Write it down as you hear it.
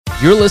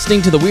You're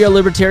listening to the We Are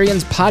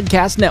Libertarians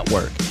Podcast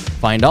Network.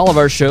 Find all of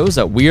our shows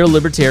at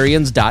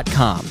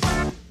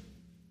wearelibertarians.com.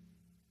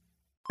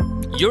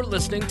 You're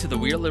listening to the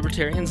We Are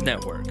Libertarians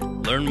Network.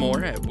 Learn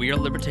more at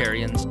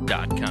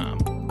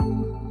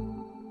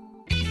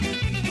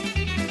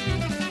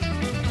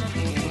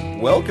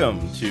wearelibertarians.com.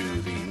 Welcome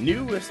to the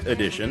newest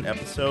edition,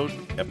 episode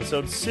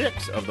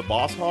 6 of the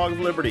Boss Hog of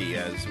Liberty,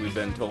 as we've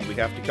been told we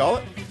have to call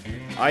it.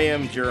 I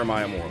am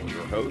Jeremiah Moore,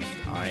 your host.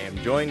 I am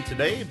joined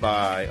today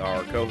by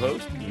our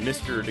co-host,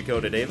 Mr.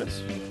 Dakota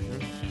Davis.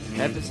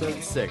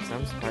 Episode 6.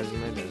 I'm surprised we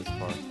made it this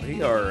far.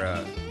 We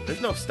are,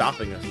 there's no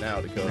stopping us now,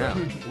 Dakota.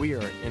 No, we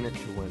are in it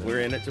to win it.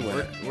 We're in it to win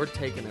it. We're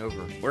taking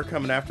over. We're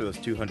coming after those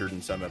 200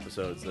 and some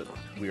episodes that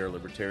We Are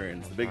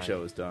Libertarians, the big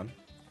show, is done.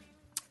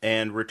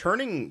 And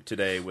returning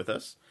today with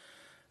us,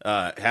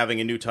 having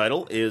a new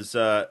title, is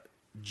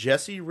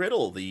Jesse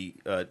Riddle.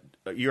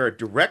 You're a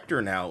director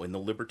now in the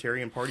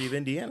Libertarian Party of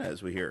Indiana,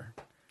 as we hear.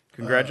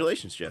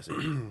 Congratulations, Jesse.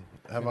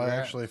 Have I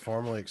actually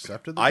formally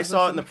accepted the I position?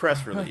 saw it in the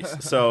press release.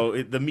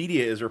 So the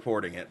media is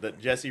reporting it, that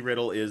Jesse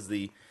Riddle is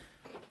the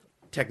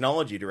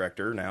technology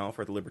director now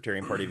for the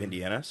Libertarian Party of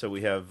Indiana. So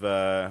we have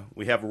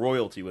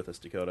royalty with us,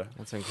 Dakota.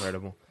 That's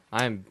incredible.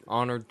 I am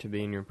honored to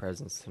be in your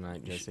presence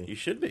tonight, Jesse. You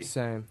should be.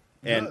 Same.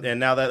 And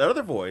now that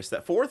other voice,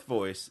 that fourth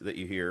voice that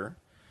you hear...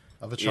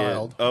 Of a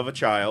child.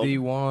 The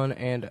one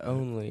and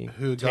only.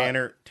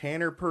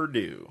 Tanner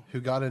Purdue. Who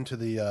got into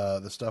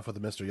the stuff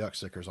with the Mr. Yuck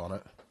stickers on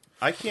it.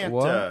 I can't...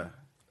 What?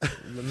 The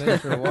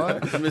Mr.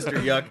 what? Mr.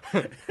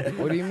 Yuck.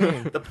 What do you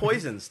mean? The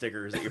poison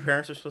stickers that your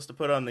parents are supposed to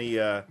put on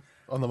the...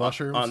 on the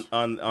mushrooms?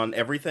 On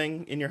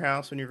everything in your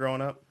house when you're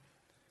growing up?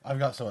 I've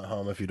got some at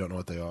home if you don't know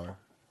what they are.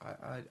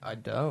 I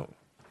don't.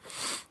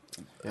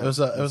 It was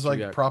like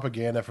Yuck.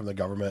 propaganda from the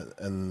government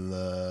in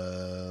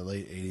the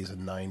late 80s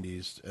and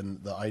 90s.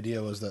 And the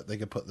idea was that they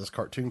could put this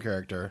cartoon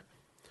character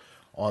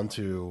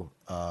onto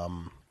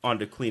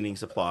Cleaning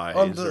supplies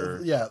or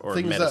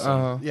things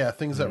medicine.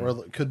 things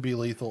that could be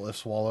lethal if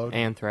swallowed.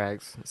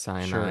 Anthrax,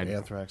 cyanide. Sure,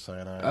 anthrax,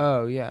 cyanide.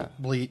 Oh, yeah.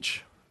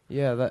 Bleach.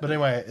 Yeah, that. But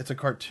anyway, it's a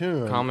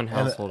cartoon. Common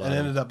household And it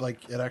item. ended up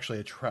like it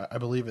actually I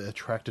believe it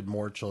attracted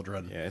more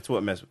children. Yeah, it's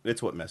what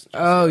messages.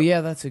 Oh,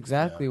 yeah, that's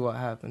exactly what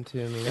happened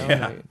to me.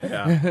 Yeah.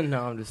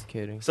 No, I'm just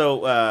kidding.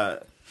 So,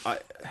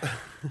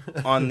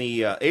 on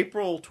the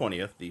April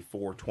 20th, the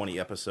 420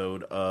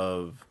 episode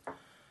of,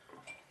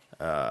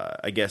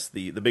 I guess,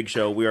 the big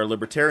show, We Are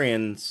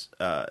Libertarians,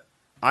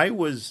 I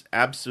was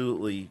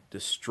absolutely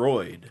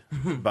destroyed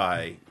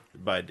by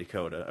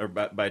Dakota, or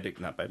not by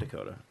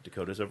Dakota.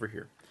 Dakota's over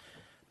here.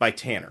 By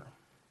Tanner.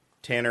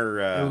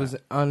 It was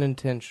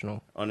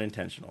unintentional.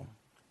 Unintentional.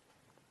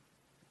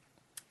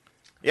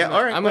 Yeah,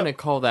 all right. I'm going to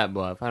call that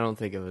bluff. I don't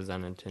think it was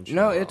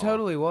unintentional. No, it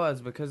totally was,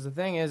 because the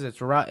thing is, it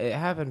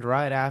happened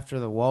right after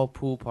the wall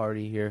pool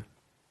party here.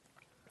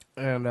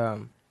 And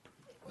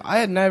I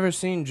had never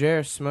seen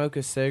Jer smoke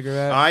a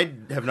cigarette. I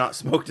have not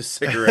smoked a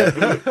cigarette.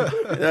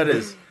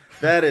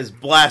 That is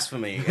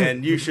blasphemy,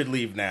 and you should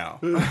leave now.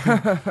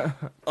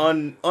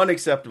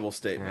 Unacceptable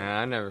statement. Yeah,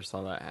 I never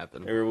saw that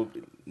happen.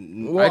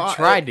 Well, I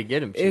tried to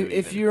get him to.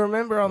 If you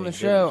remember on the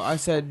show, I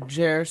said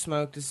Jer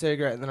smoked a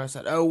cigarette, and then I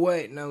said, "Oh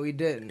wait, no, he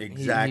didn't.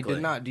 Exactly. He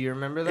did not." Do you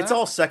remember that? It's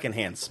all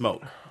secondhand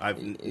smoke. I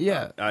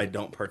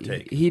don't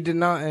partake. He did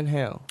not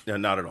inhale. No,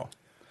 not at all.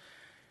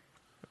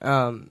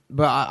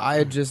 But I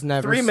had just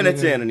never. 3 seen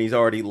minutes him. in, and he's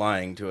already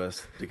lying to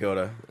us,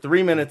 Dakota.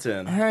 3 minutes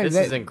in. Hey, This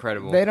is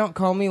incredible. They don't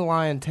call me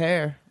Lion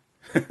Tear.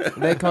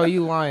 They call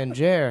you Lion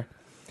Jer.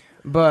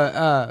 But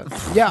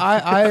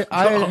yeah,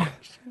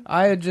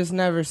 I had just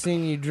never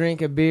seen you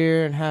drink a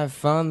beer and have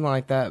fun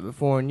like that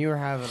before, and you were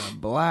having a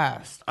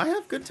blast. I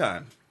have good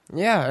time.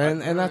 Yeah,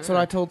 and that's what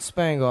I told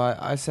Spangle.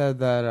 I said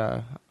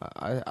that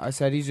I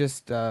said he's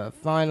just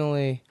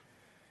finally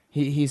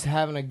he's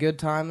having a good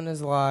time in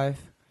his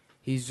life.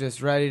 He's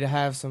just ready to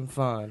have some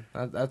fun.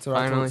 That's what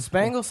I told him.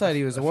 Spangle said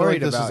he was I feel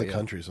worried like this about is a you.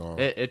 country song.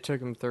 It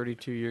took him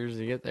 32 years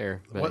to get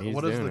there, but What is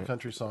the doing it.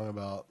 country song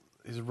about?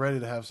 He's ready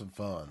to have some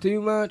fun.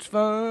 Too much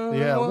fun.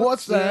 Yeah,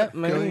 what's that that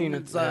mean? going-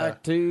 It's yeah.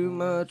 like too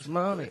much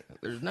money.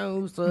 There's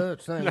no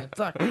such thing. It's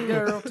like a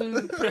girl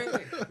too pretty.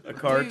 A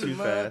car too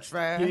fast.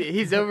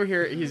 He's over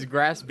here. He's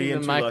grasping Being the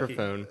too lucky.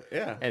 microphone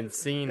Yeah. and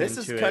singing This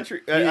into is it.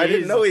 country. I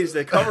didn't know he's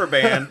a cover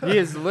band. He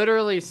has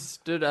literally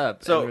stood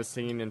up So- and was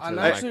singing into I'm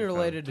the actually microphone.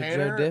 related to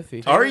Tanner? Joe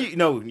Diffie. Are you?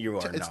 No, you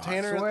are It's not.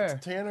 Tanner. Swear.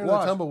 It's Tanner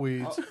Watch. the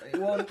Tumbleweeds.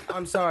 Well,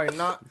 I'm sorry,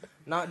 not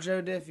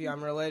Joe Diffie.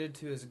 I'm related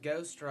to his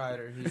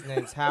ghostwriter. His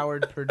name's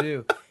Howard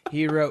Purdue.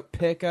 He wrote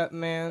 "Pickup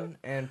Man"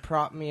 and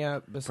 "Prop Me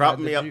Up Beside Prop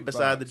the me up Jukebox."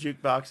 beside the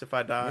jukebox if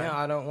I die. Yeah,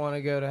 I don't want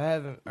to go to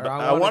heaven. Or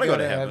I want to go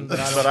to heaven, but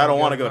I don't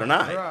want to go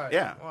tonight. Right.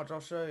 Yeah. Watch,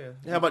 I'll show you.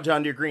 How about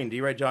John Deere Green? Do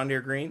you write John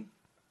Deere Green?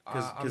 I'm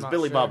Because not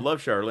Billy sure. Bob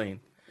loves Charlene.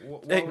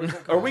 What Hey, was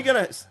it are we called?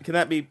 gonna? Can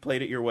that be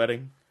played at your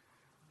wedding,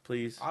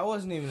 please? I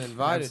wasn't even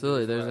invited.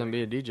 Absolutely, to this there's wedding.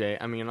 gonna be a DJ.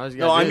 I mean, all you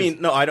No, gotta I do is-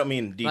 mean no. I don't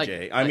mean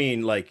DJ. I like-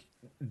 mean like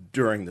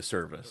during the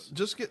service.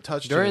 Just get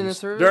touched during the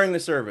service. During the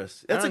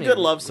service, that's a don't good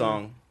even- love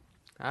song.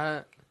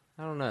 I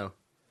don't know.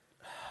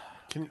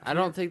 I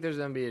don't think there's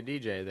gonna be a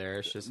DJ there.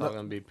 It's just all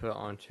gonna be put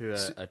onto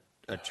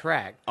a a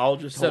track. I'll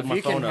just So hold if my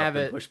you can phone up have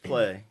and it- push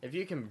play. If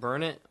you can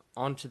burn it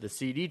onto the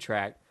CD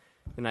track,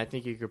 then I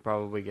think you could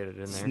probably get it in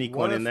there. Sneak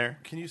What one in if- there.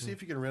 Can you see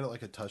if you can rent it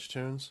like a Touch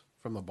Tunes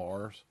from the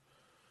bars,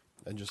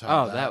 and just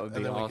have Oh, that would be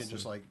and then we awesome. can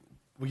just like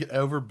we get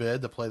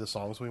overbid to play the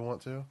songs we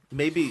want to.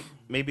 Maybe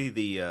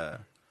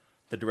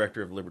the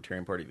director of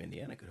Libertarian Party of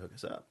Indiana could hook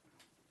us up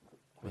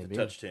with Maybe.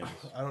 the touch tunes.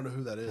 I don't know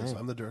who that is.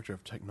 I'm the director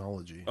of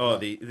technology. Oh, Not-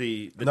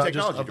 the not technology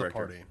just of director. the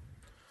party.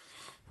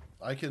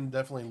 I can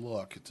definitely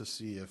look to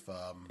see if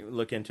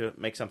Look into it.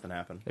 Make something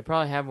happen. They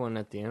probably have one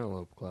at the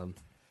Antelope Club.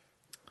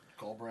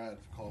 call Brad,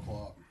 call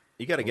Flop.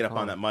 You got to get up on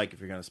on. that mic if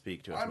you're going to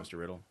speak to us, I'm- Mr.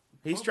 Riddle.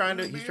 He's Open trying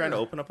the to beer.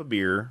 open up a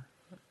beer.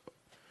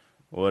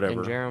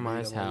 Whatever. In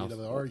Jeremiah's house.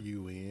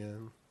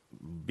 W-R-U-N.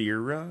 Beer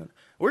run.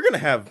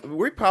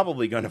 We're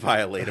probably going to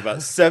violate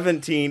about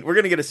 17. We're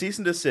going to get a cease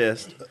and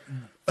desist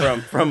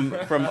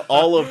from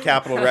all of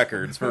Capitol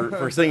Records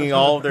for singing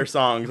all of their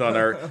songs on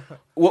our.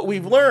 What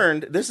we've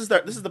learned. This is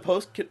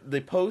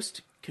the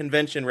post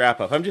convention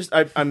wrap up.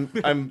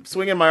 I'm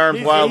swinging my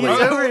arms wildly, he's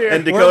over here.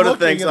 and We're Dakota looking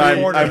thinks in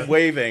the corner. I'm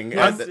waving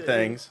at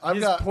things.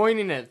 He's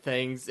pointing at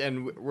things,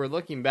 and we're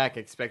looking back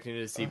expecting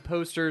to see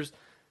posters,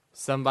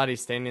 somebody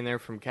standing there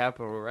from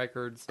Capitol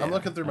Records. I'm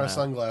looking through my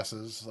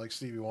sunglasses like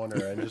Stevie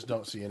Wonder and just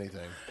don't see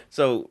anything.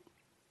 So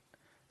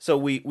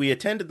we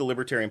attended the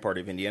Libertarian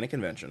Party of Indiana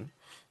convention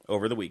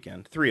over the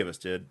weekend. 3 of us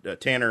did.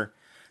 Tanner.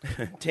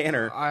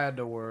 I had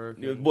to work.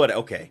 What?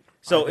 Okay.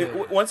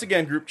 So once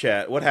again, group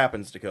chat. What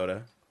happens,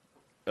 Dakota?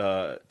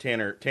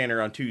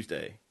 Tanner on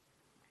Tuesday.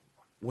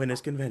 When is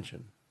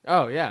convention?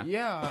 Oh yeah,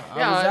 Yeah,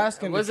 yeah. I was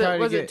asking Was to try it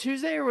was to it get.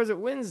 Tuesday or was it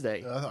Wednesday?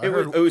 It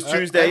was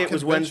Tuesday. It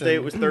was Wednesday.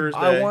 It was Thursday.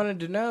 I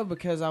wanted to know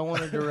because I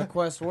wanted to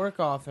request work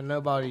off and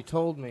nobody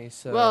told me.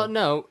 So Well,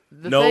 no.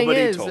 The Nobody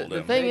thing is, told the him.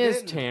 thing They is,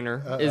 didn't.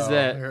 Tanner, Uh-oh, is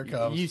here it that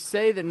comes. you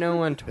say that no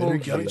one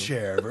told you,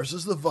 chair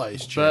versus the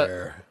vice But-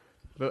 chair.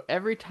 but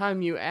every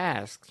time you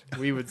asked,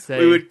 we would say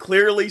We would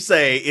clearly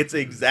say it's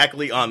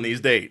exactly on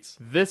these dates.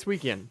 this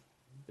weekend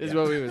is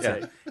what we would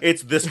say.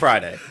 It's this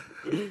Friday.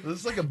 This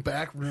is like a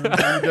backroom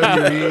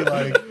WWE.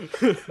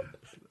 Like,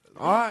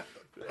 all right.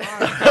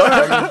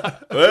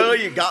 Well,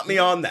 you got me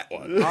on that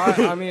one.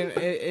 I mean,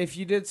 if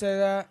you did say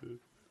that,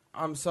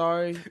 I'm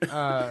sorry,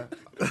 but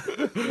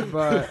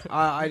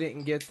I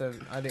didn't get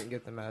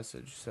the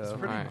message. So All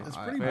right. it's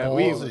pretty Yeah,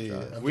 ballsy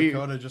of we-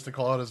 Dakota just to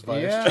call it his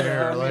vice Yeah,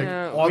 chair, I like mean,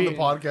 on the we-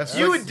 podcast.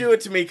 You would do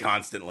it to me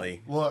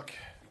constantly Look,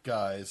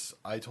 guys,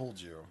 I told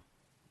you.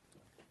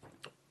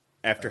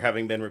 after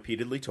having been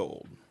repeatedly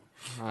told.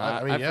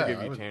 I mean, yeah, forgive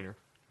I you, would- Tanner.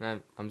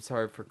 I'm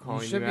sorry for You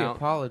calling should you be out.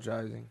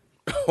 apologizing.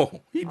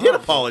 Oh, he did I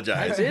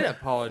apologize. did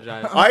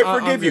apologize. I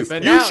forgive you.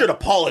 but You now- should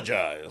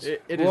apologize.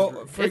 It is,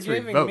 Well, it's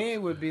forgiving revoked. me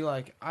would be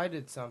like I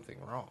did something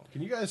wrong.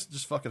 Can you guys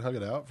just fucking hug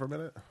it out for a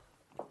minute?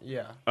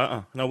 Yeah.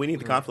 No, we need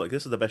the conflict.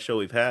 This is the best show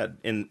we've had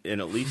in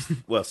at least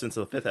since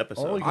the 5th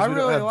episode. Only I because we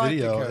really don't have like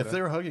video. Dakota. If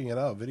they were hugging it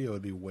out, video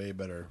would be way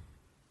better.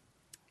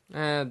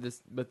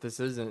 This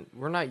isn't.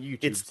 We're not YouTube.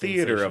 It's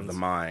theater of the sensations.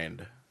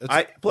 mind.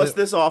 It's-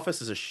 This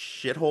office is a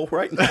shithole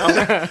right now.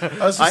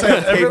 I was just I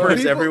saying, have papers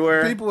people,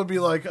 everywhere. People would be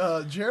like,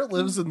 Jarrett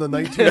lives in the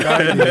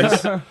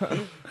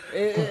 1990s.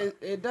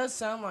 It does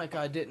sound like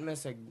I didn't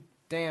miss a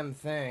damn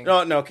thing.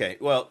 No, okay.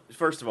 Well,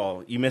 first of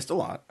all, you missed a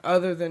lot.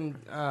 Other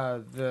than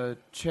the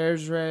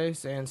chairs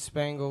race and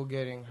Spangle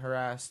getting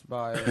harassed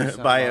by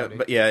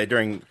somebody.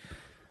 During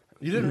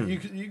You didn't.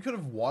 You could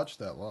have watched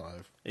that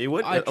live. it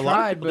would. I a lot of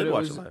tried, people but did it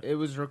watch was it live. it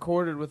was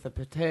recorded with a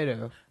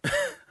potato.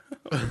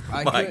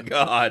 My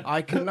God.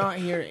 I could not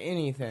hear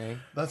anything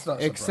That's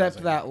not except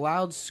surprising. that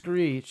loud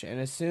screech, and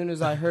as soon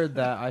as I heard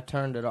that, I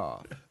turned it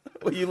off.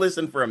 Well, you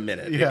listened for a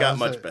minute. Yeah, it got that's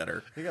much it.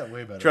 better. You got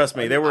way better. Trust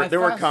me. There were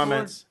I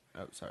comments. fast-forward-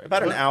 Oh, sorry.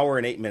 About an hour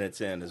and 8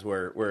 minutes in is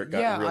where it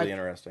got really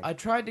interesting. I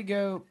tried to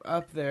go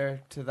up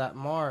there to that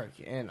mark,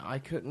 and I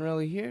couldn't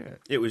really hear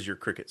it. It was your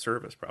cricket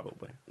service,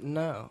 probably.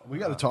 No. We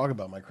got to talk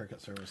about my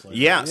cricket service later.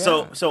 Yeah.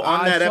 So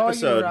on that I saw you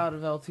episode, were out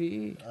of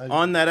LTE.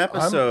 on that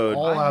episode, I'm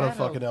all out I of had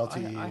fucking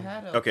LTE. I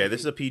had LTE. okay, this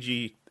is a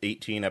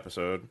PG-18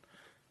 episode.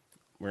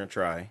 We're gonna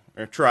try. We're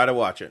gonna try to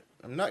watch it.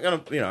 I'm not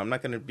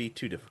gonna be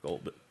too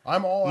difficult, but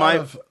I'm all My- out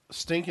of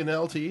stinking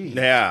LTE.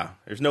 yeah,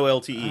 there's no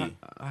LTE.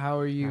 How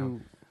are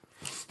you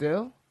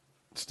still?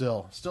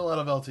 Still out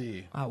of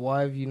LTE.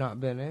 Why have you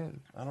not been in?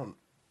 I don't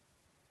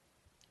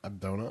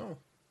know.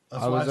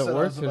 That's I why was I at said I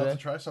work was about today. to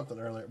try something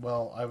earlier.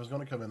 Well, I was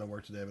going to come in and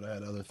work today, but I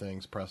had other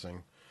things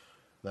pressing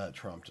that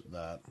trumped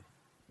that.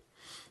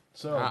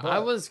 So I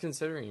was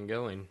considering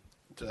going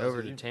To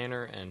over LTE? to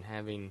Tanner and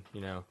having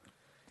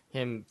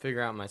him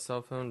figure out my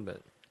cell phone,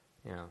 but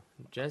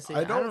Jesse,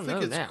 I don't know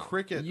think it's now.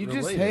 cricket. You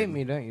related. just hate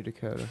me, don't you,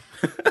 Dakota?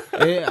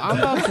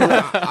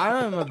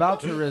 I am about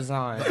to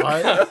resign.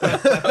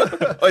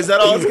 Oh, is that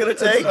all it's gonna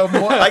take?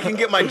 I can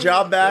get my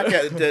job back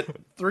that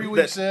 3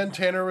 weeks in,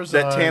 Tanner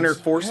resigns. that Tanner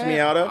forced me Hey,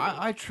 out of.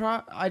 I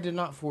try. I did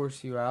not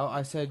force you out.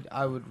 I said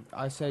I would.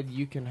 I said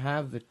you can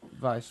have the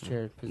vice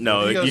chair position.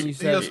 No, He goes, you he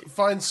said goes,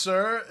 fine,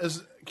 sir.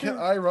 Can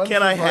I run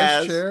Can for I vice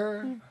has-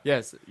 chair?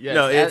 Yes.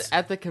 No, it's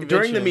at the convention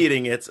during the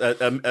meeting. It's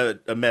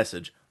a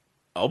message.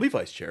 I'll be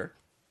vice chair.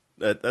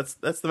 That's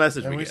the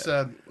message And we we get.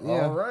 said,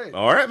 Yeah.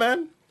 All right,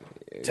 man.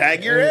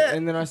 Tag your it.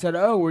 And then I said,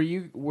 "Oh,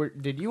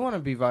 did you want to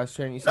be vice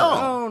chair?" And you said, No.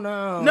 "Oh,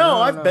 no, No,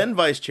 I've been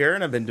vice chair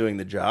and I've been doing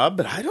the job,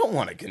 but I don't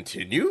want to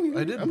continue.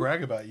 I did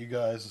brag about you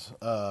guys.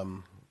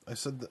 I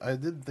said I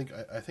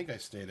think I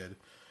stated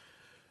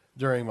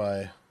during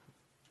my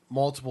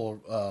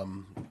multiple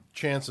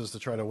chances to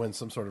try to win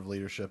some sort of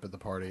leadership at the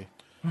party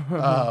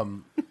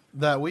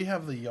that we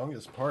have the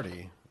youngest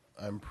party.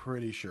 I'm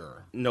pretty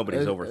sure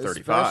Nobody's over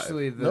 35.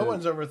 Especially no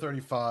one's over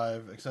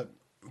 35 except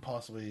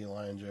possibly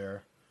Lion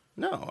Jer.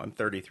 No, I'm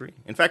 33.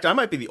 In fact, I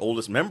might be the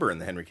oldest member in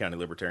the Henry County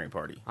Libertarian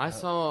Party. I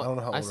saw don't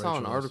know how old an Rachel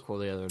is. article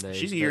the other day.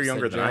 She's a that year said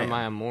younger than I am.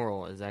 Jeremiah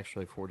Morrill is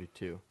actually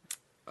 42.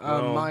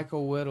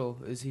 Michael Whittle,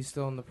 is he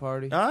still in the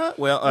party?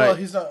 Well,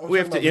 he's not- we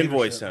have to we're talking about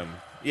invoice leadership. him.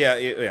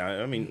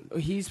 Yeah. I mean,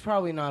 He's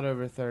probably not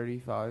over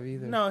 35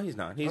 either. no, he's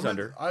not. He's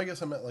under. I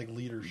guess I meant like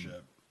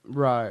leadership.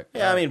 Right.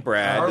 Yeah, I mean,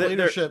 Brad. Our they're-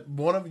 leadership.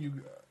 One of you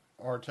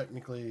are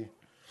technically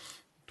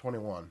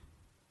 21.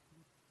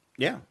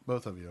 Yeah,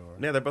 Both of you are.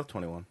 yeah, they're both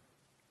 21.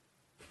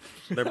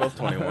 They're both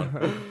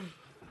 21.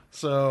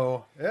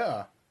 So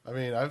yeah, I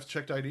mean, I've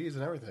checked IDs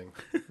and everything.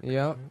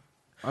 Yep.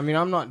 I mean,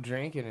 I'm not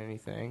drinking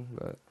anything,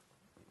 but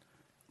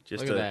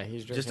Just Look at that,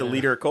 he's just a drinking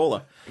liter of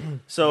cola.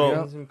 So,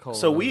 Yeah. Some cola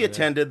so we over there.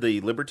 attended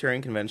the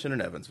Libertarian Convention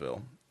in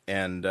Evansville,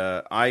 and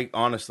I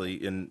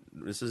honestly, and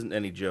this isn't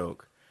any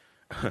joke,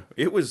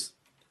 it was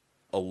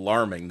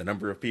alarming the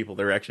number of people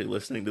that are actually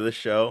listening to this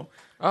show,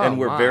 Oh, and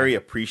we're my. very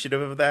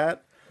appreciative of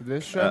that.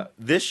 this show.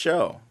 This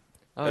show,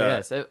 Oh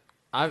yes,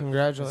 I'm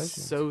Congratulations.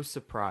 so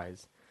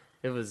surprised.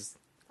 It was.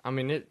 I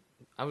mean,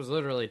 I was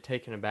literally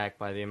taken aback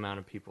by the amount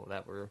of people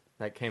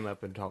that came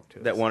up and talked to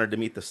us. that wanted to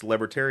meet the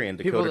Libertarian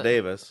People Dakota that-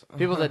 Davis.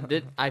 People that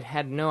did. I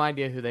had no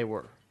idea who they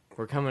were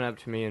coming up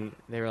to me and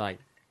they were like,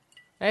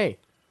 "Hey,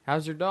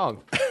 how's your dog?"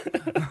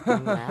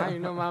 I'm like, how you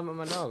know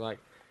my dog? Like,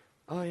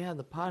 oh yeah,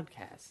 the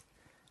podcast.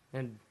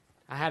 And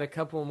I had a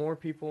couple more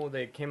people.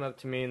 They came up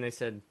to me and they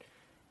said,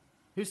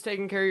 "Who's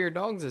taking care of your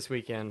dogs this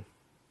weekend?"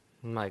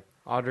 I'm like,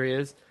 "Audrey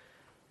is."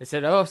 They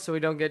said, "Oh, so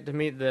we don't get to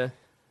meet the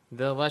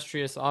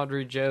illustrious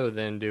Audrey Joe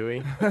then, do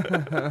we?"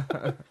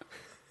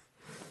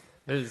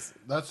 It was,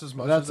 That's as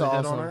much That's as they did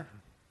awesome. on her.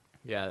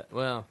 yeah,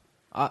 well,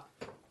 I-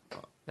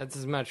 that's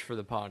as much for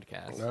the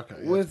podcast. Okay,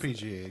 With-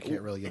 it's PGA. You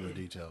can't really get into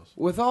details.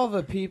 With all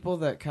the people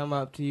that come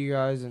up to you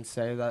guys and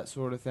say that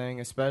sort of thing,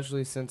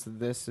 especially since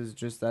this is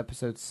just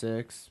episode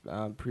 6,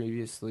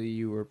 previously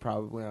you were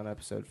probably on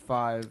episode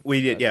 5.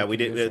 We did, at yeah, the we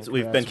did. convention.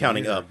 We've been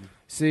counting up.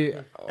 See,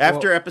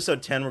 After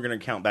episode 10, we're going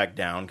to count back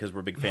down because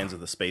we're big fans of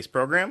the space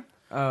program.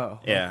 oh,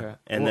 Yeah, okay.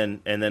 and Well-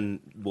 then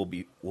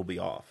we'll be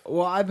off.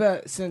 Well, I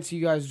bet since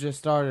you guys just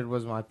started,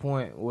 was my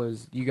point,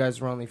 was you guys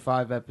were only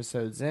 5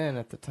 episodes in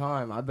at the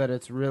time. I bet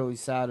it's really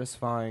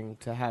satisfying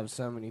to have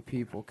so many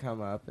people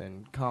come up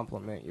and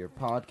compliment your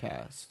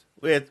podcast.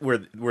 We're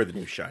the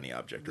new shiny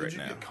object Did right you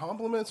now. get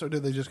compliments or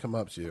did they just come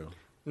up to you?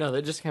 No,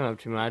 they just came up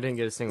to me. I didn't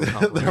get a single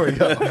compliment. There we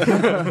go.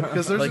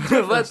 Because there's a Let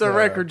difference the there.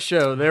 record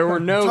show there were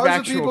no Tons of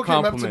actual people came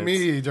compliments. up to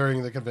me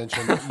during the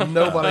convention.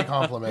 Nobody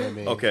complimented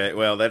me. Okay,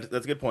 well that's a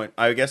good point.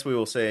 I guess we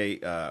will say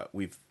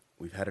we've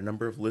had a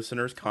number of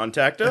listeners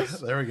contact us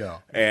There we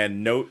go.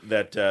 and note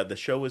that the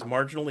show is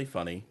marginally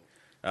funny.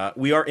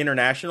 We are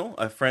international.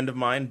 A friend of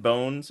mine,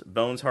 Bones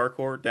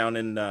Hardcore, down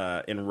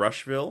in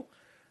Rushville,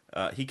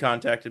 he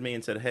contacted me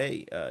and said,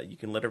 "Hey, you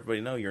can let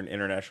everybody know you're an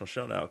international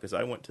show now because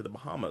I went to the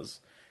Bahamas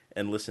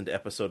and listened to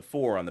episode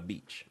 4 on the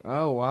beach."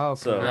 Oh, wow.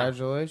 So-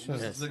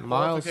 Congratulations. The Milestone.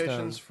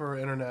 qualifications for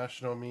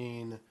international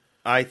mean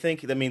I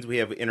think that means we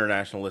have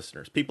international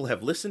listeners. People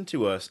have listened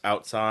to us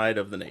outside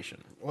of the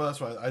nation. well.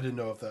 That's why I didn't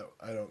know if that.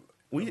 I don't.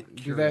 We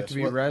Do they have to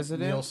be what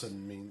residents?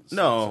 Nielsen means.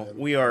 no, Nielsen,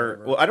 we are.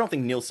 whatever. Well, I don't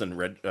think Nielsen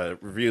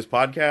reviews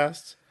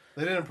podcasts.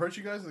 They didn't approach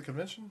you guys at the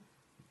convention.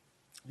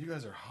 You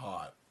guys are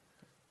hot.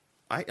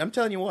 I'm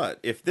telling you what,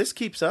 if this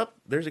keeps up,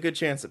 there's a good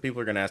chance that people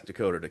are going to ask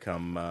Dakota to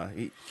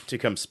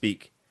come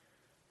speak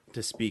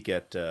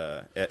at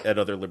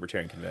other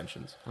libertarian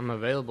conventions I'm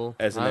available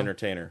as an I'll-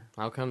 entertainer.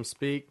 I'll come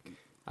speak.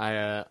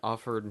 I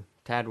offered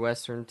Tad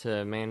Western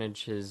to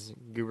manage his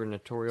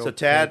gubernatorial So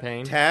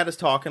campaign. Tad is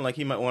talking like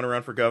he might want to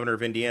run for governor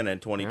of Indiana in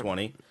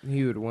 2020,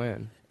 He would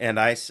win. and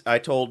I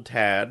told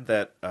Tad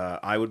that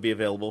I would be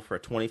available for a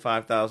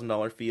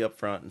 $25,000 fee up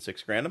front and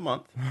 $6,000 a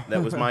month.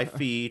 That was my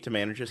fee to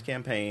manage his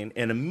campaign,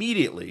 and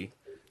immediately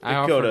I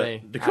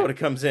offered Dakota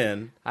comes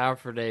in. I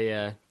offered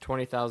a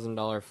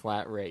 $20,000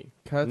 flat rate.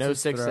 Cuts no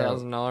his throat.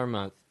 $6,000 a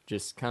month.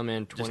 Just come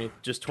in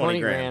Just 20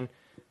 grand.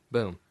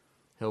 Boom,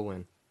 he'll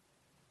win.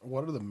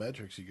 What are the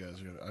metrics you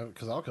guys are gonna?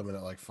 Because I'll come in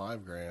at like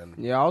 $5,000.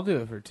 Yeah, I'll do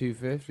it for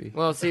 $250.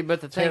 Well, see,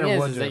 but the thing Tanner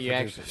would is do that it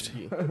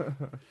you for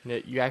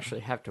actually you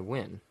actually have to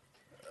win.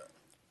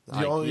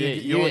 You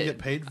only get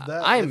paid for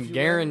that. I if am you win?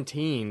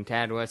 guaranteeing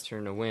Tad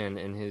Western to win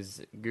in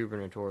his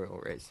gubernatorial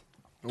race.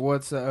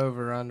 What's the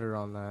over-under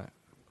on that?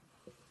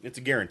 It's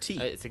a guarantee.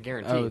 It's a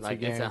guarantee. Oh, it's a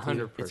like guarantee.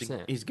 it's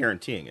 100%. He's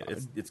guaranteeing it.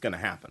 It's going to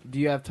happen. Do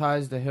you have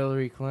ties to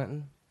Hillary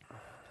Clinton?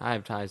 I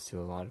have ties to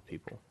a lot of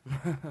people.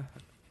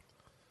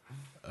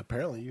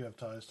 Apparently, you have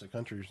ties to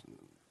countries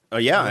Oh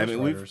yeah, I Ghost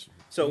mean Riders.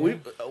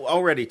 we've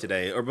already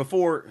today or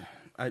before.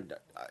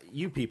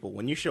 You people,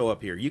 when you show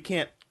up here, you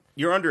can't.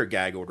 You're under a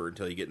gag order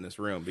until you get in this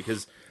room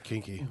because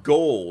Kinky.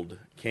 Gold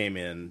came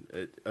in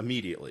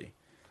immediately.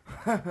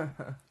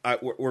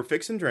 We're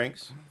fixing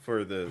drinks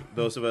for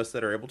those of us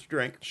that are able to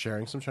drink.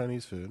 Sharing some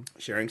Chinese food.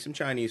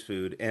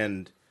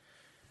 And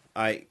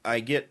I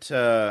get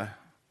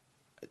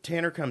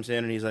Tanner comes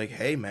in and he's like,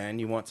 "Hey man,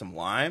 you want some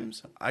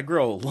limes? I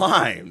grow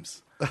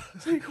limes."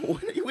 It's like,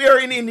 we are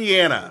in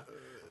Indiana.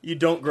 You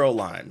don't grow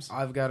limes.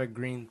 I've got a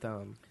green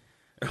thumb.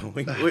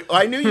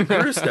 I knew you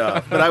grew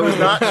stuff, but I was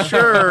not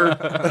sure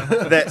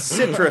that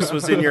citrus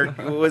was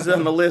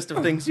on the list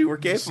of things you were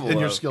capable of. In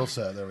your skill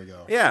set, there we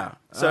go. Yeah.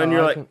 So Oh, and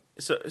you're I like,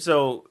 can-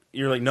 so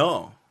you're like,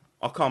 no,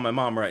 I'll call my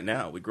mom right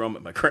now. We grow them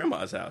at my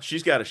grandma's house.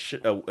 She's got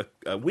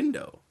a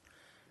window,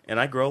 and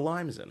I grow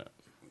limes in it.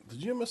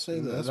 Did you almost say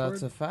the S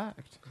That's word? a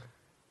fact.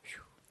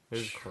 It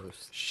was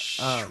close.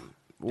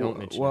 Well, Don't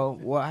mention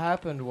what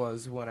happened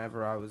was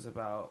whenever I was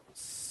about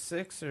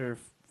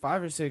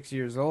 5 or 6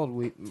 years old,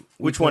 we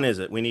Which one is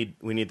it? We need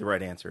the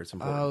right answer. It's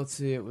important. let's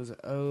see, it was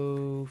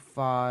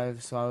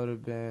 05, so I would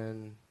have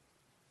been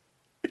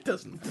It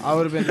doesn't.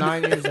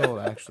 9 years old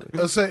actually.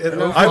 Let's say in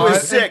I 05,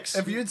 was 6.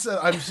 If you had said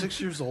I'm 6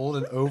 years old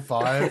in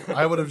 05,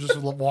 I would have just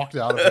walked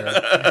out of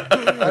here.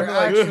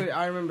 Actually,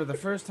 I remember the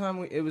first time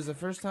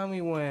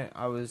we went.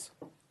 I was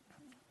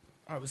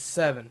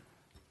 7.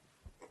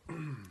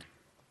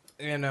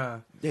 And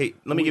Hey,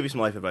 let me give you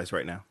some life advice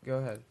right now. go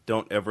ahead.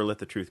 Don't ever let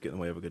the truth get in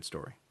the way of a good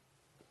story.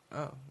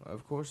 Oh,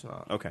 of course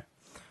not. Okay.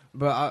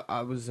 But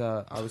I was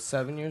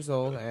 7 years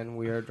old, and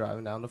we were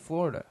driving down to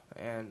Florida,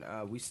 and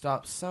we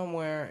stopped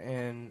somewhere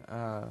in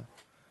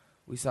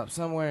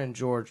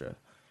Georgia,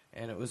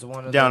 and it was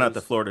one of Down those, at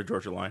the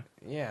Florida-Georgia line.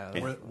 yeah.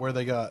 Where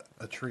they got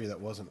a tree that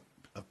wasn't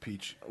of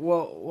peach.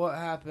 Well, what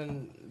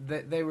happened?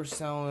 They were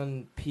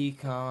selling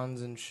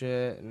pecans and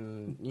shit,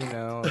 and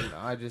and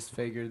I just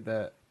figured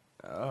that.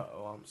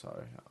 Oh, I'm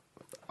sorry.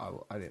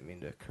 I didn't mean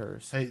to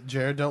curse. Hey,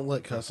 Jared, don't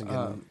let cussing get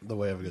in the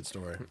way of a good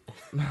story.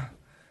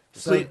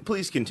 So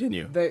Please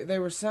continue. they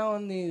were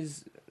selling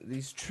these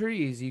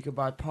trees. You could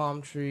buy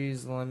palm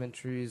trees, lemon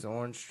trees,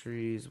 orange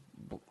trees,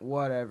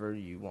 whatever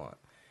you want.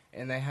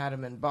 And they had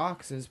them in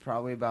boxes,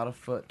 probably about a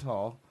foot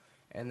tall,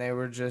 and they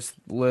were just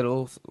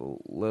little,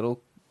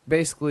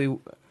 basically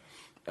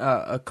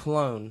a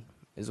clone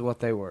is what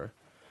they were.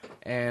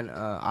 And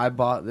I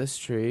bought this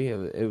tree.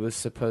 It was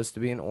supposed to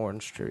be an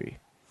orange tree.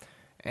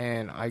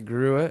 And I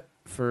grew it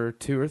for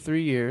 2 or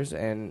 3 years,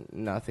 and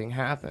nothing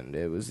happened.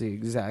 It was the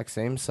exact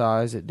same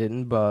size. It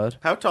didn't bud.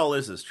 How tall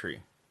is this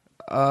tree?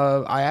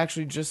 I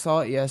actually just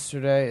saw it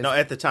yesterday. No,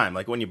 at the time,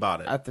 like when you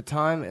bought it. At the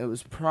time, it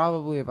was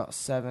probably about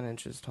 7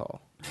 inches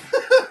tall.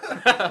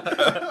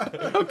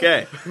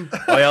 Okay.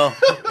 Well,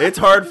 it's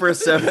hard for a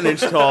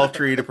 7-inch tall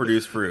tree to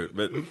produce fruit,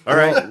 but all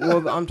right.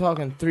 Well, I'm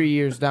talking 3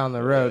 years down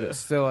the road. It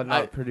still had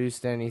not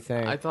produced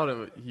anything. I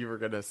thought you were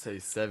gonna say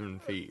 7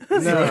 feet. No,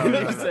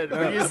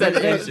 you said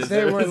inches.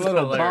 They It were in was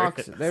little hilarious.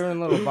 boxes. They were in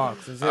little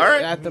boxes. All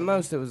right. At the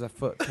most, it was a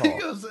foot He tall.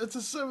 goes, it's a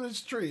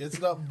 7-inch tree. It's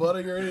not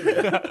budding or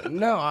anything.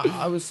 No,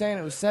 I was saying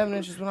it was 7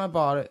 inches when I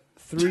bought it.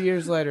 3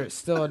 years later, it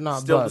still had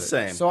not Still the budded.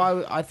 same. So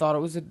I thought it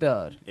was a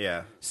dud.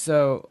 Yeah.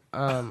 So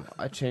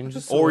I changed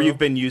the soil. Or you've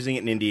been using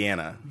it in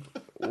Indiana.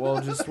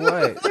 Well, just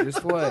wait.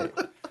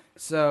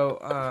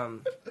 So,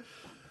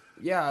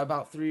 yeah,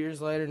 about 3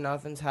 years later,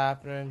 nothing's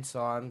happening.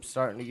 So I'm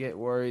starting to get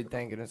worried,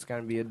 thinking it's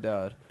going to be a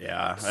dud.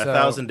 Yeah. So-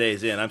 1,000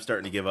 days in, I'm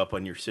starting to give up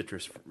on your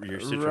citrus Right.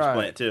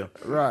 plant too.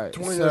 Right.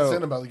 20 minutes in, So,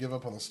 I'm about to give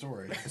up on the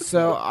story.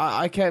 so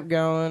I kept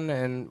going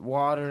and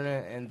watering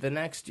it, and the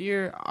next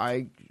year,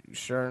 I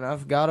sure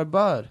enough got a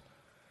bud.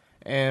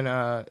 And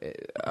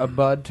a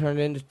bud turned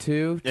into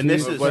 2, And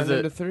this is- turned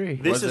into 3.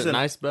 This Was is it an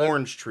nice, bud?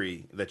 orange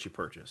tree that you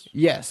purchased.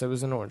 Yes, it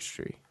was an orange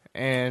tree,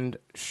 and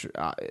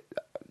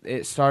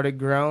it started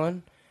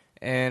growing,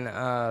 and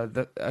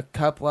a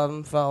couple of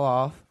them fell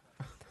off,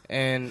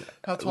 and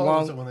How tall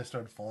was it when they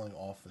started falling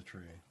off the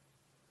tree?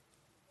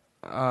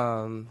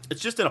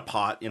 It's just in a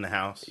pot in the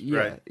house, Yeah,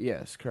 right?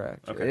 yes,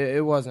 correct. Okay.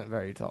 It wasn't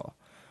very tall,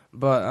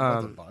 but I'm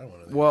about to buy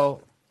one of these.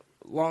 well,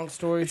 long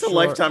story It's a short,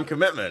 lifetime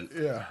commitment.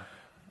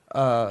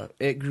 Yeah.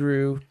 it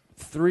grew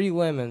 3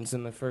 lemons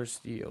in the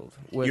first yield.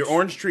 Which, Your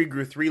orange tree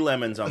grew 3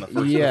 lemons on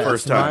the yes,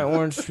 first my time.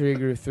 orange tree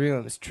grew 3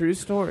 lemons. True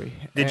story.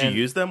 Did you And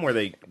use them? Were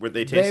they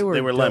tasted? They were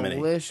lemony.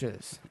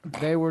 delicious.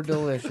 They were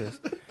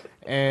delicious.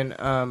 And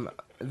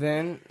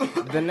then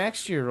the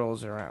next year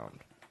rolls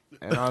around,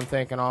 and I'm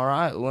thinking, all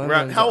right, lemons.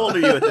 Right. How old are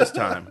you at this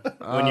time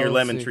when your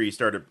let's see.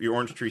 your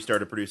orange tree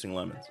started producing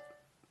lemons?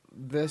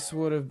 This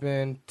would have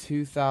been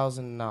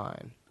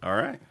 2009. All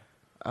right.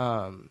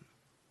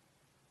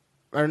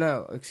 Or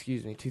no,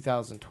 excuse me,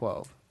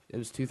 2012. It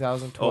was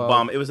 2012.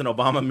 Obama. It was an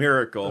Obama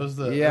miracle. It was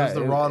the, Yeah, it was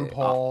the Ron it-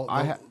 Paul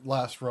I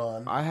last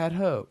run. I had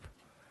hope,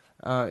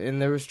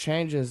 and there was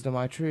changes to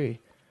my tree,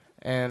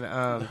 and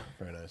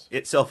Very nice.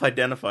 It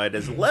self-identified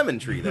as a lemon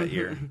tree that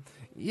year.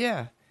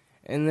 yeah,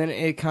 and then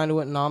it kind of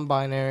went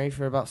non-binary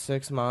for about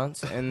 6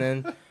 months, and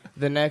then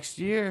the next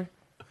year,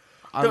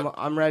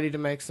 I'm ready to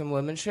make some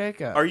lemon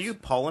shake-ups. Are you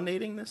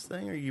pollinating this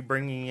thing? Are you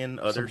bringing in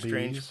other Some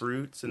strange bees?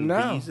 fruits and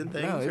No, bees and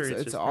things? no, or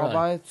it's just, all Really?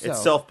 by itself.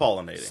 it's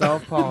self-pollinating.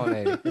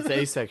 Self-pollinating. It's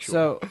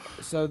asexual.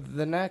 So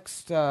the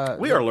next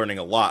We are learning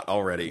a lot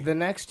already. the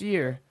next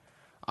year,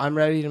 I'm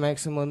ready to make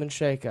some lemon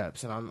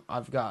shake-ups, and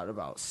I've got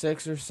about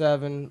 6 or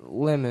 7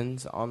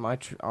 lemons on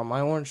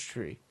my orange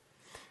tree,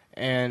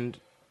 and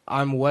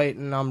I'm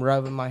waiting. I'm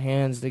rubbing my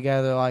hands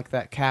together like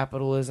that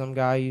capitalism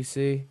guy you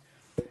see,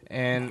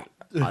 and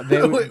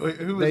they Wait,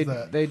 who was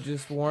that? They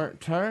just weren't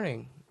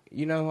turning.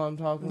 You know who I'm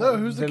talking No, about?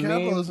 who's the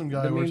capitalism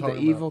guy we're talking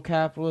The evil about?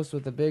 capitalist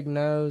with the big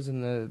nose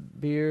and the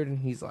beard, and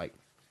he's like,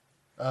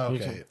 Oh,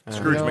 okay.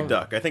 Scrooge No.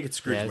 McDuck. I think it's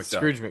Scrooge yeah, McDuck. it's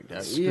Scrooge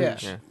McDuck. Yeah.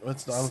 yeah. I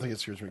don't think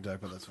it's Scrooge McDuck,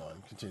 but that's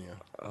fine. Continue.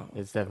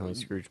 It's definitely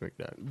Scrooge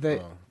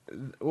McDuck.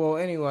 Well,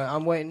 anyway,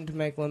 I'm waiting to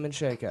make lemon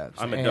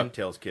shake-ups. I'm a and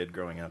DuckTales kid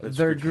growing up. It's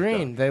They're Scrooge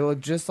green. McDuck. They look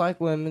just like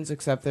lemons,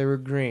 except they were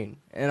green.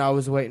 And I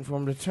was waiting for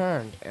them to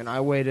turn. And I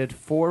waited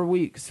 4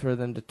 weeks for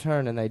them to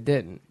turn, and they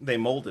didn't. They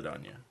molded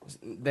on you.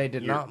 They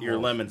did not. Your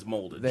mold. lemons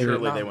molded. They did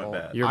Surely not they went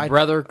mold. bad. Your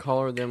brother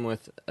colored them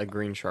with a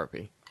green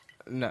Sharpie.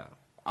 No.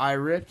 I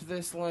ripped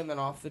this lemon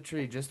off the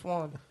tree, just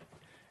one.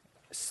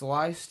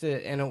 Sliced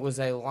it, and it was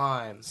a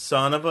lime.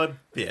 Son of a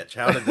bitch.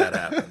 How did that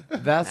happen?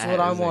 That's That what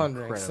I'm is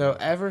wondering. So incredible.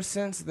 ever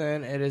since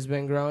then, it has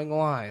been growing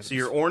limes. So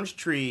your orange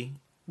tree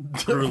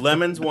grew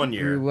lemons one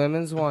year, Grew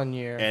lemons one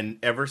year. and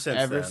ever since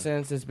Ever then,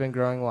 since it's been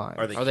growing limes.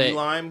 are they Are key they-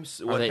 limes?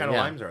 What Are they- kind of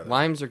yeah, limes are they?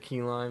 Limes or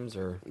key limes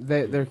or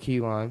They're key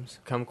limes.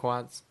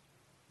 kumquats?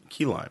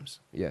 Key limes.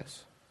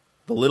 Yes.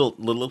 The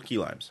little key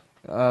limes.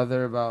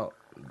 They're about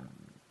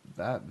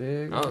that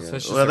big. Oh, I so guess.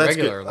 it's just Well, a that's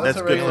regular. good. That's That's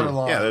a good regular for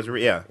lime. yeah. Those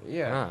yeah.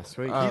 Yeah. Ah,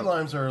 sweet. Key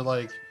limes are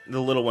like The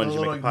little ones you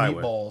little make like a pie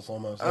with. meatballs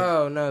almost.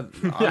 Oh no!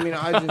 I mean,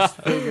 I just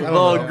figured.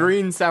 Little know.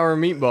 green sour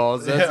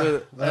meatballs. That's Yeah,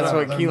 that's they're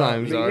what not- key they're not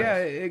limes meat. are. Yeah,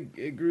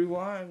 it grew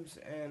limes,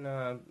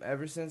 and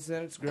ever since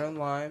then it's grown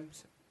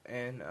limes.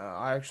 And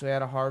I actually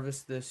had a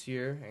harvest this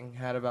year and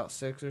had about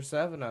 6 or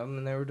 7 of them,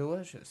 and they were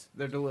delicious.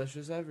 They're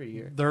delicious every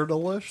year. They're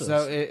delicious.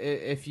 So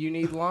if you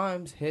need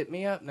limes, hit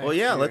me up next Well,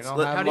 yeah. year. Let's. and I'll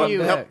Let, have how them do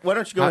you- on deck. why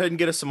don't you go How- ahead and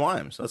get us some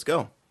limes? Let's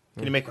go.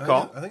 Can you make a I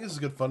call? think this is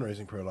a good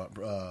fundraising project.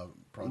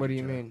 What do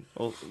you Jared. mean?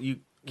 Well, you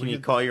can We you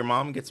could- call your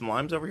mom and get some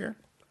limes over here?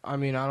 I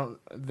mean, I don't.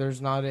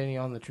 There's not any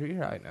on the tree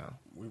right now.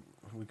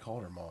 We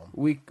called her mom.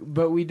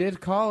 But we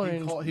did call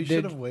her. He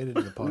should have waited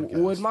in the podcast.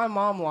 Would my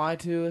mom lie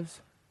to us?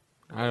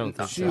 I don't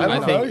think She- so. I I don't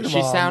know think your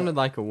she mom. sounded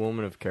like a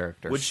woman of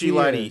character. Would she She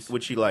lie to? is.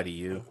 Would she lie to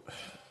you?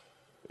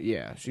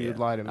 Yeah, she Yeah. would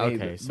lie to me.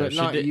 Okay, but, so but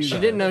not you. she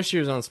guys. didn't know she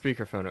was on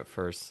speakerphone at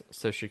first,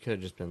 so she could have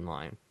just been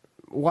lying.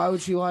 Why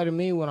would she lie to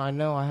me when I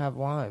know I have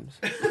limes?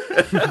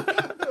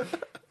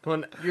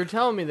 Well, you're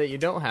telling me that you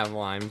don't have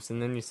limes,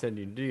 and then you said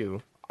you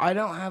do. I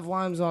don't have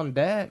limes on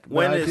deck, but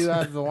When I is- do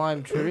have the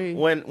lime tree.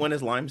 When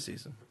is lime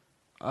season?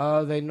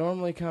 They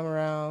normally come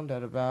around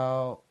at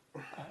about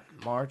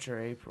March or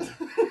April.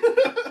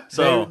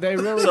 So they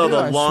really so do,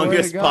 I the swear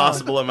longest to God.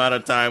 possible amount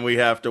of time we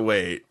have to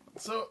wait.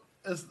 So,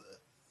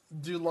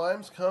 do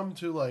limes come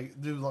to like?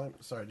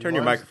 Sorry. Do Turn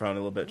your limes- microphone a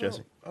little bit, No,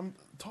 Jesse. I'm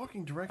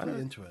talking directly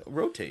into it.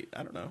 Rotate.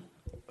 I don't know.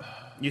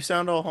 You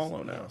sound all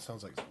hollow No, now. it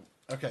sounds like.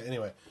 Okay.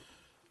 Anyway,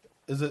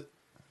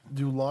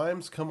 do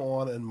limes come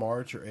on in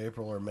March or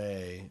April or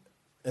May,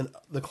 in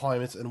the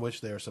climates in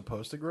which they are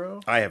supposed to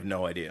grow? I have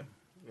no idea.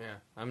 Yeah,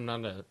 I'm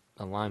not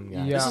a lime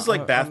guy. Yeah. This is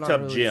like I'm not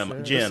bathtub really gin.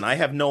 sure. Gin. I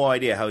have no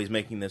idea how he's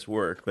making this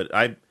work, but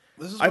I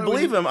This is I why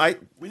believe him. I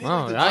We need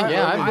Oh, like, the I-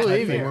 yeah, time I type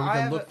believe thing you. where we I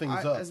can have look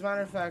things up. As a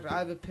matter of fact, I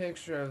have a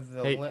picture of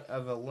the Hey.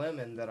 of a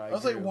lemon that I I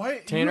was like, grew. why,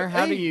 Tanner,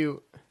 how do hey,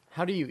 you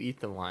eat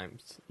the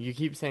limes? You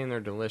keep saying they're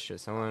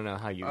delicious. I want to know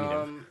how you eat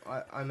them.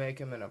 I make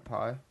them in a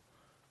pie.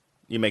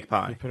 you make You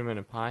pie, put them in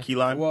a pie. key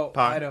lime Well,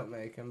 pie. I don't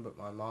make them, but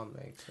my mom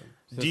makes them.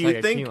 So do it's you like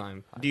a think? key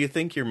lime pie. Do you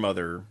think your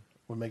mother?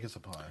 would make us a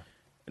pie?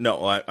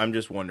 No, I'm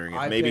just wondering if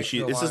I maybe picked she.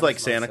 the This is limes like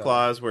Santa myself.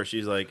 Claus, where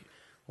she's like,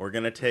 "We're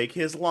gonna take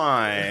his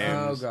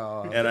limes,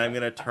 Oh, God. and I'm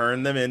gonna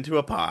turn them into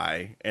a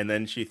pie," and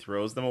then she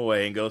throws them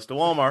away and goes to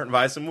Walmart and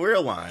buys some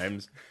real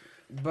limes.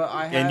 But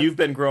I have, And you've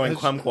been growing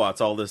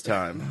kumquats all this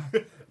time.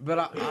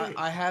 But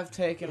I have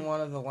taken one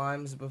of the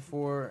limes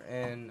before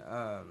and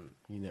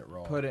Eating it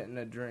raw. put it in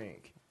a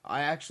drink.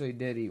 I actually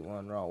did eat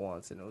one raw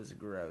once, and it was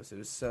gross. It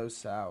was so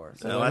sour.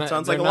 So Well, they're that not-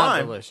 sounds like they're a not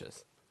lime.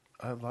 delicious.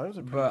 Limes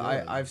are pretty But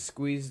good. I've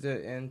squeezed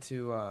it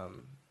into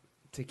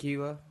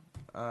tequila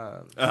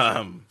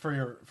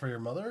For your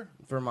mother?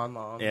 for my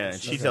mom. Yeah, and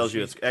she tells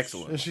you it's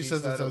excellent. And she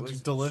says said it's a it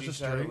was- delicious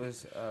she said drink. It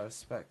was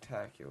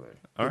spectacular.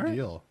 All Good right.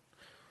 deal.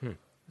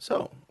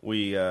 So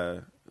we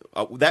that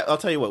I'll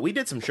tell you what, we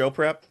did some show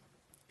prep,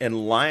 and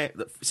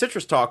the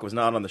Citrus Talk was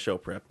not on the show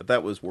prep, but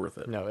that was worth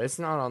it. No, it's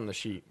not on the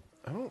sheet.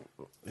 I don't.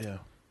 Yeah.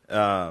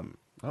 Um,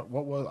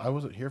 What was? I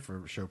wasn't here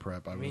for show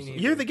prep. I Me was. neither.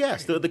 you're the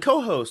guest. The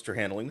co-hosts are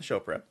handling the show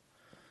prep.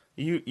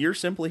 You're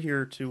simply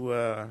here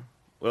to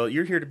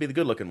you're here to be the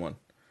good-looking one.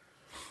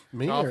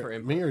 Me All or for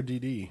input. me or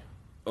DD.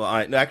 Well,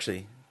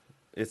 actually,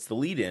 it's the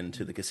lead-in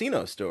to the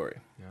casino story.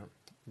 Yeah.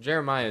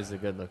 Jeremiah is the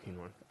good-looking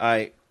one.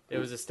 It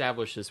was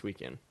established this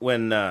weekend.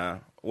 When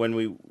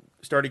we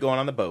started going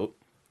on the boat,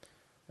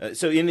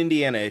 So in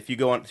Indiana, if you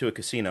go on to a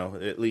casino,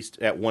 at least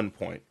at one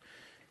point,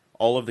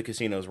 all of the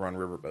casinos were on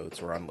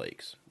riverboats or on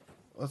lakes.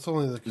 That's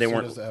only the They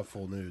weren't- casinos that have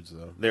full nudes,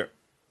 though.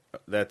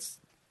 That's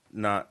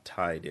not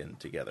tied in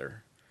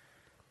together.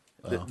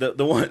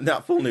 The one,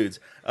 not full nudes.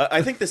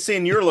 I think the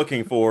sin you're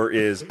looking for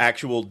is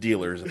actual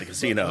dealers at the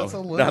casino, That's a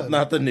limit.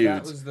 not the That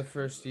nudes. was the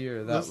first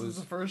year. This is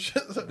the first.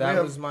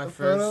 that was my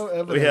first-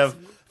 Evidence. have-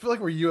 I feel like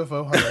we're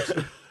UFO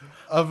hunters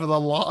of the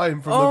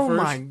line from Oh the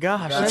first. my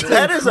gosh, That's that's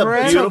That is a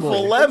incredible.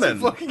 beautiful lemon.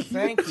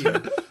 Thank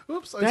you.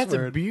 Oops, I That's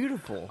swear.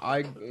 beautiful.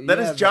 That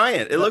is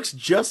giant. It looks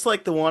just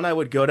like the one I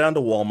would go down to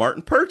Walmart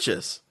and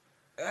purchase.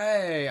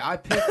 Hey, I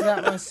picked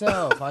that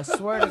myself. I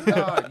swear to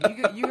God.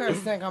 You guys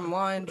think I'm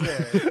lying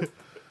to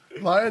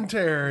Lion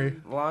Terry.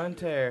 Lion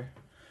Tear.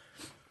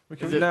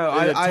 Is it, No,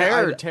 is it I- Terry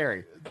I- or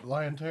Terry?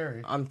 Lion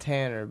Terry. I'm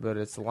Tanner, but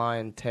it's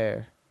Lion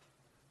Tear.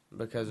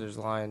 Because there's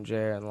Lion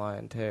Jer and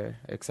Lion Tear.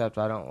 Except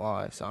I don't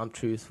lie, so I'm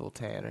truthful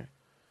Tanner.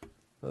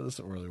 That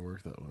doesn't really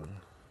work that way.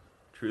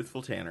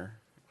 Truthful Tanner.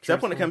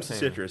 Except when it comes to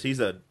Tanner.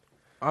 citrus,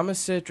 I'm a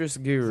citrus It's a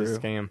guru.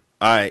 scam.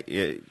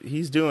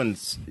 he's doing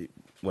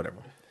whatever.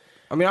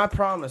 I mean, I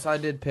promise I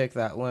did pick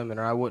that lemon,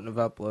 or I wouldn't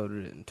have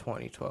uploaded it in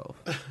 2012.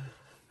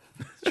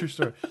 True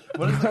story.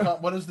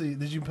 What is the?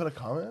 Did you put a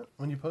comment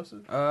when you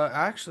posted?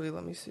 Actually,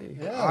 let me see.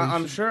 Yeah,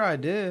 I'm we should- sure I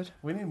did.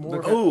 We need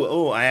more.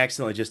 I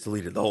accidentally just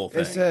deleted the whole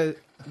thing. It says,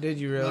 did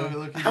you really?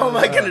 Look, How am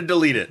I going to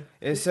delete it?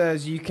 It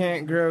says you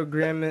can't grow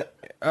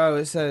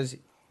it says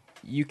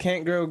you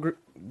can't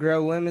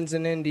grow lemons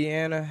in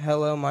Indiana.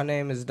 Hello, my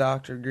name is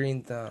Dr.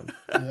 Green Thumb.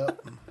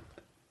 Yep.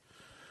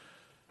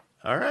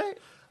 All right.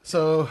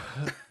 So,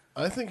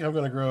 I think I'm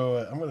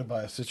gonna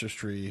buy a citrus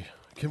tree.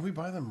 Can we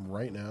buy them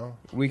right now?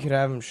 We could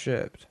have them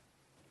shipped,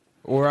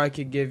 or I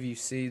could give you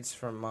seeds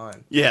from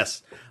mine.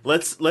 Yes.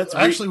 Let's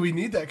Actually, we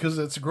need that because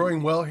it's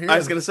growing well here. I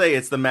was going to say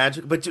it's the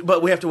magic,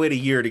 but we have to wait a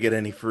year to get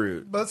any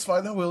fruit. But that's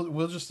fine. though.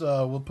 We'll just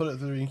we'll put it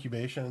through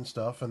incubation and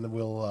stuff, and then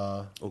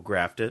we'll We'll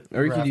graft it.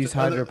 Or you could graft use it.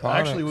 And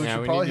hydroponics. Actually, we Yeah,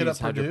 should we probably need to hit up use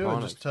Purdue and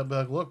hydroponics. just be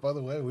like, look, by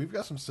the way, we've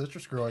got some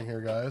citrus growing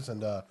here, guys,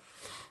 and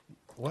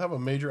we'll have a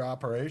major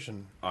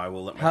operation. I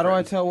will let my How do I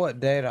friends- tell what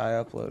date I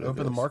uploaded?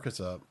 Open the this? markets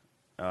up.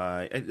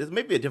 It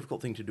may be a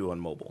difficult thing to do on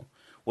mobile.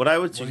 What I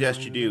would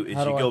suggest you do is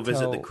How you do go I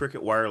visit the tell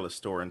Cricket Wireless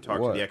store and talk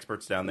to what- the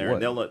experts down there,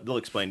 what- and they'll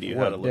explain to you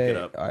how What to look date it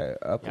up. I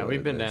uploaded Yeah,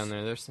 we've been this. down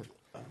there. There's some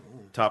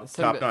Top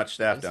notch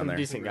staff down some there.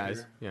 decent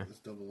guys. Yeah. Let's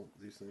double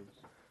these things.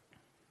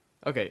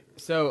 Okay,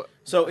 so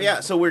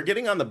So we're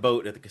getting on the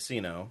boat at the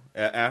casino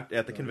at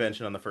the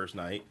convention on the first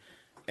night,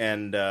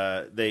 and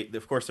they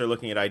of course they're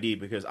looking at ID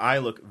because I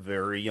look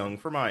very young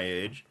for my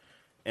age,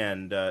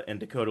 and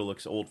Dakota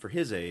looks old for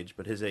his age,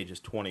 but his age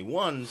is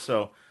 21,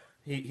 so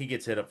he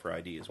gets hit up for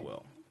ID as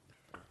well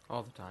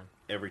all the time.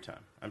 every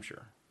time. I'm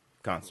sure,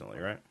 constantly,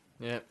 right?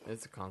 Yeah,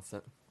 it's a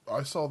constant.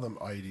 I saw them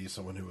ID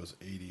someone who was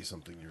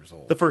 80-something years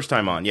old. The first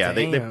time on, yeah,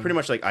 they Damn. pretty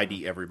much like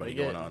ID everybody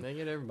going on. They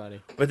get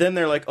everybody. But then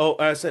they're like, "Oh,"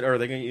 I said, "Are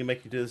they going to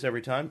make you do this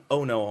every time?"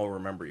 "Oh no, I'll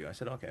remember you." I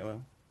said, "Okay,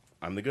 well,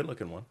 I'm the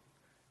good-looking one."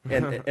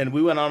 And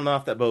we went on and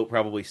off that boat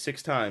probably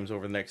 6 times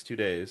over the next 2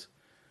 days.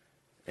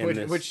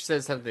 And Which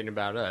says something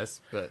about us,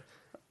 but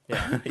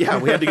yeah. yeah,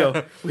 we had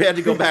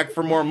to go back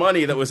for more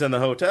money that was in the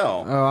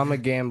hotel. Oh, I'm a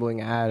gambling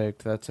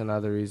addict. That's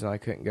another reason I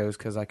couldn't go, is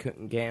because I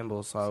couldn't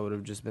gamble, so I would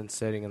have just been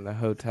sitting in the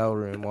hotel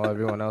room while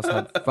everyone else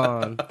had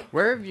fun.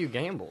 Where have you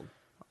gambled?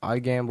 I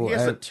gamble He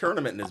has a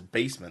tournament in his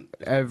basement.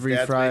 every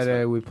Dad's Friday.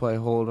 basement. We play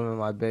Hold'em in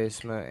my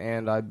basement,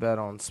 and I bet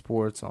on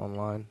sports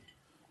online.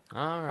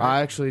 All right.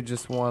 I actually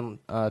just won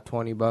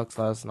 $20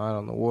 last night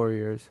on the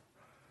Warriors.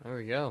 There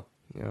we go.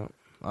 You know,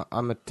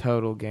 I'm a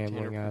total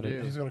gambling Tanner addict.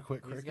 Purdue. He's going to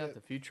quit He's cricket. got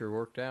the future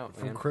worked out,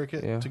 From man.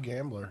 cricket Yeah. to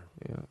gambler.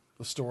 Yeah.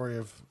 The story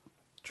of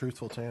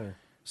truthful Tanner.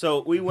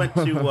 So we went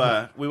to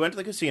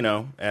the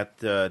casino at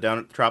down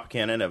at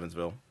Tropicana in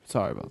Evansville.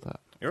 Sorry about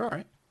that. You're all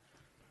right.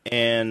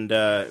 And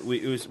our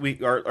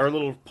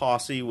little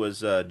posse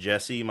was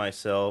Jesse,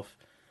 myself,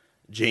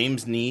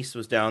 James' niece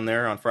was down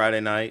there on Friday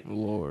night.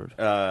 Lord.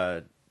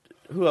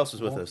 Who else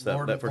was with us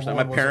Lord- that first the time?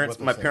 Lord My wasn't parents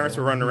with us that parents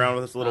day. were running around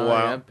with us a little Oh,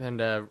 while. Yep,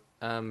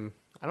 and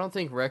I don't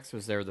think Rex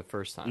was there the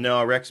first time.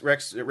 No, Rex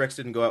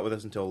didn't go out with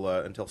us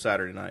until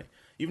Saturday night.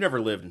 You've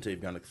never lived until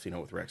you've gone to the casino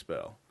with Rex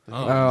Bell. Oh,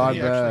 I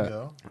Did he actually bet.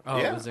 go? oh,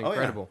 it was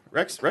incredible.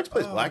 Rex plays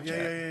Oh, blackjack.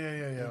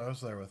 Yeah. I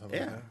was there with him.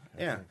 Yeah, Okay.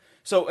 yeah.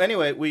 So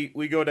anyway, we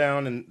go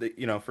down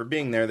and for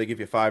being there they give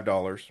you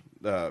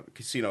 $5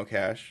 casino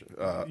cash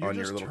You're on your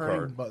just little turning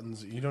card.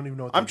 buttons. You don't even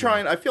know what I'm they're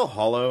trying. doing. I feel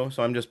hollow,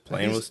 so I'm just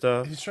playing with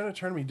stuff. He's trying to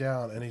turn me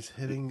down, and he's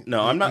hitting. No,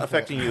 the I'm not equal-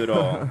 affecting you at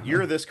all.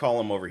 You're this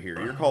column over here.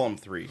 You're column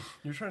 3.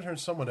 You're trying to turn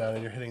someone down,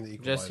 and you're hitting the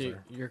equalizer. Jesse,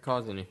 you're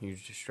causing a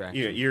huge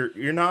distraction.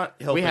 You're not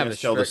we helping have us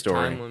a tell the strict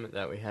story. time limit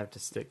that we have to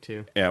stick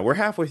to. Yeah, we're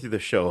halfway through the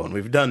show and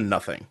we've done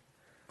nothing.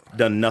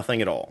 Done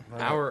nothing at all.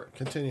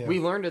 Continue. We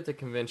learned at the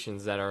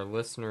conventions that our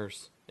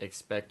listeners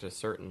expect a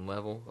certain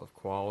level of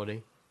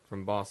quality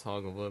from Boss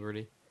Hog of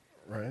Liberty,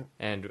 Right.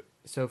 and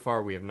so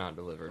far we have not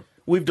delivered.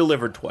 We've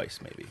delivered twice,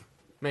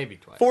 Maybe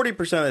twice.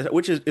 40% of that,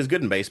 which is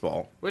good in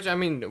baseball. Which, I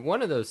mean,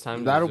 one of those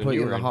times That'll was when put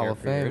you in were the Hall here of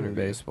for your Fame in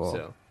interview, baseball.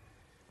 So.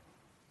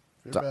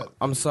 If you're,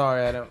 I'm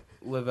sorry, I don't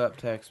live up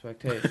to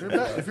expectations.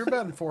 if you're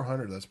batting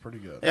 400, that's pretty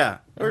good. Yeah,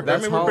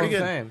 That's we're Hall pretty of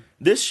good. Fame.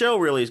 This show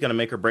really is going to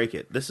make or break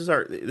it. This is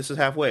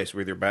halfway. So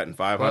we're either batting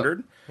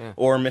 500 yeah.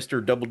 or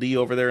Mr. Double D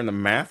over there in the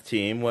math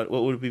team. What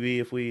would we be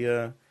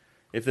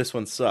if this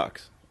one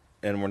sucks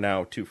and we're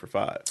now 2 for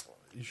 5?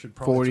 You should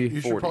probably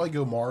 40. probably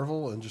go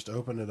Marvel and just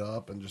open it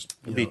up and just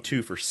It'd be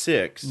 2 for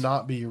 6.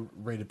 not be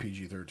rated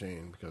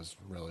PG-13 because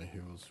really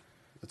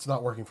it's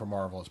not working for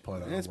Marvel. It's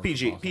playing out. It's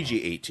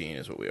PG-18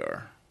 is what we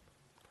are.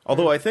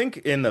 Although I think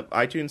in the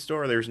iTunes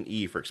store there's an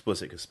E for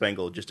explicit because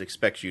Spangle just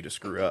expects you to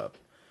screw up,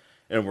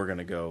 and we're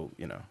gonna go,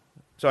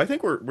 So I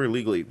think we're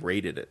legally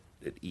rated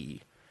at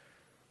E.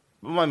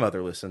 But my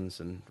mother listens,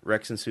 and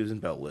Rex and Susan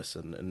Bell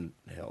listen, and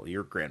hell,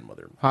 your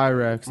grandmother. Hi,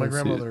 Rex. My and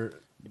Sue. grandmother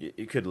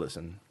You could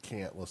listen.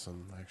 can't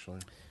listen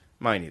actually.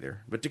 Mine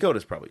either, but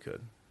Dakota's probably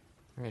could.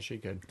 Yeah, she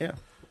could. Yeah.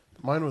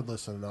 Mine would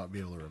listen and not be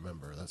able to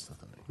remember. That's the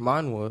thing.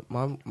 Mine would.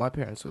 My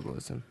parents would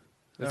listen.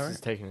 This All right.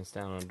 is taking us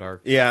down on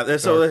dark. Yeah,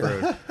 that's dark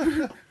so.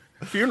 road.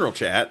 Funeral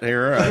chat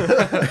here.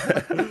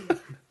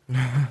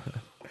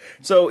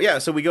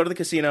 So we go to the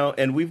casino,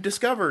 and we've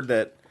discovered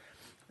that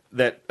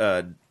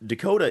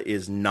Dakota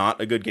is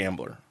not a good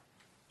gambler.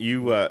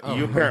 You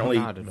apparently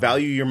not at all.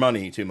 value your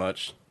money too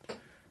much.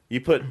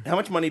 How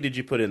much money did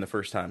you put in the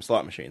first time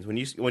slot machines when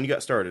you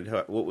got started?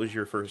 What was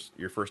your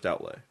first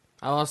outlay?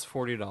 I lost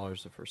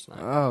 $40 the first night.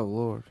 Oh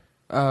Lord.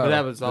 But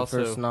that was the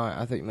also- first night.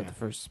 I think you meant the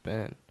first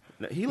spin.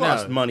 No, he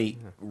lost money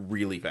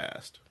really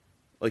fast.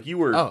 Like you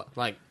were. Oh,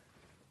 like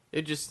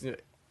it just,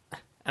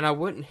 and I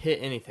wouldn't hit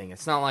anything.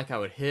 It's not like I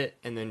would hit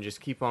and then just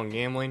keep on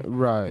gambling,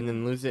 Right. and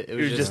then lose it. It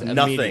was was just just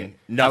nothing. immediate.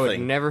 I Nothing. would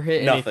never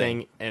hit Nothing.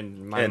 anything,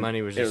 and my And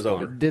money was it just was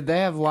over. gone. Did they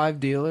have live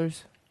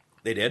dealers?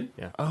 They did.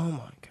 Oh my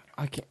god.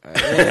 I can't.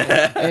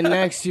 And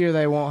next year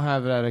they won't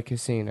have it at a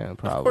casino.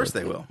 Probably. Of course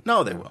they will.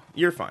 No, they will.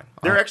 You're fine.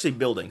 They're actually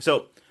building.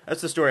 So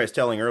that's the story I was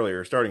telling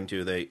earlier.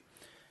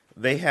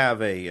 They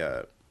have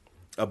a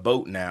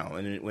boat now,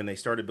 and when they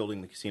started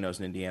building the casinos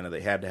in Indiana,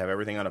 they had to have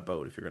everything on a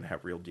boat if you're going to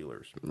have real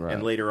dealers. Right.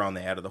 And later on,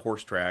 they added the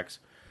horse tracks,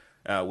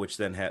 which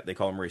then they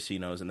call them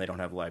racinos, and they don't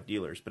have live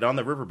dealers. But on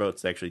the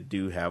riverboats, they actually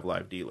do have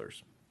live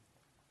dealers.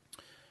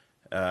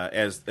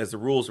 As the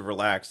rules have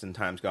relaxed and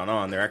time's gone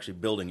on, they're actually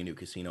building a new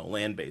casino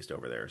land-based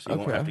over there. So you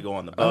won't Okay. have to go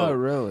on the boat. Oh,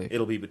 really?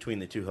 It'll be between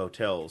the two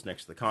hotels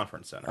next to the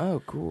conference center.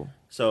 Oh, cool.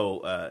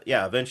 So,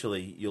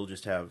 eventually you'll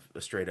just have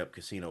a straight-up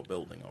casino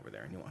building over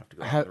there, and you won't have to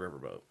go on the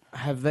riverboat.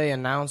 Have they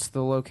announced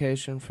the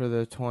location for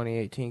the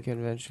 2018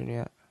 convention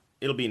yet?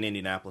 It'll be in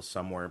Indianapolis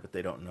somewhere, but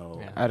they don't know.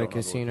 Yeah. they At a don't know the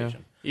casino?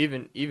 location.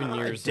 Even I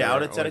years. doubt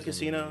that are it's at a always in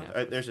casino.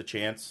 Indianapolis. There's a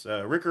chance.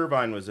 Rick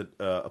Irvine was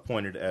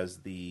appointed as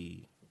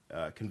the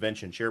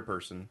convention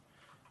chairperson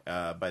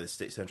by the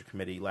State Central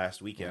Committee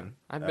last weekend.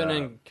 I've been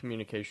in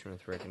communication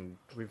with Rick, and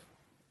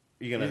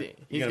You gonna?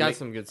 He's got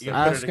some good You stuff.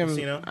 gonna put Ask it at a him.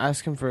 casino?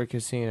 Ask him for a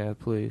casino,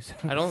 please.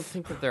 I don't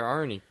think that there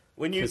are any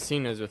When you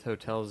casinos with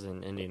hotels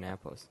in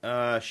Indianapolis.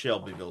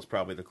 Shelbyville's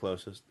probably the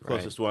closest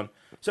one.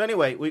 So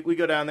anyway, we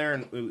go down there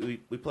and we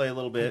play a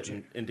little bit,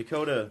 and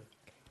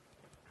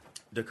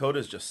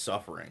Dakota's just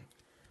suffering,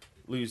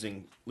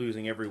 losing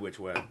every which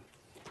way,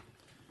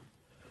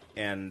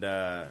 and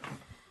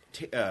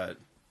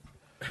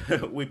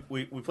we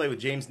play with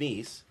James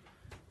Neese.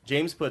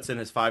 James puts in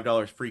his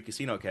 $5 free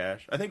casino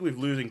cash. I think we've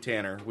losing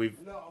Tanner. I'll be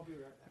right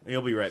back.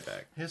 He'll be right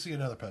back. He has to get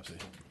another Pepsi.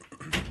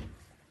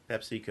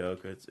 Pepsi,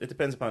 Coke. It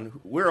depends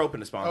upon. We're open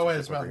to sponsors. Oh wait,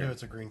 it's Mountain Dew.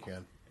 It's a green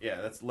can. Yeah,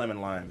 that's lemon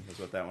lime is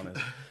what that one is.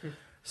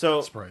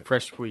 So Sprite.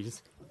 Fresh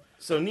squeeze.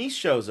 So Nice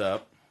shows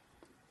up,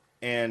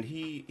 and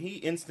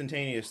he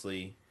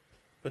instantaneously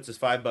puts his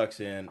 $5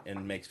 in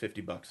and makes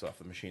 $50 off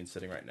the machine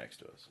sitting right next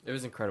to us. It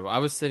was incredible. I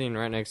was sitting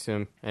right next to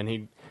him, and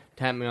he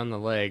tapped me on the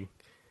leg.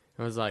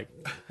 I was like,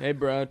 "Hey,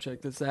 bro,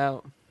 check this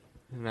out."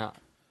 And I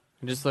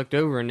just looked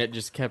over, and it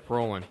just kept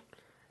rolling.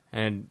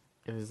 And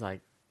it was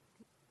like,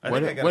 I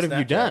think I got what a have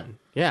you Snapchat. done?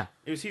 Yeah.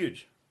 It was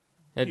huge.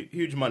 It-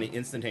 Huge money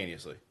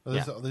instantaneously. Are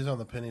these on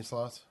the penny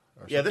slots?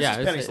 Or Yeah, this yeah, is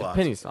it's penny a slots.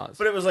 penny slots.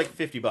 But it was like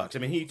 $50. I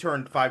mean, he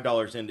turned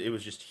 $5 in. It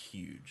was just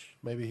huge.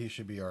 maybe he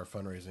should be our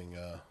fundraising.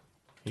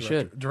 He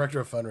director, should. Director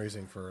of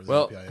fundraising for the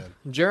Well, APIN.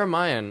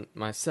 Jeremiah and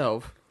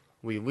myself,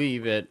 we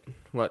leave at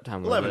what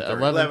time was it?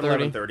 11:30.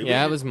 11:30.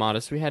 Yeah, it was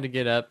modest. We had to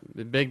get up.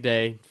 A big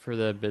day for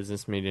the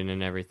business meeting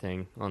and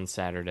everything on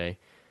Saturday.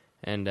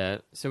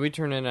 And so we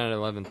turn in at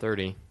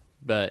 11:30,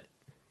 but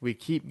we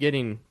keep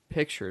getting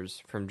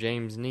pictures from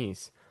James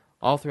Neese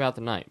all throughout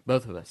the night,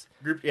 both of us.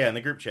 In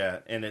the group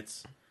chat, and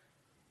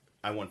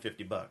I won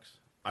 $50.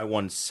 I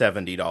won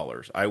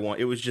 $70.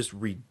 It was just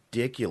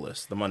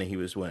ridiculous the money he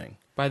was winning.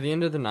 By the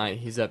end of the night,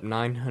 he's up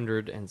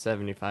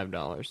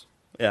 $975.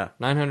 Yeah.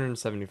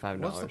 $975.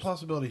 What's the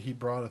possibility he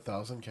brought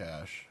 1,000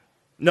 cash?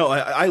 No,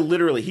 I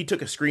literally he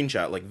took a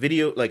screenshot, like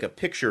video, like a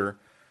picture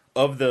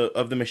of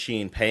the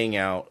machine paying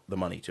out the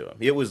money to him.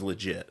 It was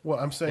legit. Well,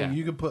 I'm saying Yeah.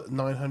 you could put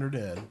 900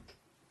 in.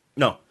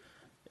 No,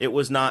 it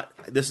was not.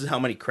 This is how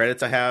many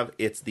credits I have.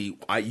 It's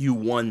you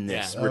won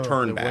this Yeah.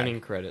 return The back. winning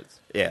credits.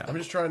 Yeah. I'm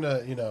just trying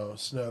to,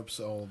 Snopes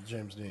old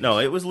James Neese. No,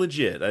 it was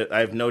legit. I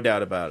have no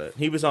doubt about it.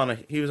 He was on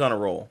a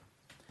roll,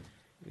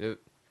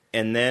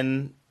 And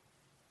then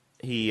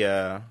he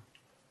got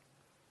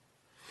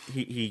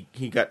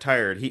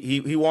tired.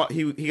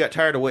 He got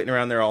tired of waiting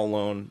around there all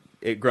alone,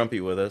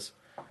 grumpy with us.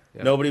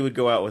 Yep. Nobody would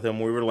go out with him.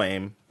 We were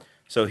lame.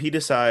 So he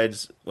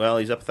decides, well,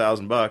 he's up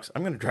 $1,000.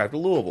 I'm going to drive to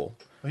Louisville.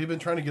 Well, he'd been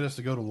trying to get us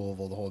to go to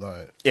Louisville the whole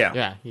night. Yeah.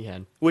 Yeah, he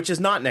had. Which is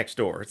not next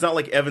door. It's not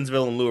like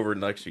Evansville and Louisville are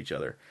next to each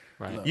other.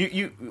 Right. No.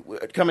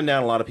 You coming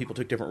down, a lot of people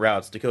took different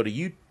routes. Dakota,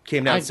 you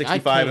came down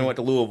 65 and went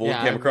to Louisville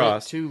and came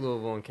across. To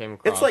Louisville and came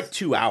across. It's like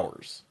 2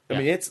 hours. Yeah. I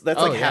mean, that's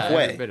like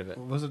halfway. Every bit of it.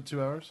 Was it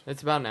 2 hours?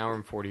 It's about an hour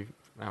and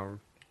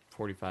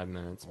 45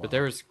 minutes. Wow. But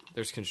there's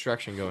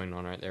construction going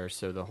on right there,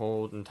 so the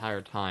whole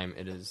entire time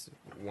it is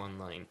one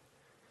lane.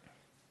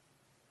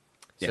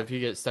 So if you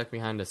get stuck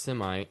behind a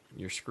semi,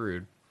 you're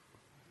screwed.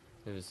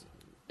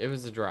 It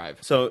was a drive.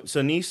 So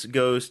Nice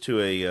goes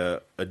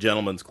to a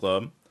gentleman's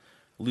club,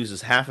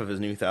 loses half of his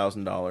new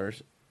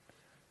 $1,000,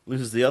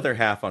 loses the other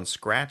half on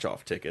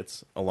scratch-off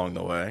tickets along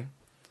the way,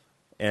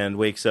 and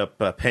wakes up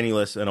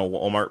penniless in a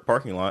Walmart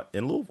parking lot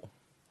in Louisville.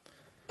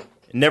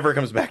 Never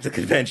comes back to the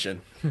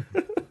convention.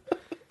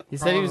 He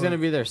said he was going to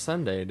be there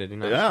Sunday, did he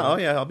not? Yeah, oh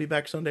yeah, I'll be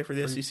back Sunday for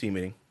the SEC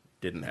meeting.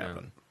 Didn't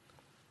happen.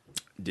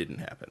 Didn't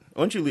happen.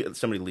 Once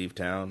somebody leave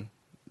town,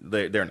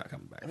 they're not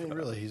coming back. I mean,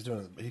 really, he's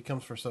doing it. He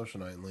comes for social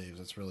night and leaves.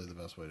 That's really the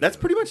best way to That's do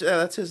pretty it. much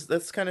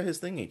that's kind of his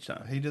thing each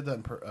time. He did that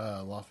in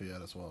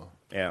Lafayette as well.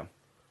 Yeah.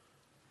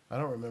 I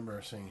don't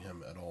remember seeing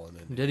him at all in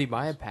Indy. Did he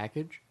buy a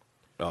package?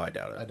 Oh, I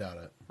doubt it. I doubt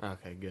it.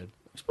 Okay, good.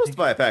 You're supposed to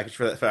buy a package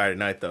for that Friday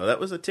night, though. That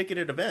was a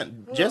ticketed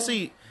event.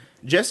 Well,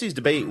 Jesse's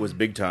debate was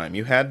big time.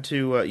 You had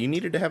to. You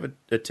needed to have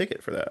a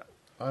ticket for that.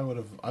 I would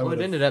have.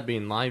 It ended up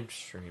being live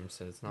streamed,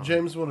 so it's not.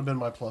 James would have been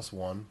my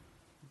 +1.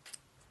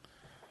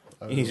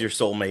 He's your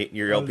soulmate,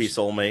 your LP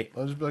soulmate.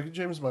 I'll just be like,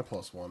 James is my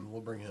 +1.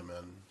 We'll bring him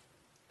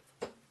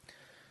in.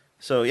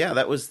 So yeah,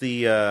 that was the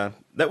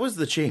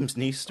James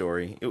Neese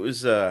story. It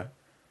was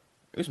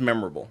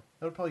memorable.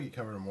 That would probably get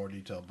covered in more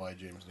detail by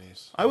James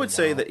Neese. I would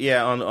say that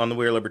on the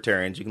We Are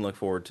Libertarians, you can look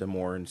forward to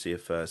more and see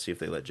if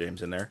they let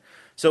James in there.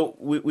 So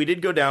we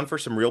did go down for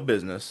some real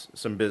business,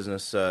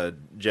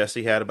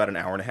 Jesse had about an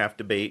hour and a half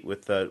debate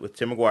with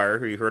Tim McGuire,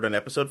 who you heard on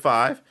episode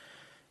 5,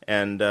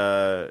 and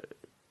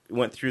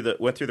went through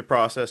the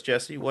process.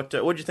 Jesse,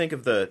 what'd you think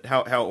of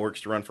how it works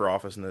to run for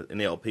office in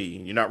the LP?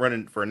 You're not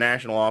running for a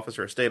national office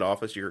or a state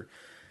office. You're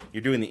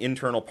doing the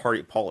internal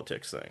party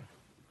politics thing.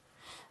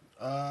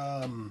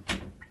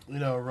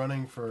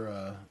 Running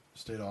for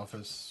state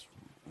office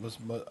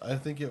I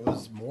think it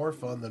was more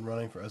fun than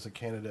running as a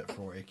candidate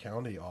for a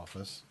county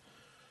office.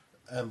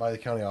 And by the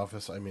county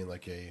office, I mean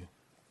like a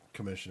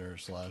commissioner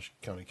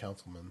 / county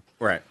councilman.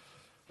 Right.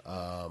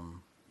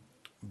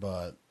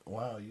 But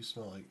wow, you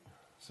smell like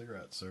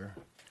cigarettes, sir.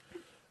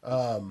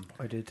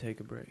 I did take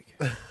a break.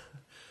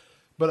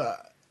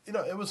 But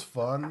it was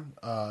fun.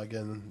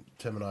 Again,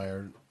 Tim and I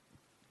are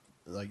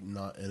like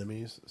not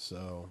enemies,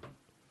 so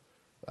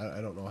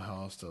I don't know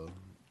how else to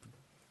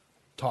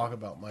talk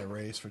about my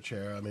race for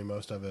chair. I mean,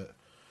 most of it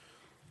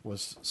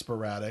was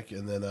sporadic,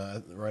 and then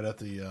right at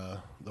the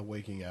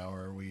waking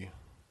hour,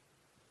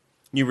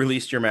 you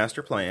released your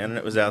master plan, and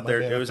it was out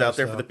there. It was out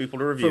there for the people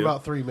to review for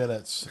about 3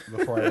 minutes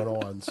before I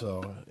went on.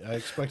 So I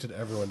expected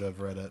everyone to have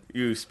read it.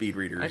 You speed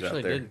readers I actually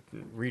out there. did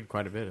read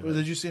quite a bit of it.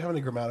 Did you see how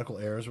many grammatical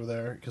errors were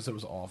there? Because it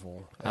was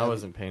awful. I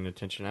wasn't paying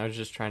attention. I was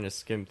just trying to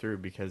skim through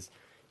because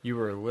you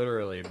were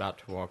literally about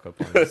to walk up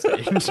on the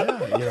stage.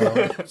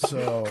 Yeah,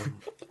 so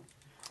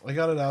I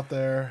got it out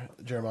there.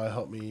 Jeremiah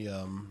helped me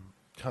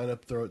kind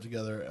of throw it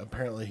together.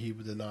 Apparently, he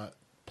did not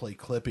play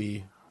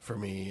Clippy for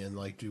me and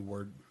like do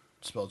word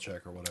spell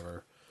check or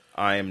whatever.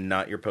 I am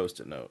not your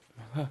post-it note.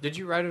 Did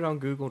you write it on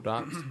Google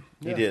Docs?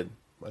 You did.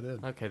 I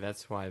did. Okay,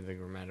 that's why the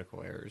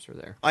grammatical errors are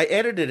there. I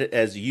edited it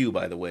as you,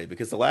 by the way,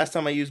 because the last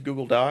time I used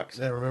Google Docs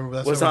remember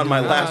that's was on my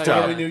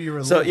laptop. We knew you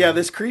were so yeah,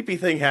 this creepy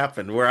thing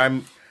happened where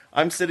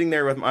I'm sitting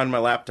there on my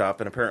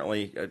laptop, and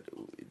apparently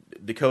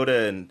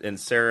Dakota and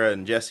Sarah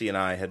and Jesse and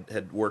I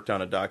had worked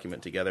on a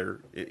document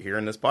together here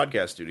in this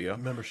podcast studio.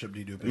 Membership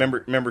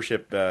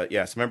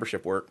deduping. Some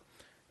membership work.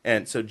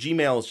 And so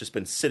Gmail has just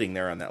been sitting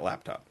there on that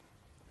laptop.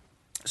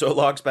 So it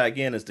logs back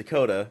in as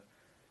Dakota,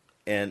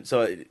 and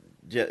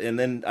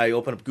then I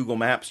open up Google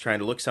Maps trying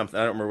to look something.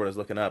 I don't remember what I was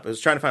looking up. I was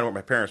trying to find where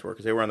my parents were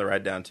because they were on the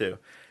ride down too.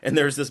 And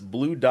there's this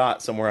blue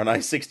dot somewhere on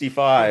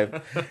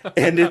I-65,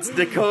 and it's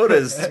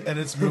Dakota's and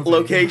it's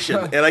location.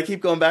 And I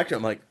keep going back to it.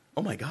 I'm like,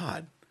 oh my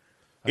God,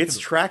 it's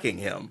tracking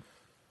him.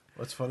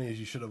 What's funny is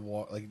you should have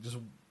just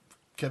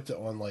kept it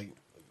on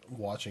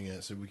watching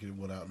it so we could have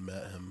went out and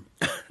met him.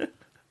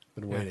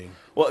 Been waiting.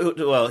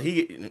 Well,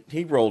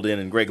 he rolled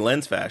in Greg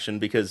Lenz fashion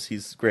because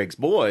he's Greg's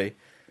boy.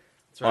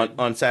 Right.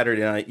 On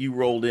Saturday night, you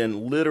rolled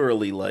in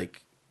literally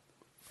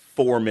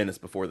 4 minutes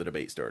before the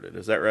debate started.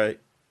 Is that right?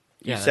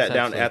 You sat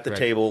down at the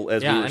table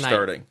as we were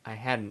starting. I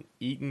hadn't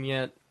eaten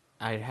yet.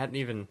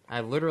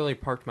 I literally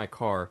parked my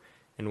car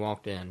and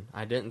walked in.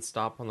 I didn't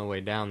stop on the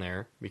way down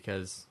there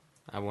because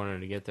I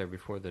wanted to get there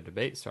before the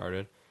debate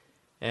started.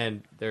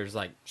 And there's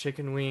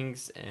chicken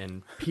wings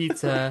and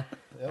pizza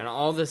and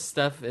all this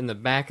stuff in the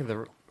back of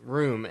the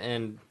room,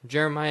 and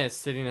Jeremiah is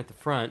sitting at the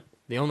front,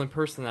 the only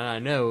person that I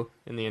know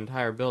in the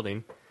entire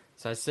building.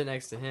 So I sit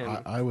next to him.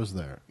 I was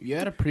there. You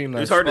had a pretty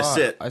nice was hard to spot.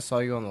 sit. I saw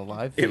you on the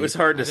live feed. It was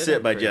hard to I did sit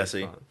have by pretty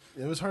Jesse. fun.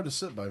 It was hard to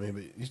sit by me,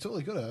 but you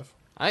totally could have.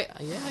 I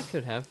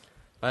could have,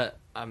 but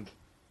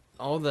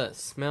all the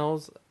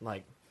smells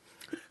like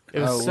it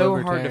was so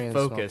hard to libertarians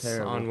smell focus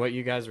terrible. on what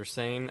you guys were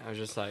saying. I was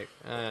just like,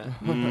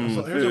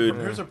 So food.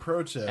 here's a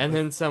pro tip. and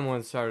then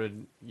someone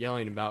started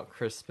yelling about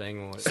Chris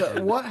Spangle.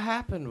 So what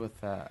happened with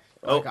that?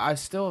 Oh. Like, I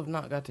still have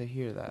not got to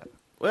hear that.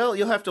 Well,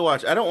 you'll have to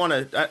watch. I don't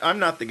want to. I'm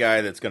not the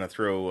guy that's going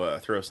to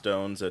throw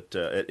stones at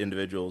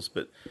individuals,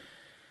 but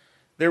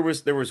there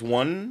was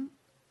one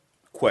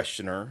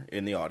questioner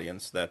in the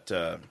audience that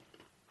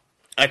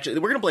actually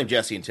we're going to blame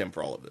Jesse and Tim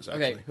for all of this.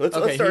 Actually, Okay, let's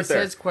he start there.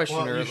 says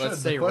questioner. you should. Let's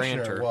The say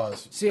questioner ranter.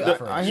 Was See,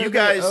 different. I You heard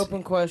guys-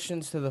 open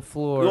questions to the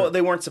floor. Well,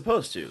 they weren't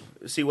supposed to.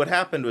 See, what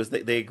happened was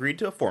they agreed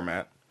to a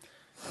format,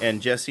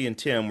 and Jesse and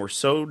Tim were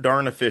so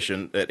darn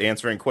efficient at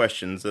answering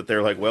questions that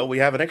they're like, well, we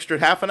have an extra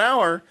half an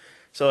hour,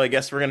 so I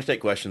guess we're going to take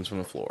questions from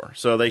the floor.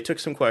 So they took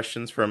some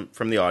questions from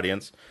the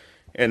audience,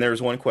 and there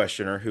was one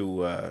questioner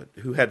who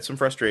had some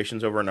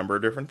frustrations over a number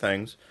of different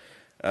things,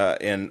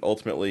 and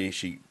ultimately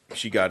she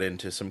got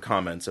into some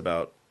comments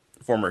about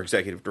former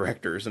executive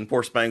directors, and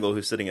poor Spangle,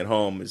 who's sitting at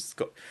home,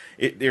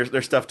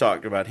 there's stuff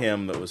talked about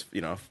him that was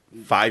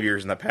 5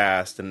 years in the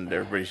past, and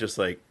everybody's just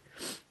like,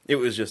 it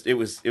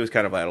was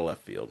kind of out of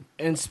left field.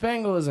 And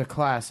Spangle is a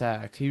class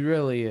act. He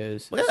really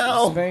is.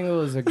 Well.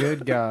 Spangle is a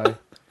good guy.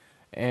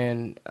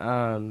 And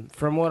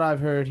from what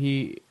I've heard,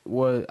 he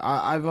was.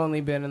 I've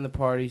only been in the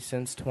party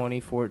since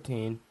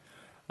 2014.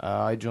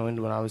 I joined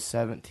when I was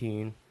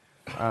 17.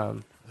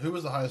 Who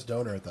was the highest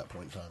donor at that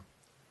point in time?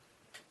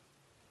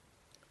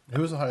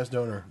 Who was the highest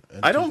donor?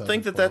 I don't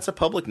think that that's a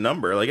public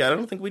number. Like, I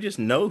don't think we just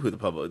know who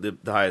the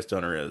highest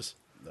donor is.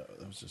 No,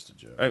 that was just a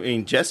joke. I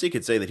mean, Jesse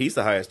could say that he's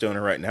the highest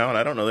donor right now, and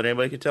I don't know that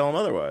anybody could tell him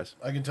otherwise.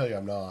 I can tell you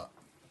I'm not.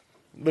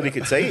 But he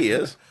could say he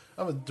is.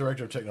 I'm a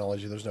director of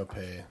technology. There's no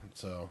pay,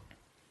 so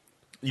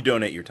You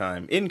donate your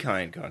time,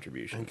 in-kind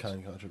contributions.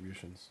 in-kind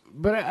contributions.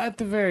 But at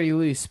the very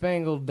least,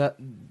 Spangle,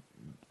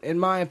 in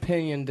my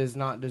opinion, does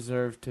not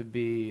deserve to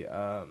be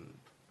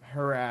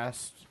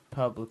harassed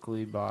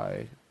publicly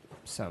by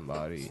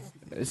somebody,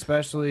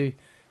 especially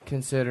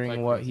considering Like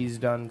what he's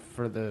done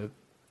for the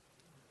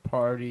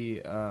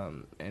party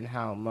and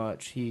how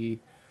much he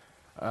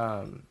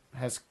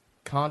has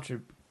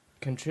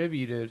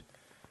contributed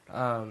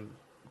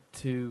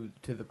to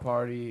the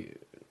party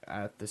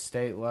at the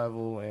state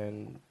level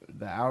and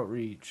the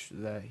outreach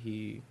that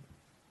he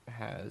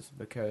has,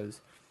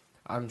 because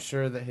I'm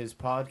sure that his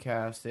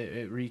podcast,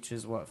 it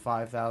reaches,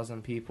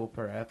 5,000 people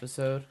per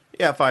episode?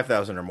 Yeah,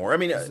 5,000 or more. I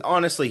mean,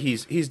 honestly,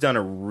 he's done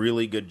a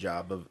really good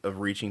job of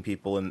reaching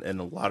people in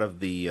a lot of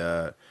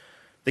the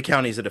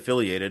counties that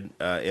affiliated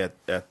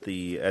at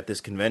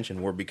this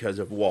convention were because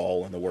of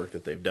Wall and the work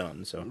that they've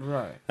done. So,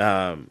 Right.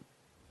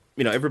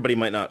 Everybody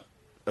might not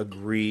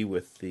agree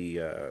with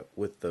the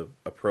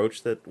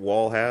approach that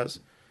Wall has,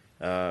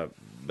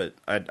 but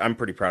I'm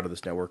pretty proud of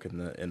this network and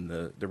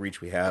the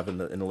reach we have and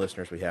the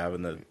listeners we have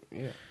and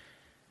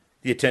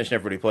the attention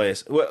everybody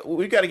plays. Well,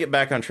 we've got to get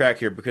back on track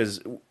here because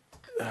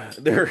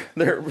they're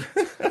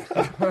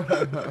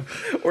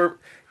or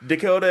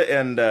Dakota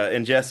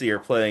and Jesse are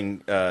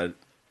playing. They're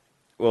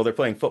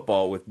playing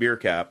football with beer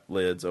cap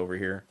lids over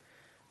here,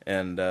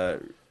 and I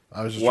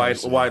was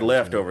just wide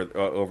left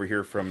over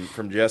here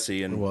from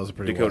Jesse, and It was a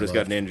pretty Dakota's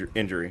wide got an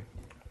injury.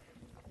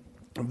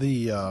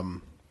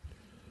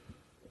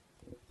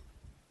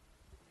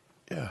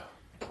 Yeah.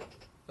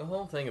 The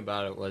whole thing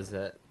about it was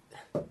that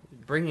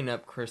bringing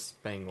up Chris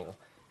Spangle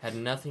had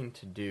nothing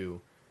to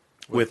do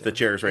With the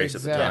chairs race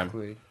at the time.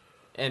 Exactly.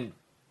 and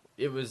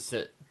it was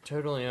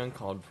totally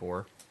uncalled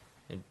for.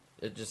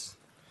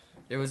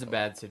 It was a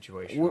bad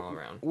situation all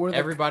around.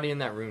 Everybody in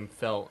that room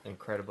felt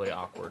incredibly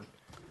awkward.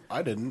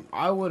 I didn't.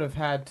 I would have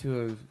had to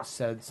have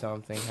said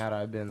something had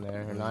I been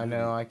there, and I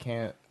know I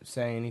can't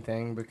say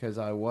anything because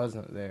I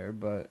wasn't there,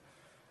 but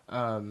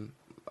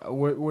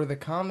were the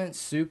comments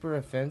super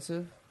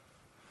offensive?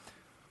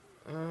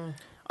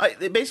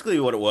 Basically,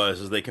 what it was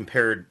is they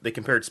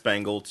compared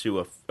Spangle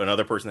to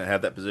another person that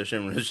had that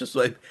position. It was just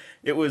like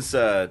there was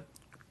a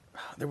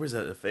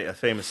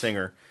famous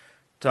singer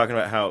talking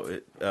about how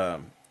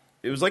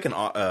it was like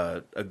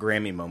a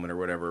Grammy moment or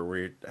whatever.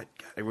 Where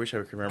I wish I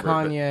could remember.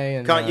 Kanye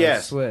and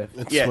yes.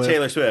 Swift. Yeah, Swift.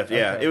 Taylor Swift.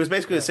 Yeah, Okay. it was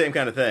basically the same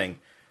kind of thing.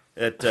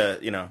 That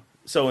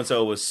so and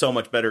so was so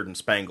much better than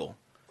Spangle.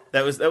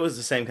 That was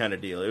the same kind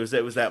of deal. It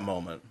was that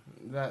moment.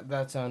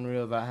 That's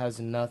unreal. That has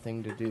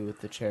nothing to do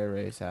with the chair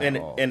race at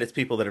all. And it's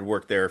people that had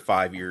worked there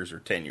 5 years or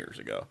 10 years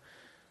ago.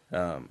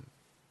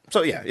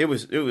 So yeah, it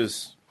was.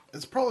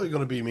 It's probably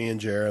going to be me and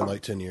Jared in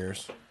like 10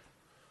 years.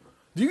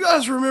 Do you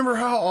guys remember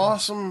how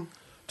awesome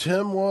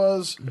Tim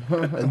was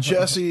and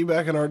Jesse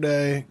back in our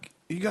day?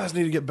 You guys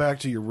need to get back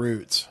to your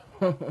roots.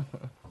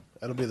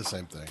 It'll be the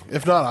same thing.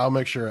 If not, I'll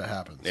make sure it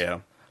happens. Yeah.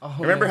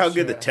 Remember how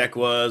good the tech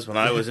was when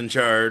I was in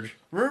charge?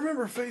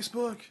 Remember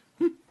Facebook?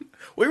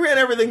 We ran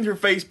everything through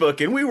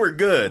Facebook, and we were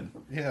good.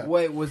 Yeah.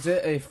 Wait, was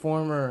it a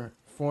former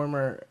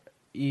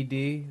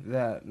ED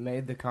that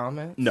made the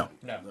comment? No,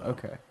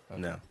 Okay.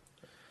 no.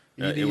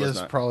 ED it was is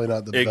not. probably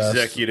not the best.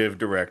 Executive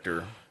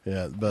director.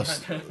 Yeah,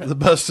 the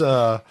best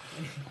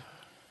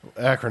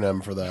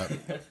acronym for that.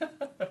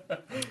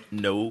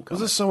 No. Was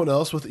this someone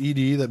else with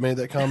ED that made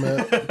that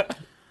comment?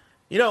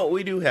 You know,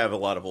 we do have a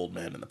lot of old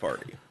men in the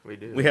party. We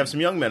do. We have some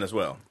young men as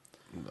well,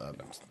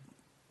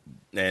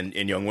 and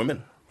young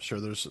women. Sure,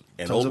 there's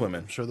And tons old of,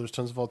 women. Sure, there's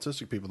tons of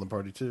autistic people in the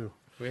party too.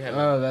 We have.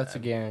 Oh, that's a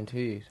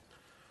guaranteed.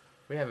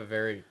 We have a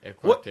very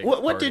What eclectic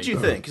what did party. you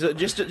think? So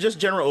just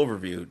general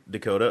overview,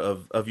 Dakota,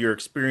 of your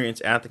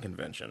experience at the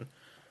convention.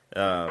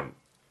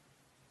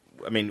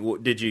 I mean,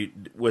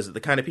 was it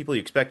the kind of people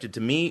you expected to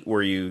meet?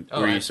 Were you?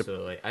 Oh, were you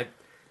absolutely.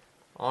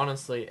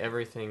 Honestly,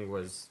 everything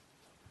was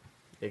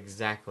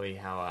exactly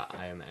how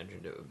I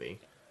imagined it would be.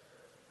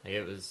 Like,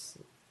 it was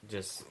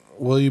just.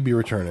 Will you be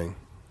returning?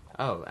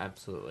 Oh,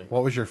 absolutely.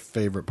 What was your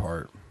favorite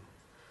part?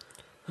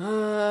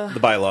 the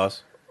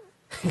bylaws?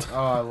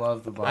 Oh, I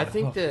love the Bible. I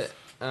think that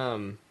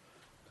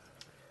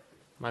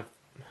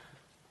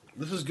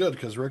This is good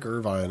because Rick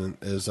Irvine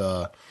is.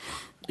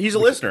 He's a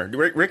listener.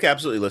 Rick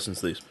absolutely listens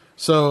to these.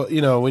 So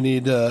we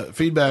need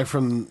feedback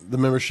from the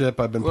membership.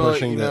 I've been Well,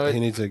 pushing you know, that he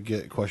needs to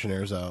get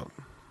questionnaires out.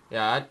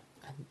 yeah,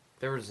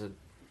 there was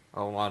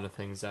a lot of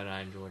things that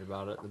I enjoyed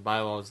about it. The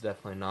bylaws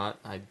definitely not.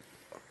 I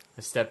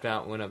stepped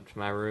out, went up to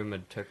my room,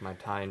 and took my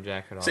tie and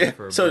jacket off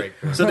for a break.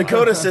 So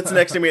Dakota sits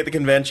next to me at the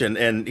convention,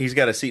 and he's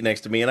got a seat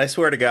next to me, and I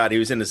swear to God, he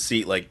was in his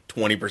seat like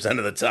 20%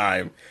 of the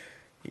time.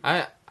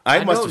 I must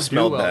don't have do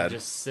smelled well bad.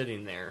 just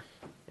sitting there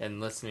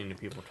and listening to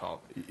people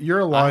talk. You're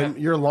a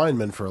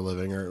lineman for a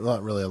living, or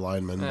not really a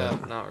lineman,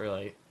 but Not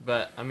really,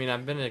 but I mean,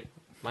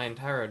 my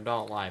entire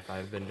adult life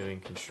I've been doing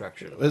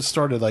construction. it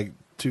started like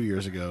 2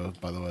 years ago.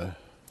 By the way,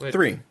 Wait,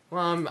 3.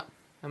 Well,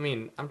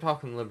 I'm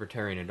talking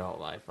libertarian adult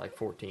life, like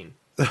 14.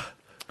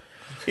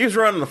 He was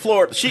running the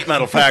floor at the sheet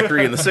metal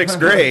factory in the 6th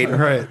grade.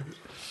 right?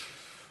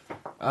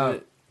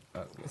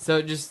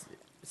 So just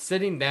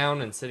sitting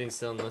down and sitting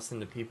still and listening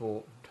to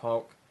people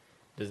talk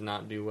does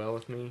not do well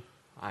with me.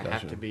 I have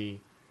Gotcha. to be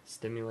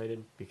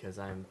stimulated because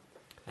I'm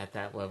at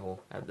that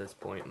level at this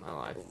point in my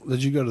life.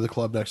 Did you go to the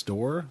club next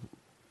door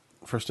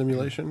for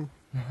stimulation?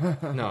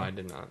 No, I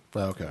did not.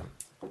 Oh, okay,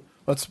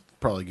 that's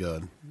probably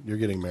good. You're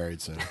getting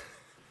married soon.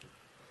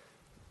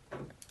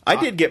 I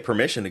did get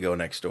permission to go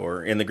next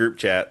door in the group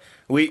chat.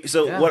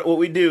 Yeah. What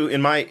we do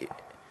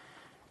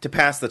to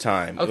pass the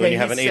time Okay, when you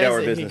have he an says 8-hour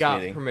that business he got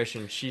meeting.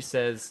 permission. She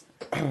says,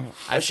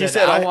 She said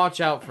said I'll I-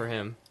 watch out for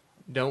him.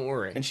 Don't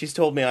worry. And she's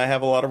told me I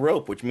have a lot of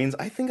rope, which means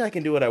I think I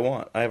can do what I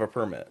want. I have a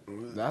permit.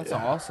 That's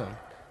awesome.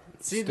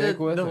 See, Stick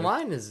with the her.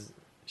 line is,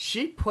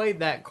 she played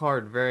that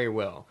card very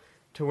well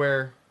to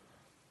where,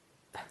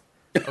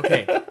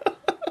 okay,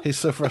 He's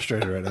so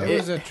frustrated right now. It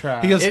was a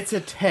trap. He goes, it's a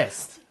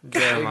test,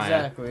 Jeremiah.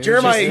 Exactly. It was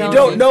Jeremiah, just you telling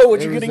don't you- know what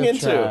it you're was getting a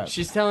into. trap.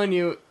 She's telling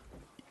you,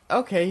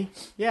 okay,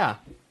 yeah,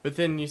 but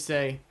then you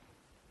say,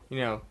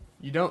 you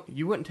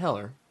wouldn't tell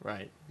her,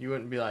 right? You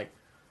wouldn't be like,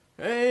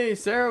 hey,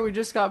 Sarah, we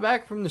just got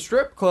back from the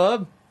strip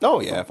club, Oh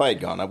yeah, if I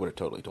had gone, I would have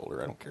totally told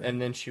her. I don't care. and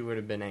then she would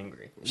have been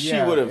angry. Yeah,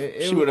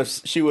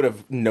 She would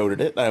have noted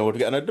it. And I would have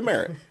gotten a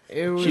demerit.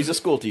 It was, She's a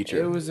school teacher.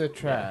 It was a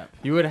trap.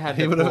 You would have had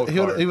he to would pull have. a He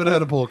would card. have had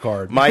to pull a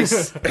card.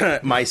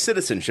 My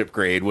citizenship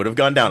grade would have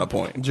gone down a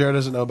point. Jared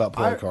doesn't know about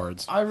pulling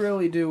cards. I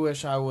really do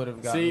wish I would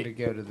have gotten See, to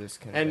go to this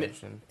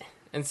convention.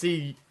 And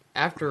see,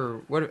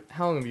 after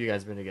how long have you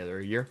guys been together?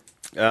 A year?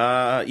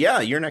 Yeah,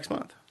 a year next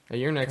month. A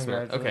year next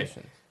month. Okay.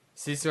 Congratulations.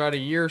 See, so at a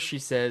year, she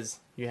says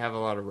you have a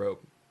lot of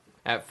rope.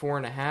 At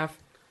 4.5,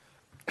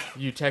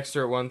 you text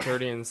her at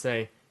 1:30 and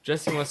say,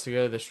 Jesse wants to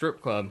go to the strip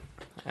club,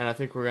 and I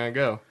think we're gonna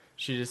go.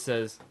 She just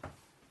says,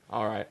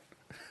 all right.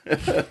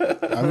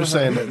 I'm just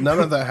saying that none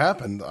of that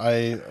happened.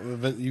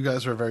 You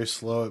guys were very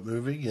slow at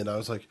moving, and I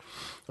was like,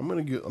 I'm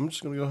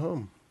just gonna go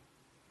home.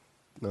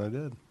 And I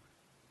did.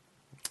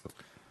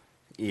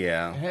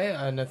 Yeah,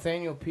 Hey,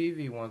 Nathaniel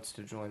Peavy wants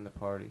to join the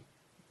party.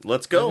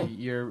 let's go.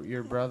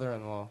 Your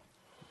brother-in-law.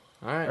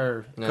 All right.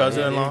 Or No,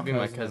 Cousin-in-law? he'd be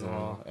my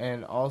cousin-in-law.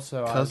 And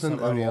also I have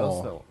somebody Cousin-in-law.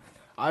 else that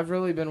I've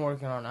really been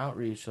working on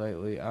outreach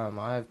lately.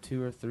 I have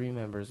 2 or 3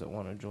 members that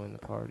want to join the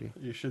party.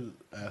 You should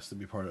ask to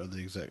be part of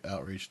the exec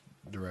outreach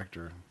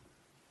director.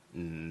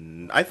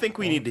 I think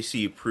we need to see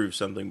you prove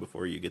something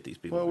before you get these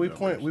people. Well, to we be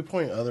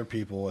point members. other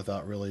people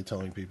without really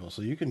telling people,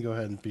 so you can go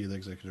ahead and be the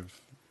executive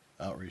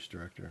outreach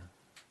director.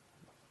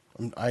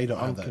 I don't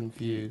I'm have that.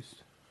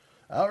 confused.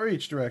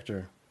 Outreach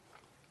director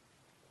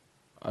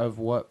Of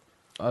what?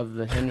 Of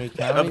the Henry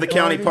County of the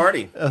county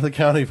party. of the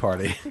county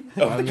party.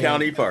 Of the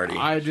county party.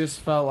 I just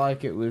felt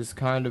like it was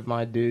kind of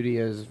my duty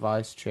as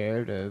vice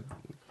chair to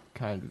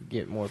kind of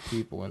get more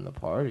people in the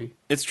party.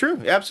 It's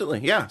true,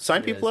 absolutely. Yeah,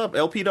 sign It people is. up.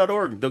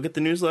 LP.org. They'll get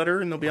the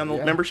newsletter and they'll be on the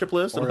Yeah. membership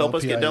list and Or help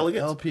us get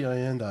delegates.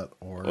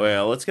 LPIN.org.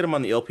 Well, let's get them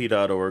on the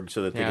LP.org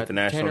so that they Yeah, get the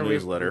national Tanner, we've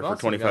newsletter for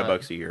also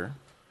 $25 a year.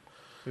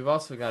 We've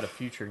also got a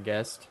future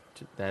guest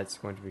that's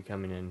going to be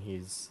coming in.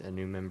 He's a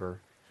new member.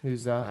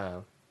 Who's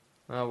that?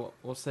 Well,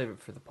 we'll save it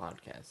for the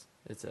podcast.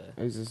 It's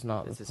Is this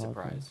not it's the a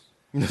surprise.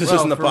 This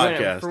isn't the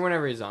podcast. For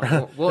whenever he's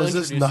on. We'll Is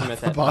this introduce him not at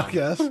the that time.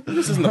 podcast?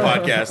 This isn't the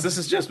podcast. This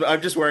is just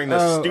I'm just wearing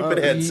this stupid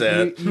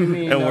headset, You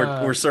mean, and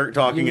we're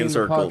talking you in mean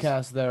circles. The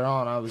podcast they're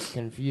on, I was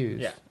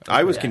confused. Yeah.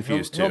 I was Yeah,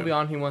 confused he'll too. be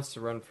on. He wants to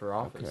run for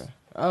office. Okay.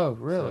 Oh,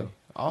 really? So-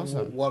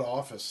 Awesome. What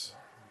office?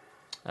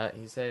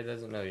 He said he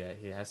doesn't know yet.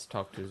 He has to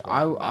talk to his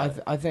wife.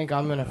 I think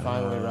I'm gonna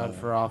finally run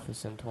for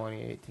office in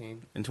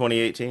 2018. In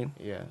 2018,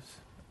 Yes.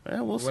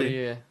 well, we'll What are see.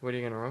 you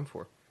gonna run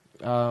for?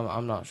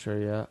 I'm not sure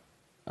yet.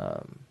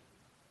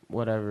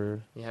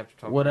 Whatever You have to talk.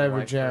 to your whatever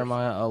wife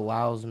Jeremiah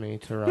allows me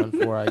to run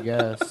for, I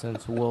guess.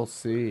 Since we'll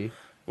see.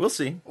 We'll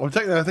see. Well,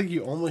 technically, I think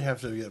you only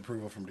have to get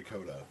approval from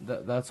Dakota.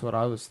 That's what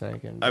I was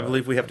thinking. I but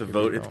believe we have to could be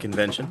vote at the wrong.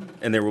 convention,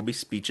 and there will be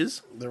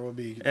speeches. There will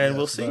be, And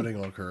we'll see. voting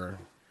will occur.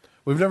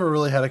 We've never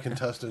really had a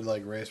contested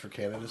race for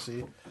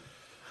candidacy.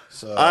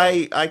 So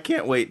I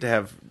can't wait to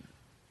have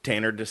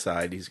Tanner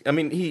decide.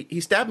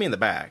 He stabbed me in the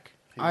back.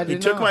 I He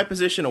did took not. my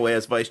position away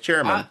as vice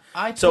chairman.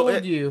 I So told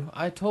it- you.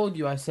 I told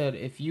you. I said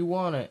if you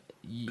want it,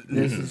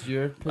 this is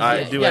your position.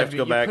 I do have to but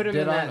go you back. put him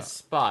Did in I that not?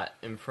 spot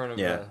in front of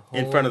Yeah, the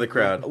in whole front of the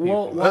group crowd. people.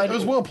 Well, why it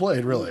was well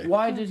played, really.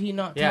 Why did he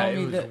not Yeah, tell it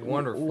me was that?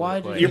 wonderful Why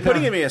to play. did You're he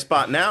putting not- me in a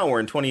spot now where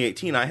in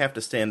 2018 I have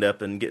to stand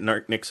up and get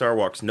Nick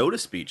Sarwark's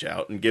notice speech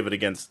out and give it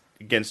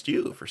against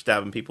you for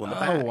stabbing people in the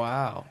back. Oh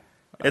wow!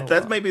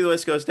 That's maybe the way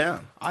this goes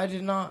down. I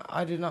did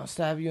not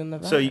stab you in the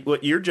back. So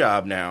what your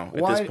job now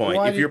at Why- this point,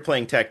 why if did- you're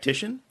playing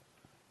tactician,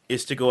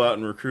 is to go out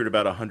and recruit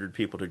about 100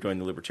 people to join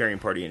the Libertarian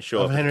Party and show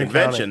Of up at the Henry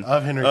convention County.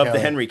 Of Henry the County.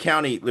 Henry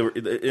County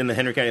in the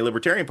Henry County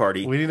Libertarian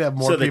Party. We need to have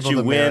more so that people you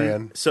than win,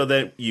 Marion. so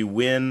that you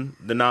win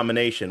the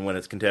nomination when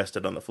it's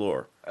contested on the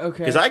floor. Okay.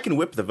 Because I can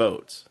whip the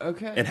votes.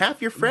 Okay. And half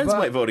your friends But-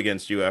 might vote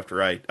against you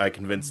after I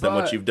convince them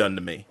what But- you've done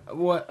to me.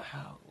 What?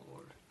 Oh,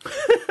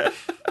 Lord.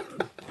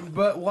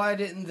 But why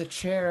didn't the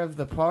chair of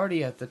the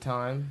party at the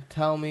time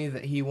tell me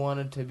that he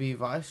wanted to be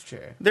vice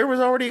chair? There was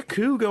already a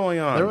coup going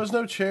on. There was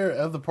no chair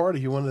of the party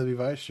who wanted to be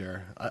vice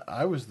chair.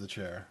 I was the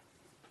chair.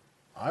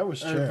 I was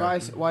chair.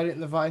 Why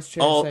didn't the vice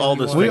chair All- say all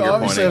he this wanted We finger to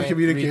obviously pointing. have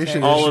communication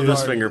retain All of issues.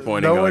 this finger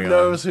pointing No going one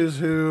knows who's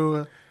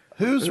who.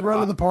 Who's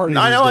running the party?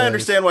 I these know. I days?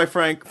 understand why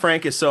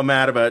Frank is so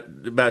mad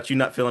about you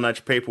not filling out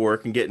your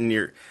paperwork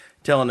and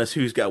telling us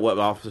who's got what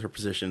officer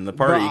position in the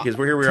party, But because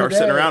we are today-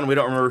 sitting around and we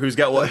don't remember who's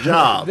got what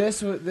job.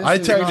 This I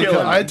is tagged not-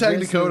 Dakota. I tagged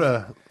this is-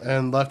 Dakota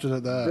and left it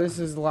at that. This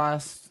is the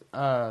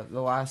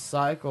last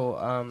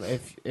cycle.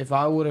 If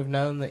I would have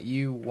known that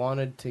you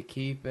wanted to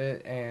keep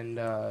it, and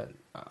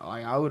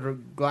I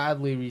would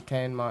gladly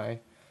retain my.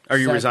 Are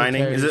you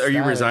resigning? secretary Are you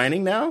status.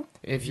 resigning now?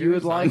 If you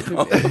would like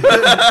to,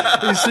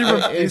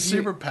 He's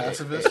super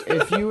pacifist.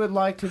 if you would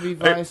like to be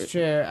vice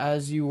chair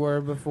as you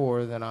were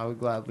before, then I would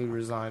gladly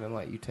resign and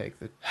let you take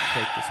the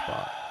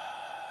spot.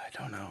 I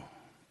don't know.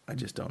 I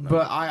just don't know.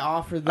 But I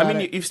offered that. I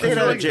mean, you've stayed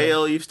out of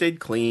jail. You've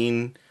stayed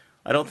clean.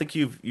 I don't think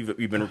you've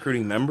been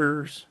recruiting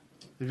members.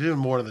 You're doing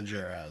more than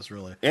Jer has,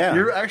 really. Yeah.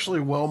 You're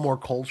actually well more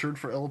cultured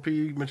for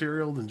LP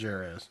material than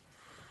Jer is.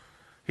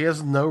 He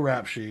has no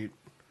rap sheet.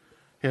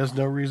 He has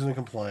no reason to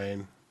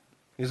complain.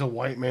 He's a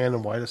white man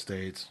in white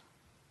estates.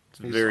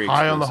 He's very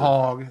high on the exclusive.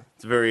 hog.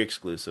 It's very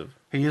exclusive.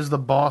 He is the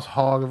boss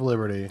hog of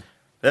liberty.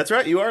 That's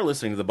right. You are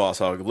listening to the Boss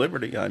Hog of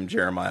Liberty. I'm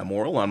Jeremiah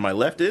Morrill. On my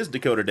left is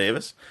Dakota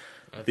Davis.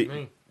 That's The-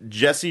 me.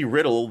 Jesse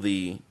Riddle,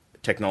 the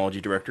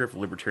technology director of the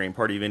Libertarian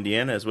Party of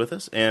Indiana, is with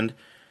us, and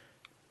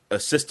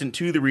assistant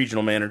to the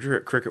regional manager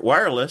at Cricket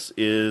Wireless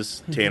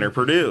is Tanner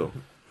Purdue,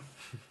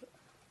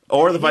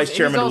 or the vice he's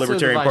chairman of the also the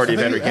Libertarian vice Party of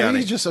I Henry think, I think County.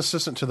 he's just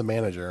assistant to the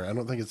manager. I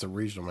don't think it's a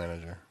regional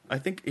manager. I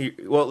think he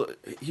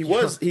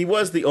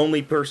was the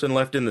only person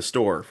left in the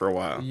store for a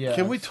while. Yeah.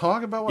 Can we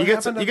talk about what You got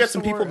happened? some- at you the got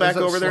some store? people back Is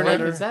that over there now?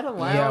 slander? Is that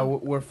allowed? Yeah,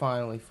 we're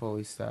finally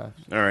fully staffed.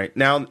 All right,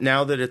 now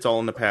that it's all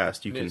in the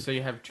past, you can. So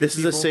you have two This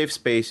is a people? safe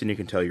space, and you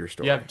can tell your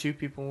story. You have 2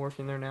 people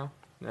working there now.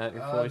 That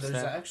you're fully There's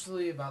staffed?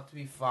 actually about to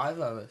be 5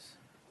 of us.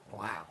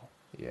 Wow.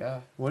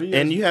 Yeah. What do you?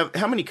 And you have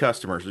how many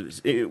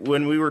customers?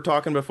 When we were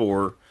talking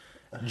before,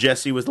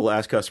 Jesse was the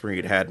last customer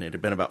you'd had, and it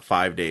had been about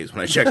 5 days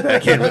when I checked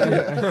back in with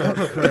you.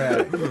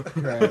 Correct.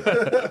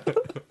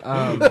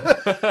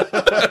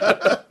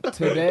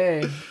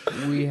 Today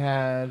we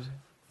had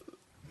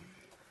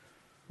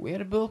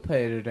a bill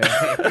pay today.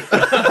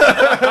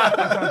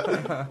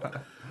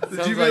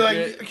 Did you be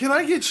like, can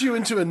I get you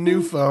into a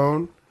new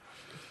phone?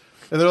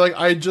 And they're like,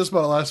 I just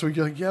bought it last week.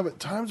 You're like, yeah, but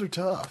times are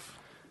tough.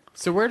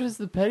 So where does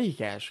the petty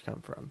cash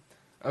come from?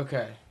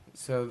 Okay,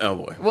 so Oh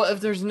boy. Well, if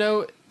there's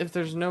no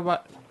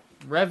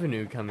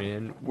revenue coming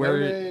in,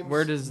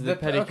 where does the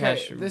petty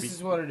cash? This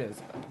is what it is.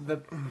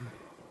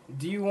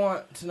 Do you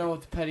want to know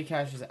what the petty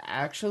cash is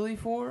actually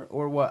for,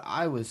 or what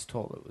I was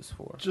told it was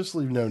for? Just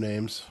leave no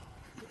names.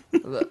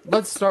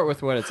 Let's start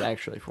with what it's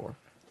actually for.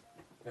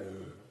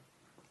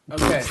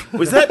 Okay.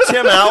 Was that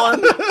Tim Allen?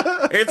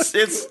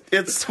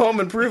 It's home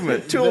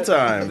improvement tool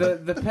time.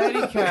 The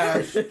petty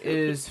cash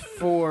is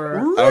for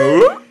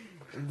Oh?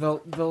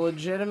 the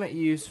legitimate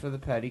use for the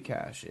petty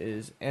cash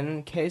is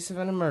in case of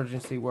an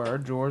emergency where our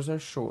drawers are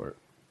short.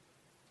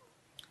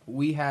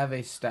 We have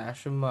a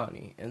stash of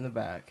money in the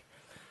back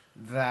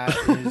that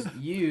is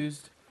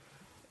used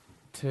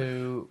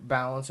to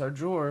balance our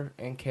drawer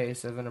in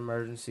case of an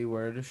emergency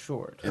where it is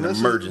short. An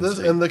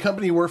emergency. And the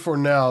company you work for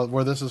now,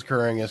 where this is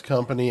occurring, is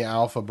Company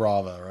Alpha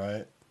Bravo,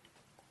 right?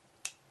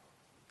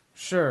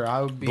 Sure,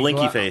 I would be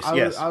Blinky face,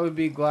 yes. I would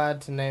be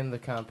glad to name the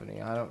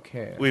company. I don't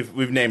care.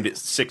 We've named it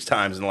 6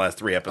 times in the last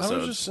 3 I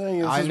episodes. was just saying,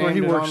 this I is where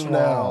he named it works on now.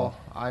 Wall.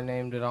 I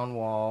named it on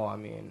Wall. I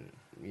mean,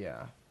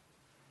 yeah.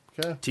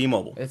 Okay.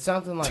 T-Mobile. It's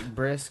something like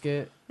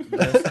Brisket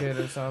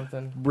or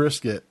something.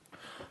 Brisket.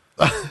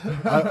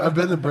 I've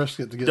been to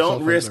Brisket to get Don't cell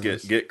phone risk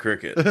service. it. Get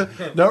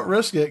cricket. Don't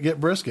risk it. Get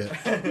Brisket.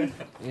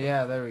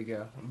 Yeah, there we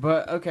go.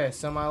 But, okay,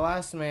 so my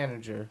last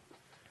manager,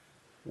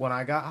 when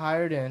I got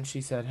hired in, she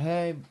said,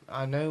 hey,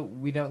 I know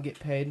we don't get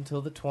paid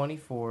until the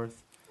 24th.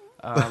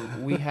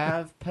 We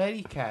have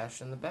petty cash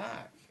in the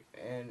back.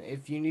 And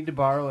if you need to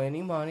borrow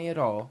any money at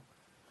all,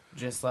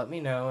 just let me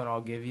know and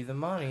I'll give you the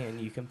money and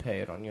you can pay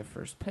it on your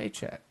first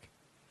paycheck.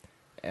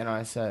 And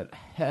I said,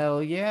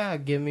 hell yeah,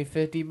 give me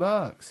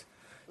 $50.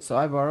 So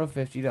I borrowed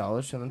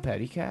 $50 from the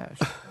petty cash.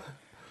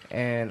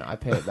 And I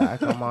pay it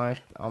back on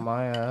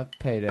my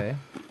payday.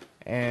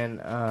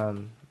 And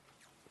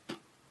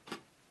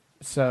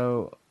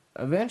so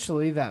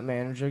eventually that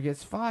manager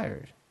gets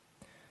fired.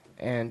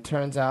 And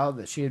turns out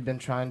that she had been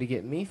trying to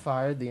get me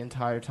fired the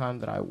entire time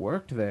that I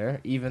worked there,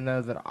 even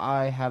though that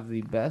I have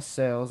the best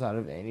sales out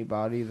of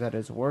anybody that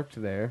has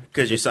worked there.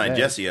 Because you signed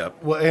today. Jesse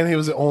up. Well, and he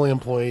was the only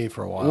employee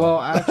for a while.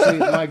 Well, actually,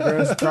 my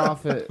gross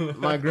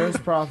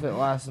profit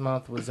last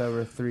month was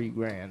over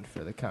 $3,000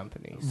 for the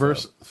company. So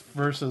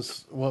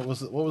versus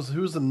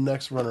who was the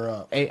next runner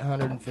up?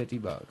 $850.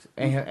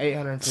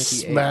 $858.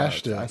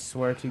 Smashed it. I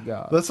swear to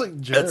God. That's like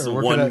Jared That's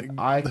working one-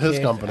 I at his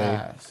kicked company.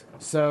 ass.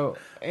 So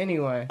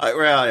anyway,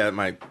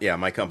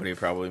 My company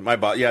probably. My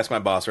boss. Yeah, it's my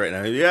boss right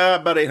now. Yeah,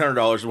 about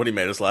 $800 is what he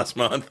made us last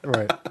month.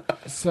 Right.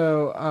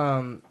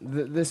 so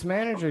this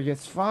manager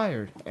gets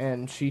fired,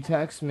 and she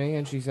texts me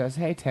and she says,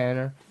 "Hey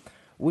Tanner,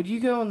 would you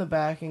go in the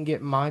back and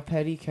get my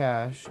petty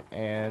cash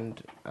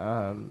and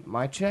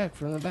my check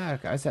from the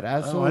back?" I said,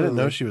 "Absolutely." Oh, I didn't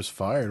know she was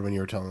fired when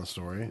you were telling the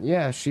story.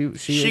 Yeah, she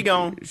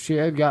gone. She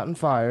had gotten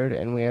fired,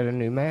 and we had a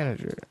new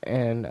manager,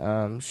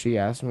 and she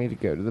asked me to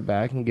go to the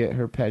back and get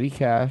her petty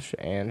cash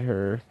and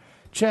her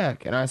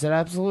check, and I said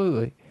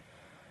absolutely.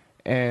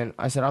 And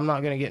I said, I'm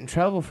not going to get in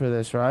trouble for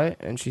this, right?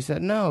 And she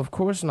said, no, of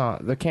course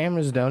not. The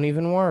cameras don't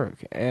even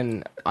work.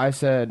 And I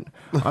said,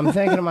 I'm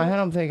thinking in my head,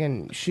 I'm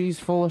thinking, she's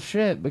full of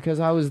shit because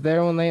I was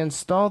there when they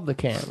installed the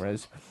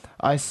cameras.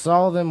 I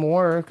saw them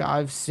work.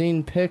 I've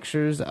seen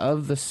pictures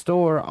of the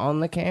store on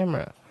the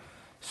camera.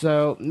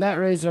 So that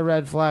raised a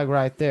red flag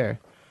right there.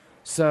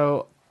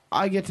 So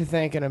I get to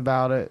thinking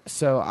about it.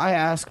 So I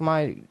ask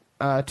my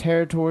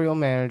territorial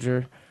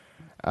manager.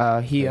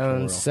 He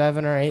owns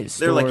 7 or 8 stores.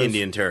 They're like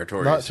Indian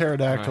territories. Not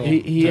pterodactyl.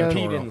 He owns-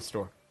 Pete in the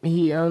store.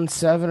 He owns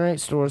 7 or 8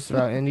 stores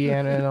throughout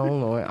Indiana and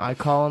Illinois. I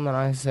call him and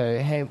I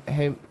say,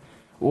 hey,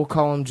 we'll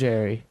call him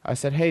Jerry. I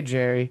said, hey,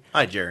 Jerry,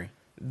 Hi, Jerry.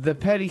 the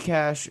petty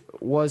cash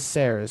was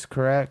Sarah's,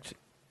 correct?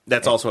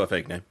 That's also a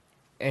fake name.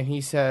 And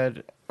he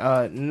said,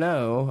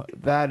 no,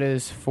 that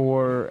is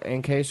for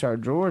in case our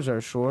drawers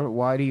are short.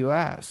 Why do you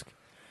ask?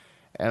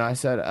 And I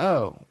said,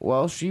 oh,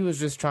 well, she was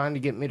just trying to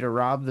get me to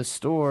rob the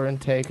store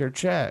and take her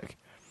check.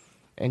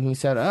 And he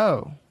said,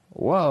 oh,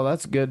 well,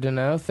 that's good to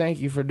know. Thank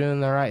you for doing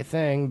the right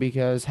thing,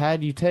 because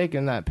had you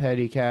taken that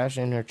petty cash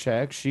in her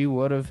check, she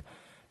would have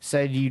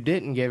said you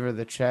didn't give her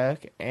the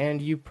check,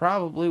 and you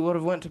probably would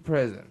have went to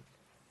prison.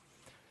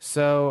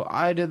 So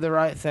I did the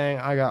right thing.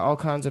 I got all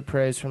kinds of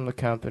praise from the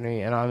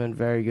company, and I'm in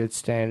very good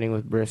standing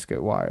with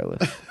Brisket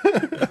Wireless.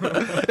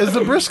 Is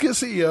the Brisket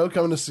CEO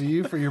coming to see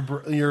you for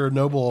your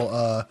noble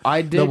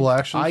noble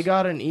actions? I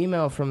got an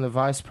email from the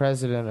vice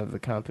president of the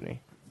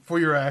company. For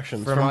your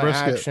actions For from my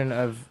Brisket. action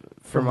of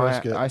From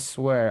Brisket. I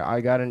swear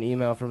I got an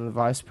email from the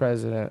vice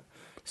president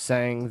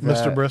saying that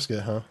Mr.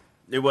 Brisket, huh?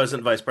 It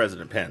wasn't Vice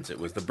President Pence. It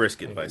was the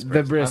Brisket Vice the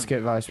President.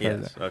 Brisket vice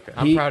Yes. president. Okay.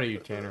 I'm proud of you,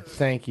 Tanner.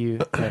 Thank you.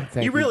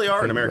 Thank You really are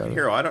Thank an you, American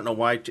brother. hero. I don't know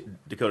why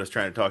Dakota's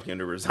trying to talk you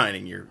into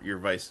resigning your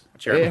vice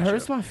chairman. It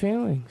hurts my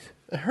feelings.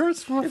 It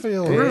hurts my It,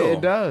 feelings. brutal.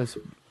 it does.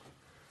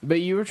 But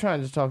you were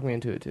trying to talk me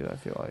into it too, I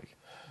feel like.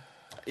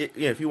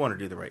 Yeah, if you want to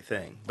do the right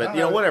thing, but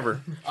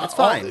whatever, it's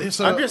fine.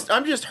 so-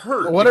 I'm just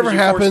hurt. Whatever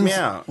because you forced happens, me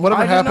out.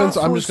 whatever I did not happens,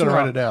 I'm force just going to you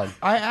write out. it down.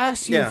 I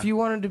asked you Yeah. if you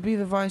wanted to be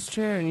the vice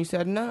chair, and you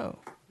said no.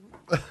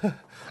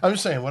 I'm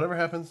just saying, whatever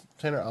happens,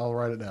 Tanner, I'll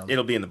write it down.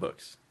 It'll be in the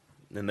books,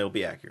 and they'll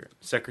be accurate.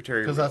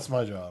 Secretary. Because that's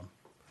my job.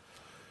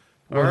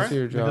 All What's right.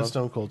 your job? Because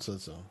Stone Cold said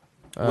so.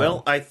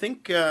 Well, I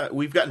think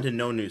we've gotten to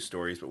no news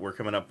stories, but we're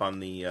coming up on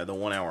the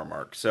 1 hour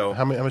mark. So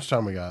How much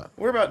time we got?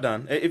 we're about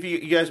done. If you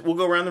guys, we'll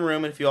go around the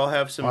room, and if you all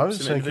have some, I was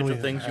just some saying, can we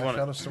individual things you hash want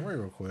out a story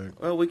real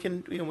quick? Well, we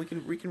can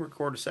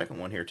record a second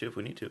one here too if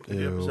we need to. We can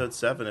do Ew. episode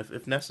 7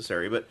 if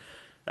necessary. But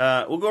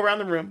we'll go around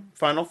the room.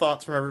 Final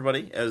thoughts from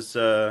everybody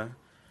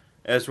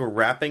as we're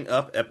wrapping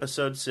up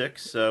episode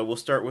 6. We'll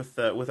start with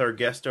our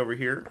guest over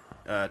here,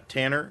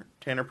 Tanner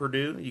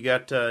Purdue. You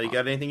got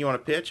anything you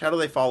want to pitch? How do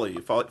they follow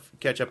you?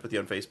 Catch up with you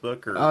on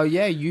Facebook or Oh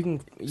yeah, you can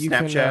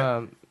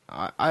Snapchat?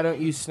 I don't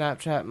use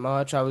Snapchat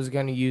much. I was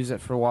going to use it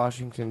for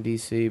Washington,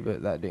 D.C.,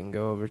 but that didn't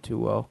go over too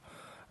well.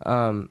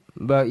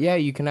 But yeah,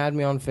 you can add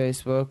me on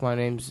Facebook. My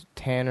name's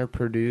Tanner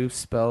Perdue,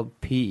 spelled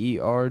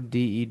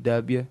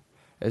Perdew,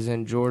 as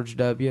in George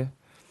W.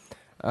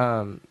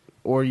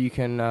 Or you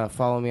can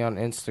follow me on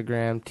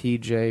Instagram,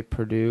 TJ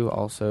Perdue,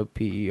 also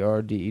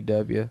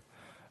Perdew.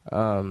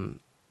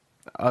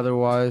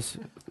 Otherwise,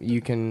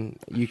 you can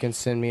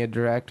send me a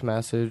direct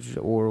message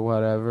or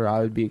whatever. I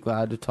would be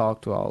glad to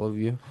talk to all of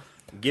you.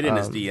 Get in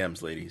his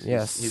DMs, ladies.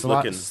 Yes, He's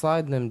looking.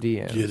 slide them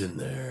DMs. Get in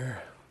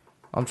there.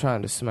 I'm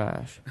trying to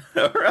smash.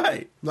 All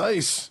right.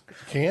 Nice.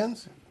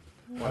 Cans?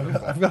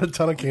 I've got a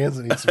ton of cans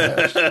that need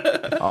smashed.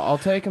 I'll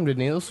take them to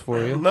Neil's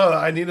for you. No,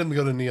 I need them to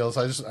go to Neil's.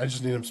 I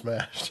just need them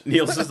smashed.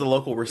 Niels is the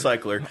local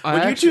recycler. I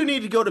Well, you actually- two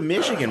need to go to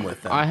Michigan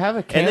with them. I have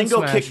a can and then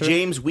go kick smasher.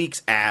 James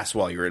Week's ass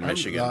while you're in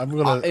Michigan. I'm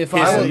gonna. If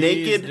His I would-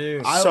 naked,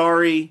 do.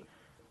 sorry.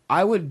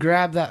 I would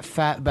grab that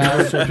fat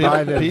bastard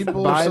by the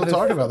People are still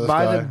talking about this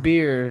by guy. the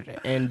beard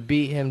and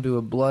beat him to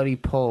a bloody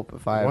pulp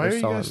if I Why ever are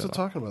you saw him. guys still in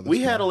talking about this? We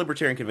guy? had a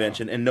libertarian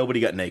convention and nobody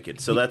got naked,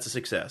 so that's a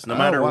success. No Oh,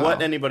 matter wow.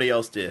 what anybody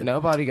else did.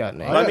 Nobody got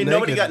naked. I got mean,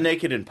 nobody naked. got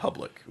naked in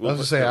public. I was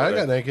gonna say I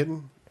got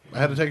naked. I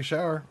had to take a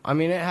shower. I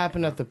mean, it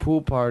happened at the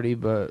pool party,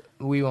 but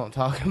we won't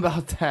talk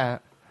about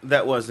that.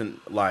 That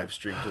wasn't live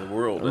streamed to the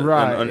world.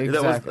 Right, That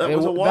exactly.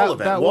 was a It- wall that- event.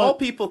 that Wall was-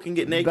 people can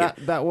get naked.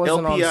 that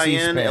wasn't on LPIN,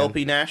 C-SPAN.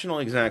 LP National,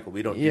 exactly.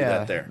 We don't do Yeah,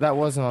 that there. that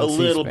wasn't on a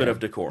little C-SPAN. bit of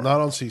decorum. Not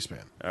on C-SPAN.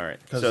 All right.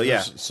 Because So, yeah.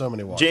 there's so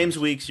many walkers. James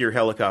Weeks, your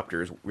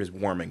helicopter is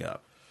warming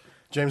up.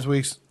 James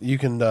Weeks, you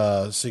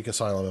can seek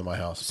asylum in my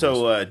house.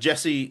 So,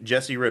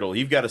 Jesse Riddle,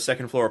 you've got a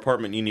second floor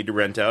apartment you need to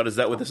rent out. Is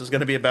that what this is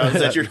going to be about?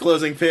 Is that your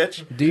closing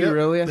pitch? Do you Yep.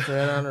 really have to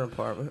rent out an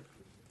apartment?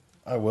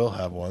 I will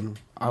have one.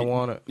 I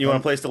want it. You want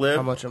a place to live?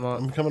 How much a I'm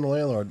month? becoming a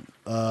landlord.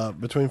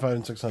 Between $500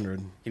 and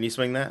 $600. Can you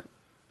swing that?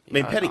 I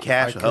mean, petty I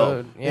cash will help.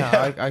 could.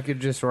 Yeah, I could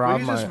just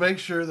rob We my. just make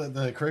sure that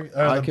the I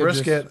the could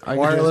brisket just- I could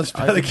wireless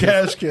just- I petty could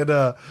cash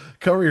can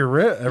cover your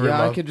rent every yeah,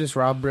 month. I could just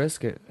rob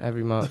Brisket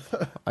every month.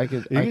 I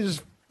could. You I, can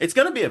just It's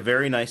going to be a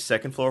very nice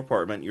second floor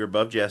apartment. You're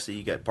above Jesse.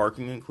 You got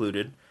parking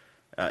included.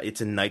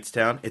 It's in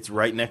Knightstown. It's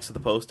right next to the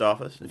post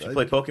office. If you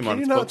play Pokemon, Can you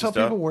it's not tell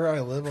Pokestop. people where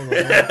I live on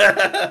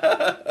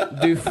the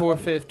do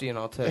 $450 and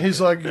I'll take.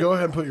 He's like, go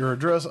ahead and put your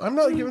address. I'm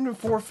not giving him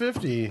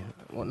 $450.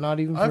 Well, not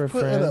even for I've a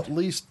put in friend. at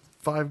least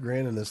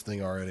 $5,000 in this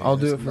thing already. I'll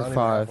do It's it for not even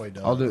 $5. halfway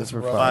done. I'll do it It's for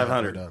roughly $5. halfway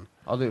 500. done.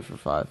 I'll do it for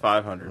 5.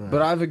 500.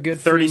 But I have a good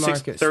free 36,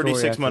 market story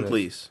 36 after month this.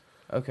 lease.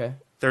 Okay.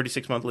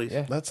 36 month lease.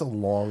 Yeah. That's a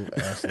long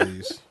ass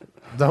lease.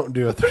 Don't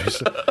do a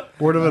 36.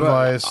 Word of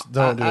advice: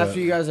 don't do After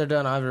it. you guys are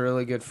done, I have a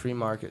really good free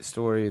market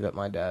story that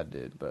my dad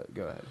did. But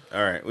go ahead.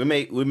 All right. We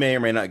may or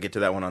may not get to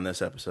that one on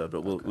this episode,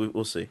 but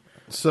we'll see.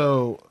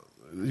 So,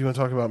 you want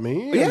to talk about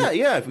me?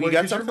 Yeah. If we Well,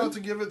 got 'cause something. you're about to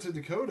give it to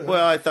Dakota.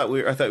 Well, I thought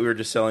we were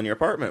just selling your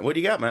apartment. What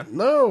do you got, man?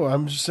 No,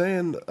 I'm just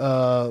saying.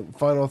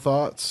 Final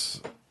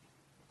thoughts.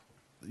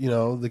 You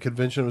know, the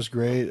convention was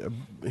great.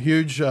 A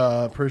huge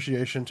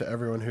appreciation to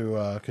everyone who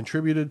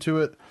contributed to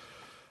it.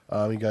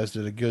 You guys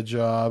did a good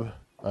job.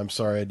 I'm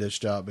sorry I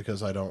ditched out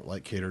because I don't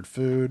like catered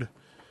food,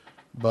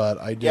 but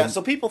I did. Yeah.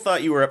 So people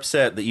thought you were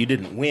upset that you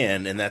didn't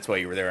win, and that's why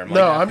you were there. I'm like,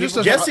 No, I'm just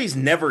a- Jesse's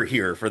never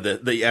here for the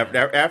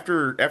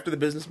after the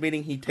business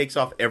meeting. He takes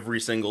off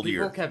every single People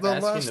year. kept The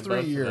asking last the 3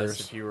 both of years. us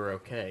if you were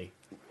okay.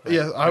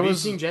 Yeah, I Have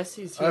was. you seen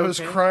Jesse's? I was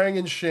crying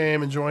in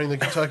shame enjoying the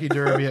Kentucky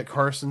Derby at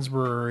Carson's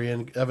Brewery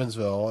in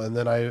Evansville, and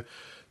then I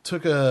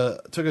took a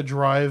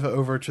drive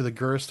over to the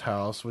Gerst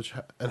House,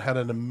 and had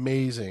an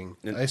amazing,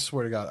 I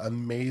swear to God,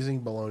 amazing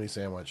bologna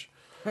sandwich.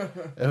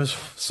 It was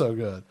so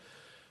good.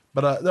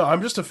 But no,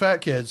 I'm just a fat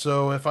kid,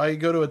 so if I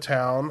go to a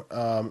town,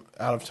 out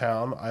of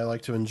town, I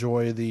like to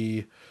enjoy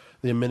the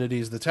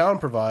amenities the town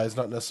provides,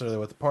 not necessarily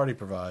what the party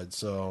provides.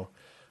 So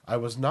I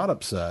was not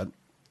upset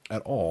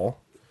at all.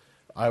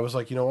 I was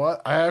like, you know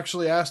what? I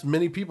actually asked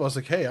many people. I was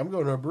like, hey, I'm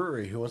going to a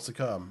brewery. Who wants to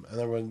come? And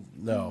everyone,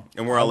 no.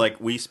 And we're all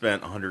like, we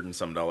spent $100 and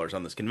some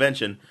on this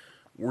convention.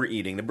 We're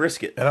eating the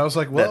brisket. And I was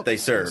like, well, that they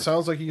serve.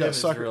 Sounds like you got was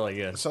suckered. really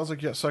good. Sounds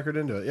like you got suckered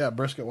into it. Yeah,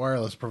 Brisket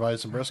Wireless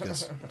provides some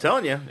briskets. I'm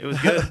telling you, it was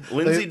good.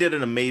 Lindsay did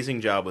an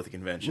amazing job with the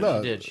convention.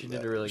 No, She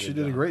did a really good She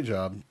did a job. great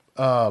job.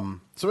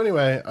 So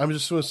anyway, I'm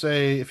just going to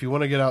say, if you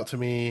want to get out to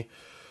me,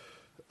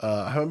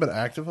 I haven't been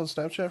active on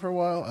Snapchat for a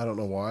while. I don't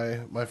know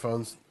why. My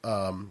phone's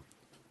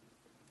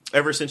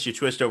Ever since you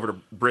switched over to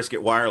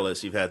Brisket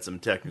Wireless, you've had some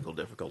technical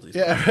difficulties.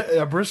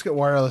 yeah, Brisket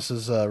Wireless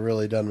has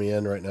really done me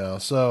in right now.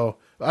 So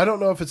I don't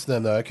know if it's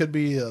them though. It could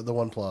be the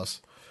OnePlus.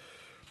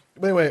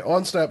 But anyway,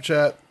 on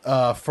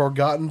Snapchat,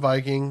 Forgotten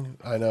Viking.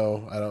 I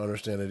know I don't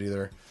understand it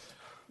either.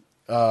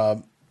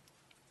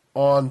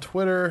 On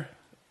Twitter,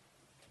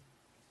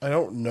 I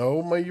don't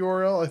know my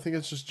URL. I think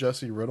it's just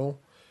Jesse Riddle.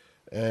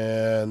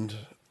 And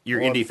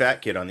You're Indie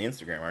Fat Kid on the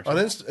Instagram, aren't you? on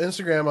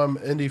Instagram, I'm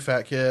Indie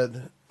Fat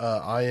Kid.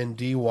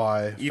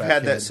 INDY. You've Fat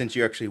had that Kid. since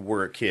you actually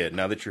were a kid.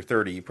 Now that you're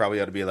 30, you probably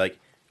ought to be like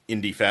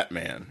Indie Fat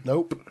Man.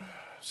 Nope.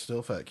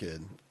 Still Fat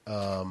Kid.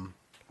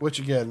 Which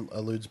again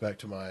alludes back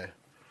to my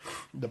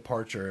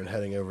departure and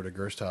heading over to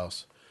Gerst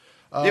House.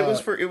 It was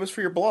for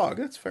your blog.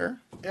 That's fair.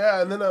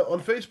 Yeah, and then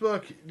on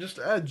Facebook, just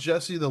add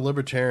Jesse the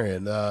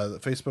Libertarian.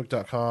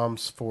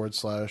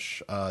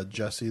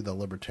 Facebook.com/Jesse the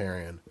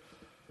Libertarian.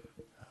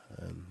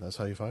 And that's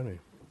how you find me.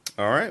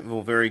 All right.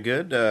 Well, very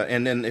good.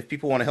 And then if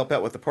people want to help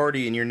out with the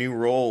party in your new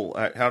role,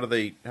 how do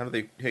they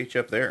hit you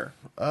up there?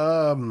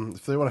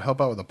 If they want to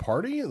help out with a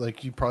party,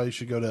 like you probably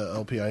should go to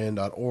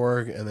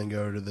lpin.org and then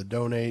go to the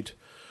donate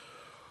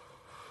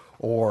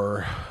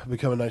or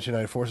become a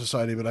 1994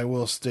 society. But I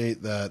will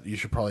state that you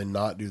should probably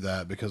not do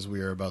that because we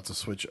are about to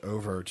switch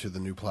over to the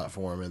new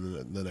platform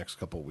in the next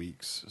couple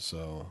weeks.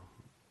 So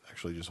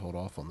actually just hold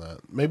off on that.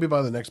 Maybe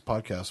by the next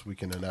podcast we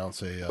can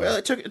announce a... Well,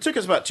 it took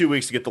us about 2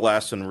 weeks to get the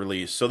last one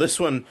released. So this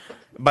one,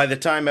 by the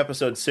time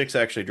episode 6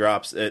 actually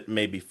drops, it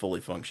may be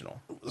fully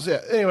functional. So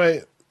yeah,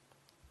 anyway,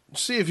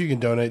 see if you can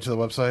donate to the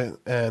website.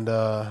 And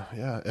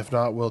if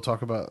not,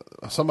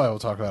 somebody will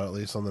talk about it at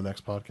least on the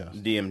next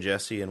podcast. DM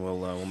Jesse and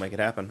we'll make it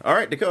happen. All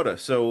right, Dakota.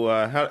 So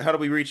how do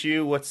we reach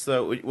you? What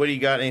do you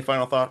got? Any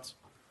final thoughts?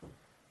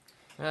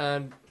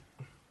 Not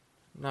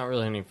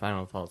really any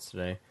final thoughts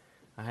today.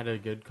 I had a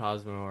good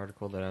Cosmo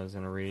article that I was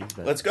going to read.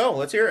 But Let's go.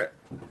 Let's hear it.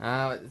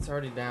 it's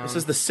already down. This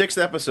is the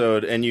 6th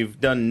episode, and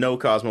you've done no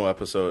Cosmo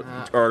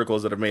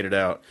articles that have made it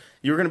out.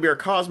 You were going to be our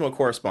Cosmo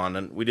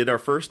correspondent. We did our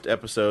first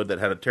episode that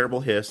had a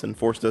terrible hiss and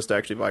forced us to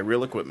actually buy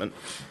real equipment.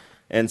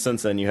 And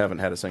since then, you haven't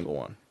had a single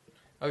one.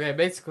 Okay,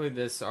 basically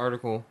this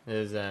article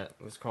was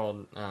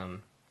called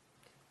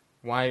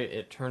Why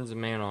It Turns a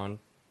Man On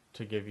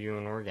to Give You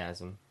an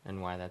Orgasm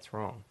and Why That's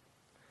Wrong.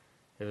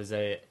 It was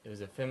a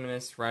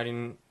feminist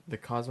writing the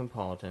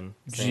Cosmopolitan.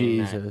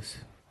 Jesus.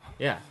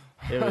 It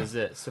was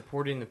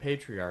supporting the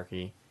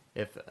patriarchy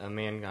if a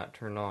man got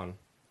turned on.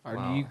 Are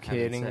while you having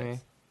kidding sex. me?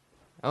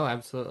 Oh,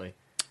 absolutely.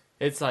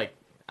 It's like,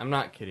 I'm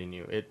not kidding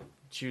you.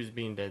 She was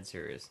being dead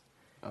serious.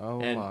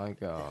 Oh And- my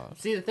god.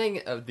 See, the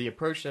thing of the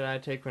approach that I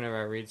take whenever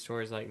I read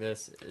stories like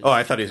this. Oh,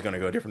 I thought he was going to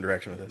go a different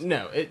direction with this.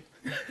 No,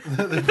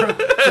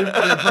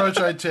 The approach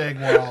I take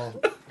while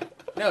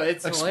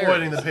it's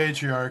exploiting the hilarious.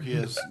 patriarchy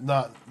is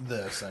not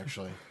this,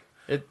 actually.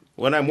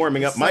 When I'm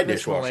warming up It's my like,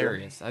 it's dishwasher.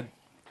 hilarious.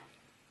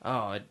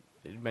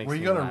 It makes Were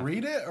you me going to laugh.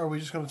 read it, or are we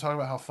just going to talk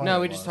about how funny No,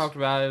 it we was? just talked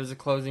about it. It was a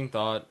closing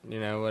thought,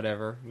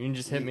 whatever. You can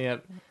just hit me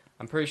up.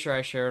 I'm pretty sure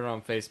I shared it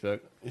on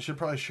Facebook. You should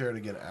probably share it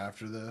again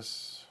after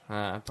this.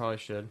 I probably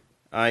should.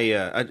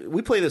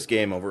 We play this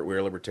game over at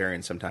We're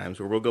Libertarians sometimes,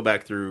 where we'll go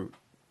back through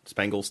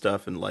Spangle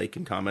stuff and like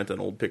and comment on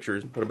old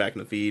pictures and put them back in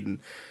the feed and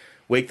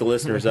wake the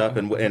listeners up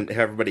and have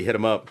everybody hit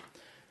them up.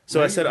 So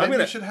maybe, I said, maybe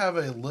we should have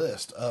a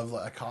list of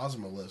a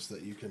Cosmo list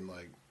that you can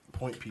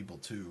point people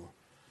to.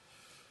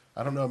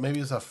 I don't know. Maybe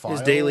it's a file.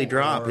 his daily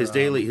drop, or,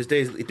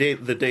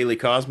 the daily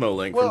Cosmo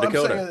link Well, from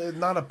Dakota. I'm saying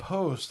not a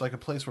post, like a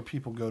place where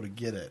people go to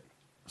get it.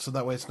 So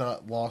that way it's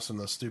not lost in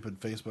the stupid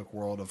Facebook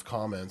world of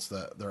comments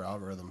that their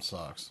algorithm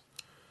sucks.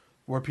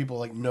 Where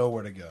people know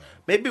where to go.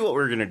 Maybe what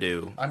we're gonna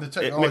do. I'm the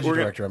technology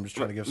director. I'm just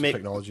trying to give some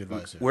technology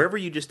advice here. Wherever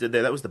you just did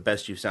that was the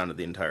best you sounded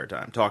the entire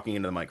time, talking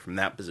into the mic from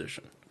that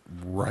position.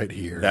 Right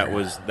here. That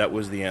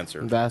was the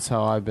answer. That's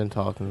how I've been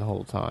talking the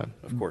whole time.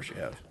 Of course you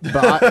have.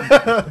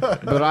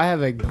 But I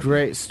have a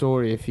great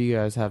story if you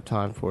guys have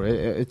time for it.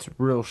 It's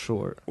real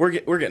short. We're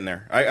getting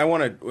there. I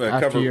want to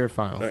After cover your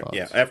final thoughts.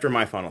 Yeah, after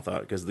my final thought,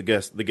 because the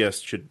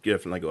guest should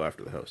definitely go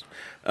after the host.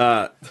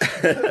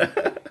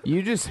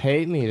 You just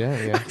hate me,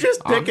 don't you?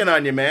 Just picking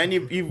on you, man.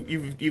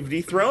 You've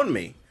dethroned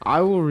me.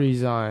 I will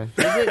resign.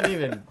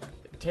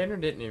 Tanner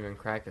didn't even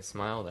crack a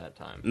smile that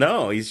time.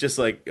 No, he's just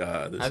like.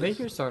 I think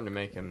you're starting to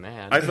make him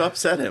mad. I've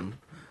upset him.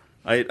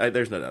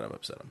 There's no doubt I've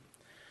upset him.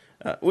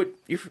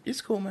 It's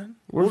cool, man.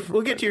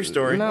 We'll get to your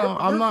story. No,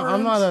 I'm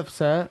not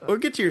upset. We'll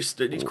get to your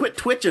story. Quit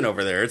twitching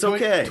over there. It's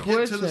okay.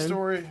 Get to the Twitching.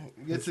 story.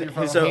 Get to your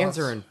His final hands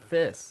thoughts. are in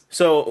fists.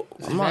 So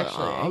He's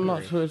actually I'm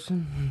not angry.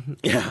 switching.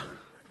 yeah.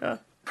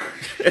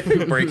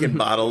 Breaking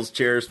bottles,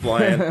 chairs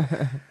flying.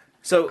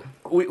 So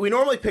we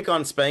normally pick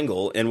on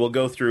Spangle, and we'll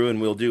go through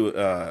and we'll do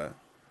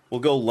we'll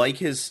go like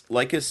his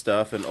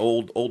stuff and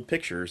old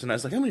pictures. And I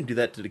was like, I'm going to do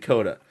that to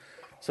Dakota.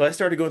 So I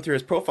started going through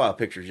his profile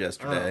pictures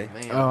yesterday,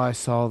 Oh, I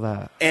saw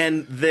that.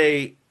 and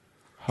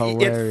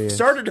Hilarious. it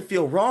started to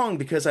feel wrong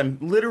because I'm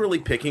literally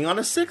picking on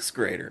a 6th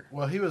grader.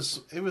 Well, he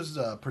was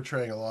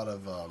portraying a lot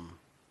of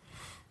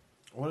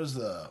what is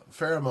the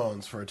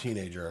pheromones for a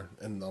teenager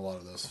in a lot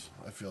of this.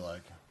 I feel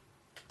like.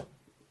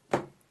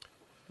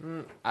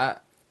 I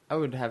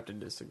would have to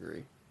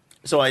disagree.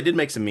 So I did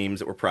make some memes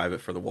that were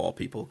private for the wall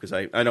people because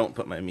I don't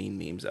put my mean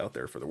memes out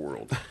there for the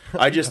world.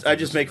 I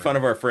just make fun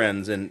of our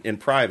friends in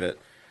private.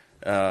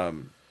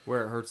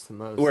 Where it hurts the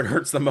most. Where it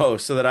hurts the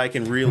most, so that I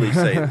can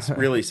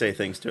really say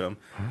things to him.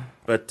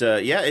 But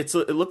it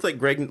looked like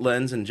Greg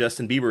Lenz and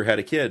Justin Bieber had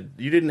a kid.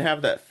 You didn't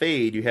have that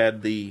fade. You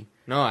had the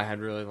No, I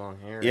had really long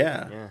hair.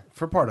 Yeah.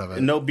 For part of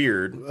it. no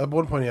beard. At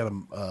one point, he had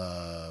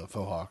a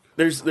faux hawk.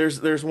 There's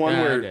one Yeah,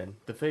 I where did.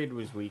 The fade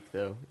was weak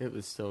though. It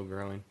was still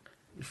growing.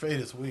 Your fade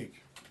is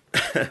weak.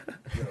 If you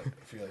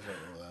guys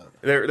don't know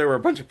that. there were a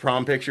bunch of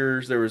prom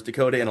pictures. There was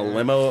Dakota in a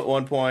limo at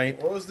one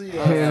point. What was the?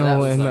 Yeah, that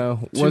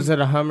was Was it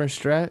a Hummer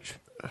stretch?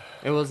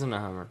 It wasn't a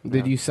Hummer.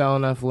 Did no. you sell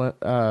enough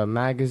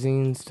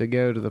magazines to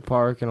go to the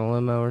park in a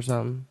limo or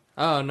something?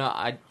 Oh no,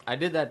 I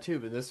did that too,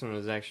 but this one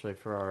was actually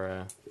for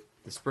our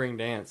the spring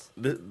dance.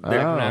 There, Back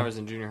when I Oh. was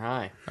in junior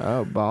high.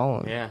 Oh,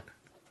 ballin'. Yeah.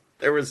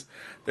 there was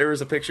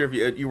a picture of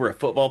you. You were a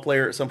football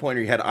player at some point,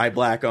 or you had eye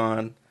black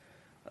on.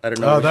 I don't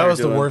know. Oh, what that you were was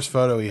the doing. worst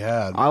photo he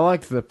had. I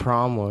liked the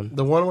prom one.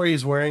 The one where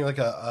he's wearing like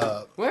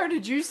a. Where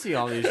did you see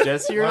all these,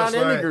 Jesse? You're not Last in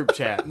the night. group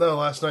chat. No,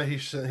 last night he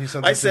sent. He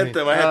sent. I them to sent me.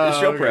 them. I had the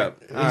show okay.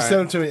 prep. He All right. sent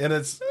them to me,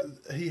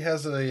 and he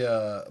has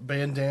a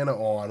bandana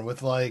on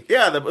with like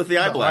Yeah, with the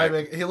eye the black.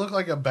 he looked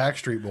like a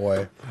Backstreet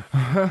Boy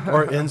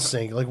or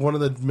NSYNC, like one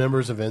of the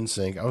members of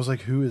NSYNC. I was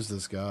like, who is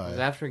this It was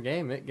guy? after a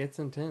game. It gets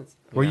intense.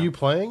 Were know? you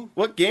playing?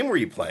 What game were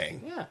you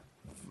playing? Yeah.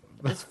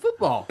 It's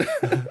football.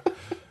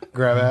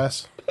 Grab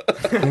ass.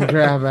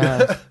 Grab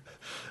ass.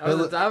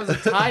 I was a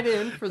tight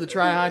end for the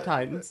Tri-High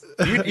Titans.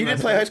 You did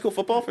play high school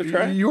football for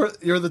try?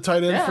 You're the tight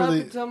end Yeah, for up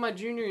the. until my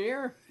junior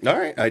year. All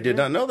right, I did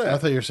not know I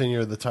that. thought you were saying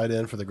you're the tight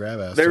end for the grab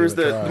ass. There team was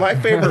at Tri. my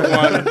favorite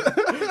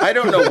one. I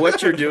don't know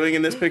what you're doing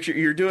in this picture.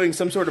 You're doing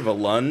some sort of a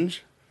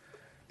lunge.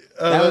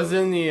 That was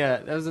in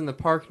the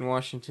park in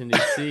Washington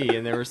D.C.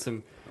 and there were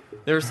some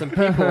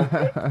people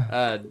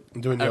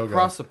doing yoga.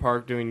 across the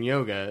park doing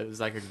yoga. It was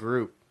like a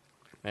group,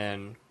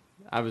 and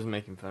I was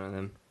making fun of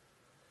them.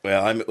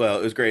 Well, it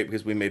was great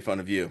because we made fun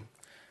of you.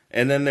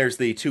 And then there's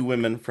the two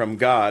women from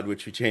God,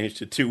 which we changed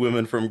to two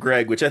women from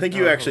Greg, which I think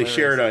you Oh, actually hilarious.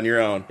 shared on your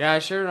own. Yeah, I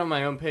shared it on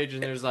my own page,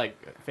 and there's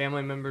like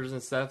family members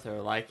and stuff that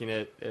are liking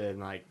it and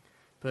like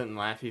putting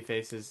laughy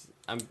faces.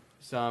 I'm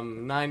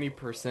 90%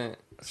 Sure,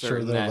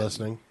 certain they're that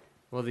listening.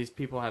 well, these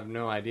people have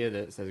no idea that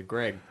it says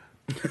Greg.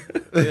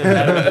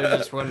 They're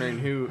just wondering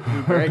who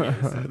Greg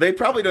is. They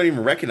probably don't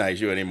even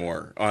recognize you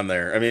anymore on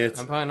there. I mean, it's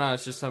I'm probably not.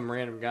 It's just some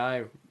random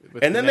guy.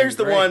 With and then name there's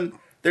the Greg. one.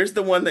 There's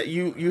the one that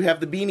you have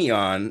the beanie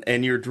on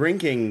and you're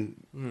drinking.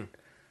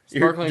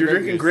 Sparkling You're grape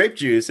drinking juice. grape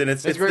juice, and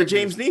it's the grape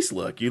James Neese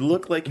look. You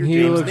look like you're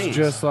He James looks Neese.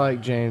 just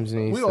like James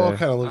Neese. We all there.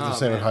 kind of looked the Oh,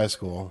 same in man. high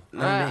school.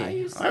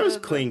 I was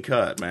clean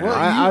cut, man.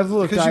 I've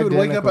looked because you would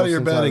wake up identical out of your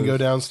since bed I and go was-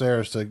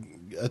 downstairs to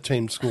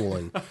attain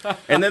schooling.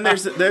 And then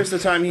there's the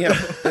time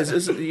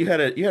you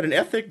had an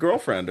ethnic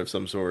girlfriend of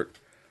some sort.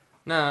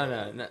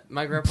 No.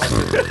 My grandpa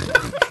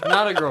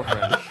not a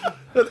girlfriend.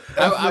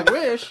 I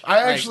wish. I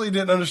actually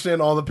didn't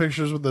understand all the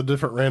pictures with the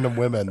different random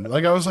women.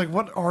 Like I was like,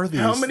 what are these?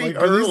 How many Like,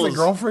 are these the girls-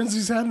 girlfriends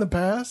he's had in the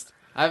past?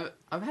 I've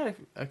had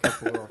a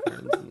couple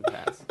girlfriends in the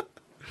past.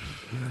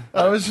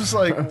 I was just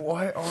like,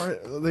 why are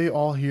they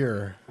all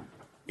here?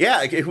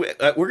 Yeah,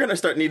 we're going to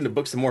start needing to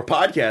book some more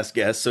podcast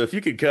guests. So if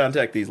you could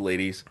contact these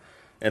ladies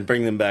and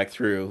bring them back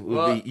through, it would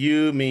Well, be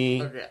you,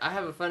 me, Okay, I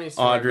have a funny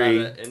story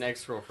Audrey. about an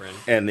ex-girlfriend.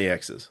 and the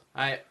exes.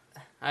 I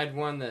had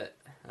one that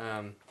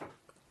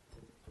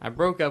I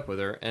broke up with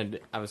her, and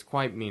I was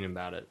quite mean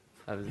about it.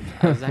 I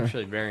was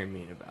actually very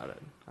mean about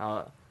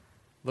it.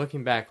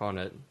 Looking back on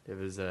it, it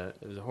was a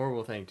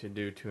horrible thing to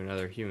do to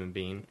another human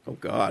being. Oh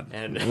God!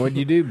 And What'd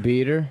you do,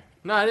 beat her?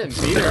 no, I didn't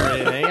beat her or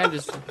anything.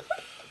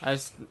 I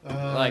just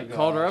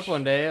called her up gosh.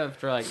 one day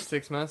after like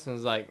 6 months and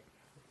was like,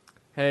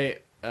 "Hey,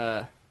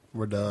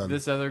 We're done.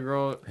 this other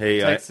girl Hey,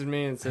 texted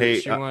me and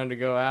said she wanted to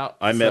go out.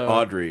 I met so-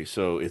 Audrey,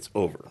 so it's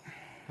over.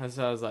 And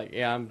so I was like,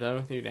 yeah, I'm done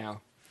with you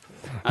now.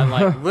 I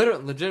like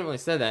legitimately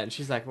said that, and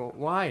she's like, well,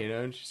 why? You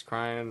know, and she's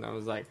crying. And I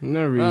was like,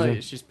 No well,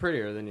 reason. she's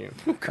prettier than you.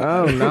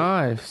 Oh,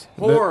 nice.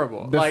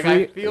 Horrible. the like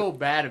free- I feel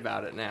bad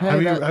about it now.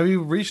 Hey, have that-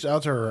 you reached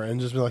out to her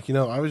and just been like,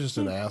 I was just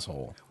an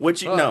asshole?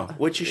 What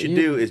you should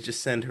do is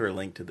just send her a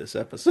link to this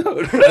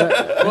episode.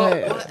 Well,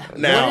 Hey, what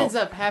Now. ends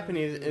up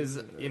happening is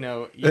It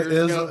years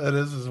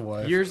is his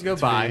wife. years go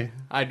to by. me.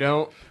 I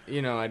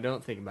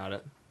don't think about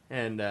it,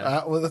 and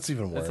Well, that's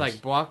even worse. it's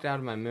like blocked out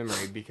of my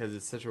memory because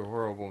it's such a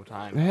horrible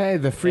time. hey,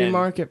 the free And-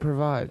 market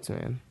provides,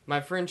 man. My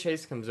friend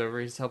Chase comes over.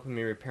 He's helping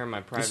me repair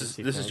my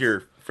privacy. This is fence.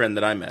 your friend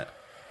that I met.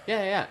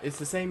 Yeah. It's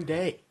the same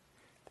day.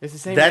 It's the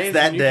same. That's day as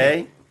that when you day?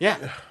 came.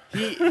 Yeah.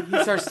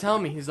 He starts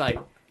telling me. He's like,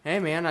 "Hey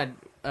man,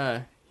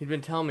 he'd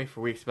been telling me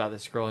for weeks about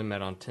this girl he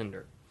met on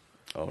Tinder."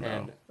 Oh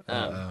no!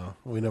 And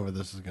we know where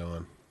this is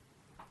going.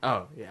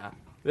 oh yeah,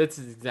 that's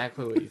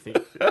exactly what you think.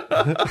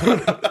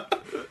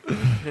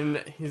 And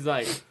he's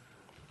like,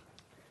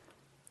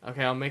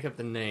 "Okay, I'll make up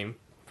the name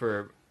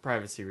for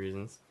privacy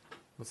reasons.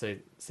 We'll say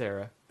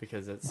Sarah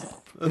because it's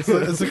It's a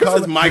This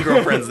is my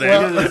girlfriend's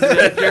name.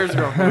 it's Jared's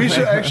girlfriend." We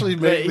should actually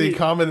make But the he-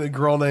 common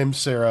girl named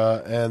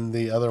Sarah, and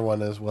the other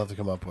one is we'll have to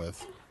come up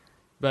with.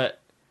 But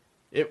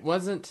it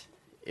wasn't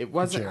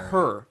Jared.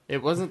 her.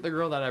 It wasn't the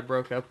girl that I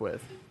broke up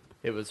with.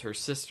 It was her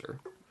sister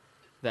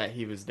that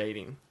he was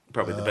dating.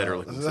 Probably the better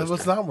looking That was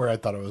sister. not where I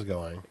thought it was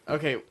going.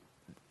 Okay.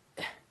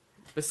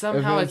 But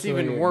somehow it's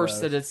Eventually even it worse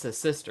does. that it's a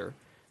sister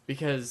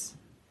because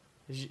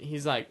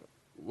he's like,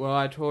 "Well,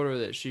 I told her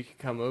that she could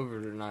come over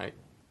tonight.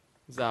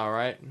 Is that all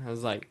right?" And I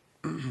was like,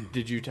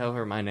 "Did you tell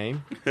her my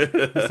name?" He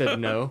said,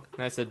 "No."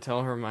 And I said,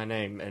 "Tell her my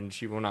name and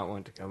she will not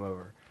want to come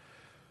over."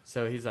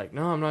 So he's like,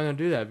 "No, I'm not going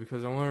to do that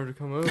because I want her to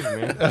come over,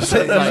 man." I was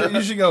like,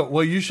 You should go.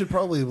 Well, you should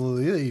probably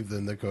leave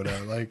then, Dakota.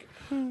 Like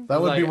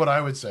that would be Like- what I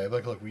would say.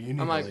 Like, look, you need I'm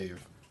to like-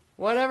 leave.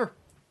 "Whatever."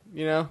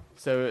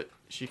 So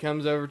she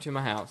comes over to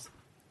my house.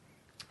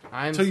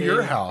 To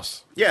your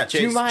house. Yeah, To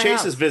Chase my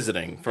house. is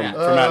visiting from Yeah.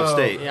 out of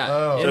state. Yeah,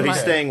 Oh, So in he's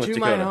my- staying with to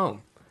Dakota. my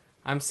home.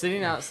 I'm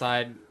sitting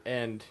outside,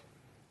 and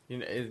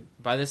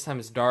by this time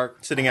it's dark.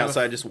 Sitting I have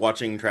outside just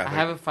watching I traffic.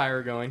 have a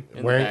fire going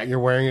in the back, You're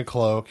wearing a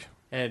cloak.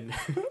 and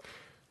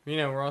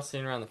we're all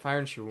sitting around the fire,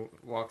 and she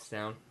walks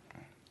down,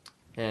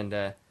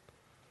 and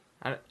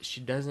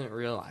she doesn't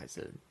realize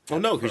it. Well,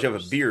 no, because you have a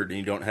first. beard and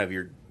you don't have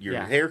your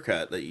Yeah.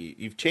 haircut that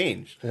you've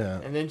changed. Yeah.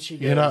 And then she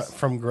goes, You're not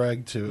from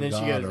Greg to then she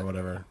God goes- or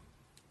whatever.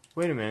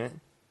 "Wait a minute,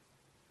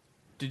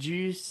 did you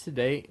used to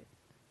date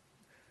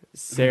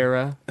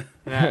Sarah?"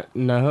 And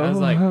No. I was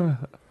like,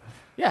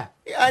 "Yeah,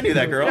 Yeah, I knew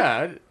that girl.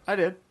 yeah, I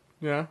did.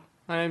 My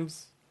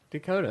name's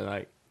Dakota.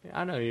 Like,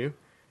 I know you."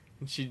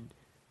 And she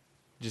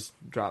just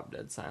dropped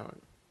dead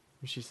silent.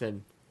 And she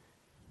said,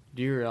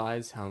 "Do you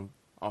realize how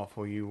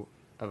awful you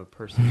of a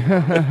person you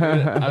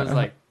are?" I was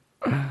like,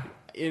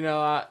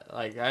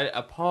 I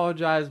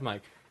apologize. I'm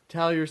like,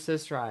 tell your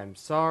sister I'm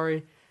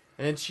sorry.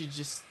 And then she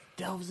just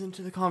delves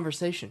into the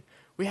conversation.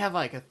 We have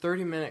like a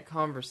 30-minute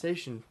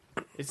conversation.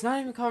 It's not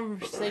even a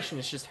conversation.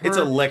 It's just her. It's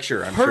a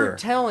lecture, I'm her sure.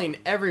 telling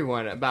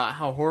everyone about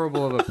how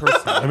horrible of a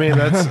person. I mean,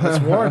 that's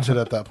warranted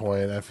at that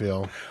point, I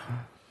feel.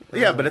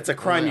 Yeah, but it's a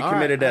crime you All right,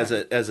 committed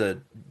all as a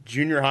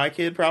junior high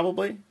kid,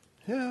 probably.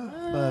 Yeah,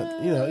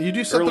 but you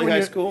do something Early when high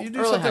you're, school? You do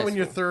Early something high when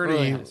you're school. 30.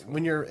 Early high school.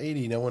 When you're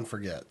 80, no one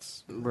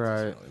forgets. It Right.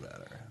 doesn't really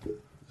matter.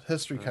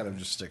 History kind of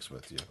just sticks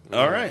with you.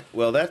 All right.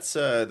 Well, that's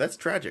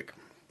tragic.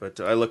 But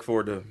I look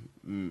forward to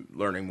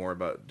learning more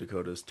about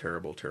Dakota's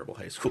terrible, terrible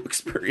high school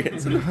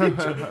experience in the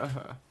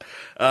future.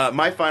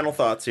 My final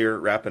thoughts here,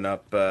 wrapping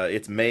up.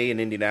 It's May in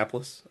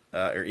Indianapolis,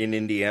 or in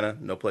Indiana.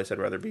 No place I'd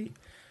rather be.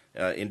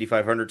 Indy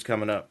 500's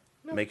coming up.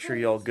 Make sure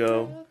y'all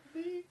go.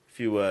 If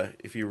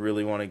you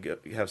really want to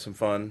have some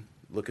fun,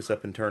 look us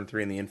up in Turn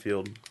 3 in the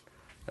infield.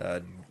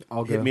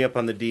 I'll Hit go. me up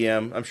on the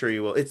DM. I'm sure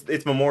you will.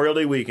 It's Memorial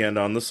Day weekend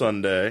on the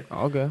Sunday.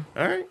 I'll go.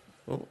 All right.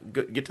 Well,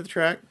 get to the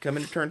track. Come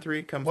into Turn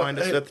 3. Come Well, find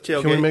us hey, at the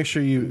tailgate. Can we make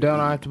sure you Don't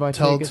I have to buy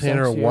tell tickets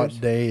Tanner next what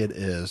year's? day it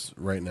is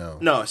right now?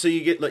 No, so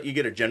you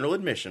get a general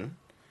admission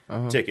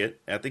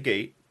ticket at the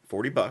gate,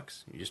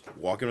 $40. You just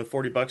walk in with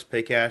 $40,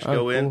 pay cash, Oh,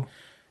 go in, cool.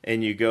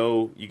 and you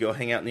go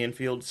hang out in the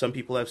infield. Some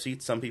people have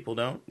seats, some people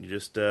don't. You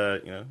just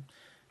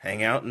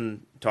hang out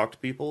and talk to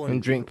people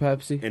And drink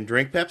Pepsi. and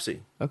drink Pepsi.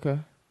 Okay.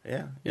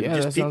 Yeah, and Yeah,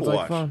 just that people sounds like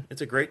watch. fun. It's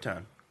a great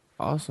time.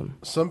 Awesome.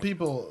 Some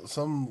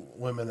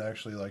women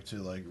actually like to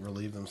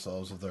relieve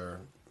themselves of their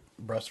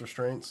breast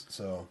restraints.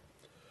 So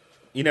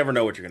You never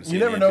know what you're going to see.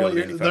 you in never the know.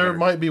 infield at There 8500.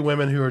 might be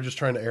women who are just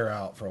trying to air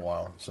out for a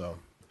while. So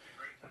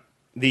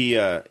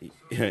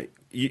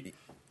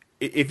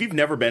If you've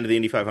never been to the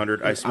Indy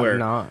 500, I swear,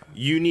 not.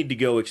 you need to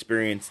go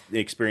experience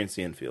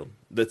the infield.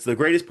 That's the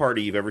greatest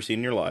party you've ever seen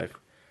in your life.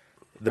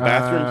 The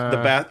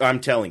bathrooms, I'm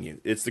telling you,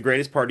 it's the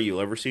greatest party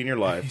you'll ever see in your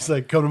life. he's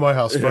like, "Come to my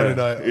house Friday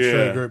night. I'll show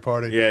you a great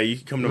party." Yeah, you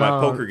can come to my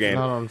poker game.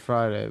 Not on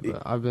Friday,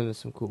 but I've been to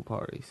some cool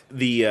parties.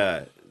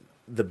 The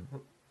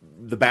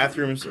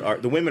bathrooms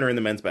the women are in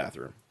the men's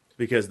bathroom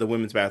because the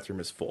women's bathroom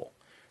is full.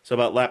 So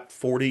about lap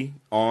 40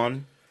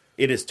 on,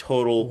 it is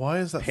total. Why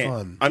is that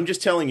fun? I'm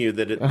just telling you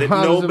that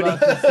I was about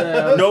to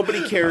say,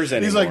 nobody cares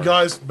anymore. He's like,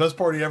 "Guys, best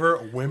party ever.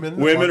 Women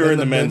are in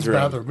the men's room."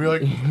 bathroom." You're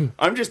like,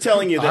 I'm just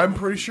telling you that "I'm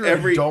pretty sure I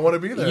don't want to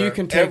be there." you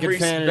can take Every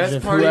advantage Best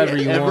of party whoever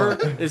you ever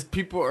want. is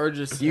people are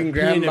just You can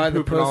grab 'em peeing by and the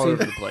pooping all pussy.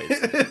 over the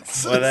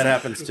place. well, that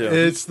happens too.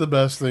 It's the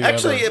best thing.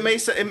 Actually, ever. it may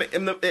say it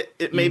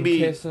may You can be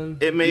kiss 'em.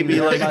 it may You be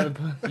can like grab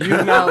by the pussy.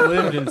 You've not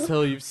lived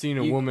until you've seen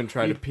a You- woman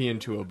try you- to pee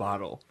into a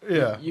bottle.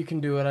 yeah. You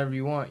can do whatever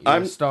you want. You're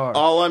a star.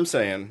 all I'm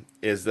saying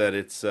is that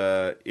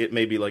it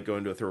may be like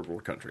going to a third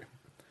world country.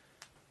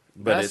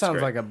 But that it's sounds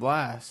great. like a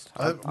blast.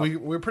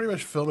 We're pretty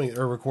much filming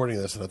or recording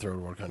this in a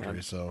third world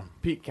country, so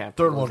Peak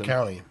capitalism. third world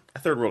county, a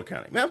third world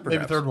county. Well, perhaps.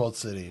 maybe third world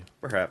city,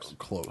 Perhaps.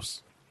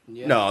 close.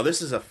 Yeah. No,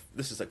 this is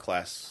a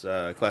class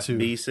Two.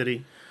 B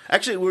city.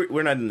 Actually,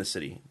 we're not in the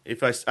city.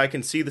 If I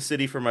can see the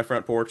city from my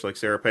front porch, like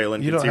Sarah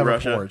Palin You can don't see have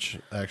Russia. a porch,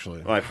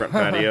 actually. My front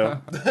patio,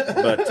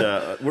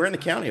 but we're in the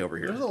county over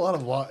There's here. a lot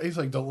of he's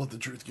like, "Don't let the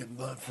truth get in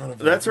the front of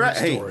the That's right.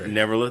 Hey, story."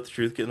 never let the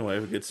truth get in the way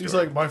of a good story. He's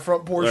like, "My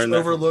front porch Learn that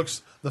from-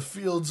 overlooks the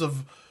fields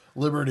of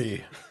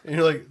liberty," and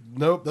you're like,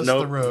 "Nope, that's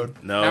nope. the road.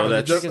 No, That was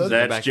the chickens in the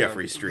that's backyard.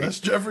 Jeffrey Street. That's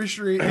Jeffrey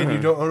Street, and you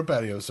don't own a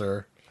patio,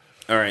 sir."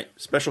 All right.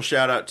 Special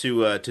shout out to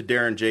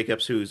Darren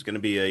Jacobs, who's going to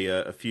be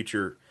a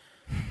future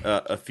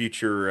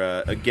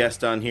a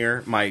guest on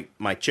here. My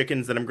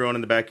chickens that I'm growing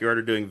in the backyard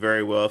are doing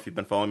very well. If you've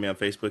been following me on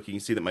Facebook, you can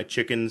see that my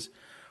chickens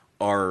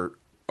are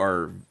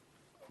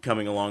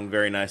coming along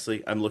very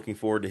nicely. I'm looking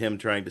forward to him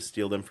trying to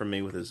steal them from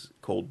me with his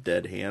cold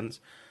dead hands.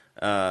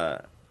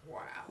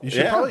 You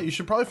should Yeah. you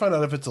should probably find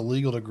out if it's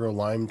illegal to grow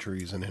lime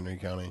trees in Henry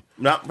County.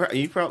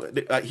 You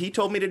probably. He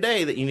told me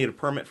today that you need a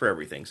permit for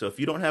everything. So if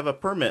you don't have a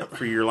permit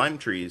for your lime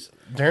trees,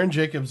 Darren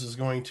Jacobs is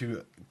going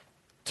to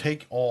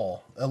take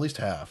at least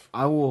half.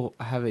 I will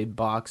have a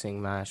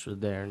boxing match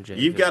with Darren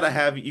Jacobs. you got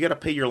to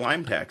pay your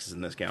lime taxes in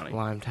this county.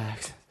 lime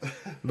tax.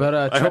 But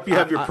I hope you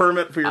have your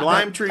permit for your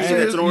lime tree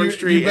that's an orange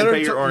tree and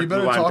pay your you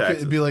better lime talk it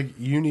taxes. and be like,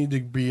 you need to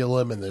be a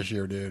lemon this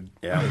year, dude.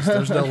 Yeah.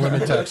 There's no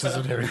lemon taxes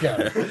in Henry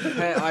County.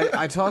 hey,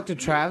 I talked to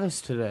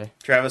Travis today.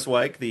 Travis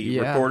Wyke, the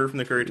Yeah. reporter from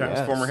the Courier Times,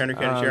 Yes. former Henry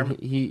County chairman.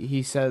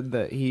 He said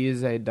that he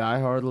is a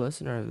diehard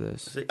listener of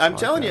this. See, I'm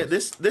telling you,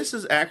 podcast. this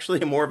is actually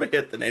more of a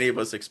hit than any of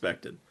us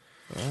expected.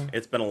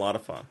 It's been a lot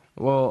of fun.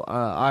 Well,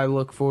 I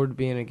look forward to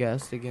being a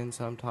guest again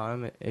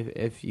sometime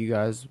if you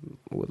guys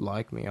would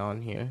like me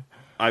on here.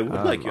 I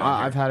would like you on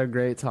here. I've had a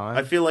great time.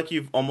 I feel like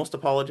you've almost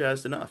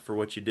apologized enough for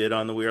what you did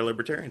on the We Are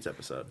Libertarians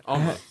episode.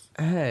 Almost.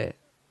 Hey,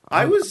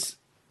 I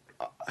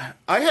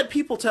had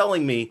people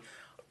telling me,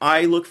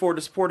 I look forward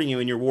to supporting you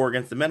in your war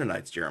against the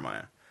Mennonites,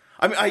 Jeremiah.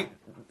 I mean,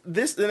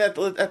 at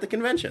the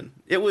convention,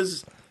 it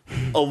was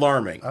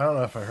alarming. I don't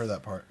know if I heard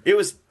that part. It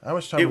was. How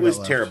much time It we got was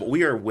left? terrible.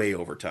 We are way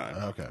over time.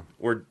 Okay.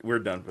 We're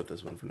done with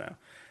this one for now.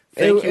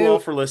 Thank you all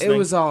for listening. It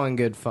was all in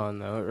good fun,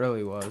 though. It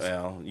really was.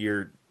 Well,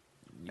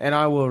 And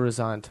I will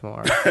resign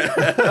tomorrow.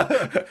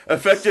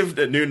 effective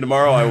at noon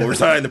tomorrow. I will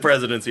resign the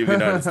presidency of the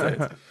United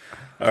States.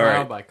 All Trial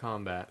right. by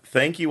combat.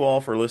 Thank you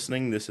all for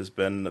listening. This has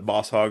been the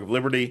Boss Hog of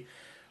Liberty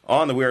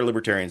on the We Are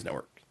Libertarians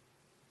Network.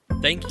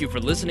 Thank you for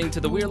listening to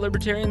the We Are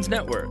Libertarians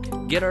Network.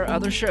 Get our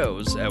other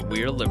shows at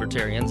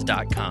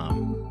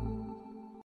wearelibertarians.com.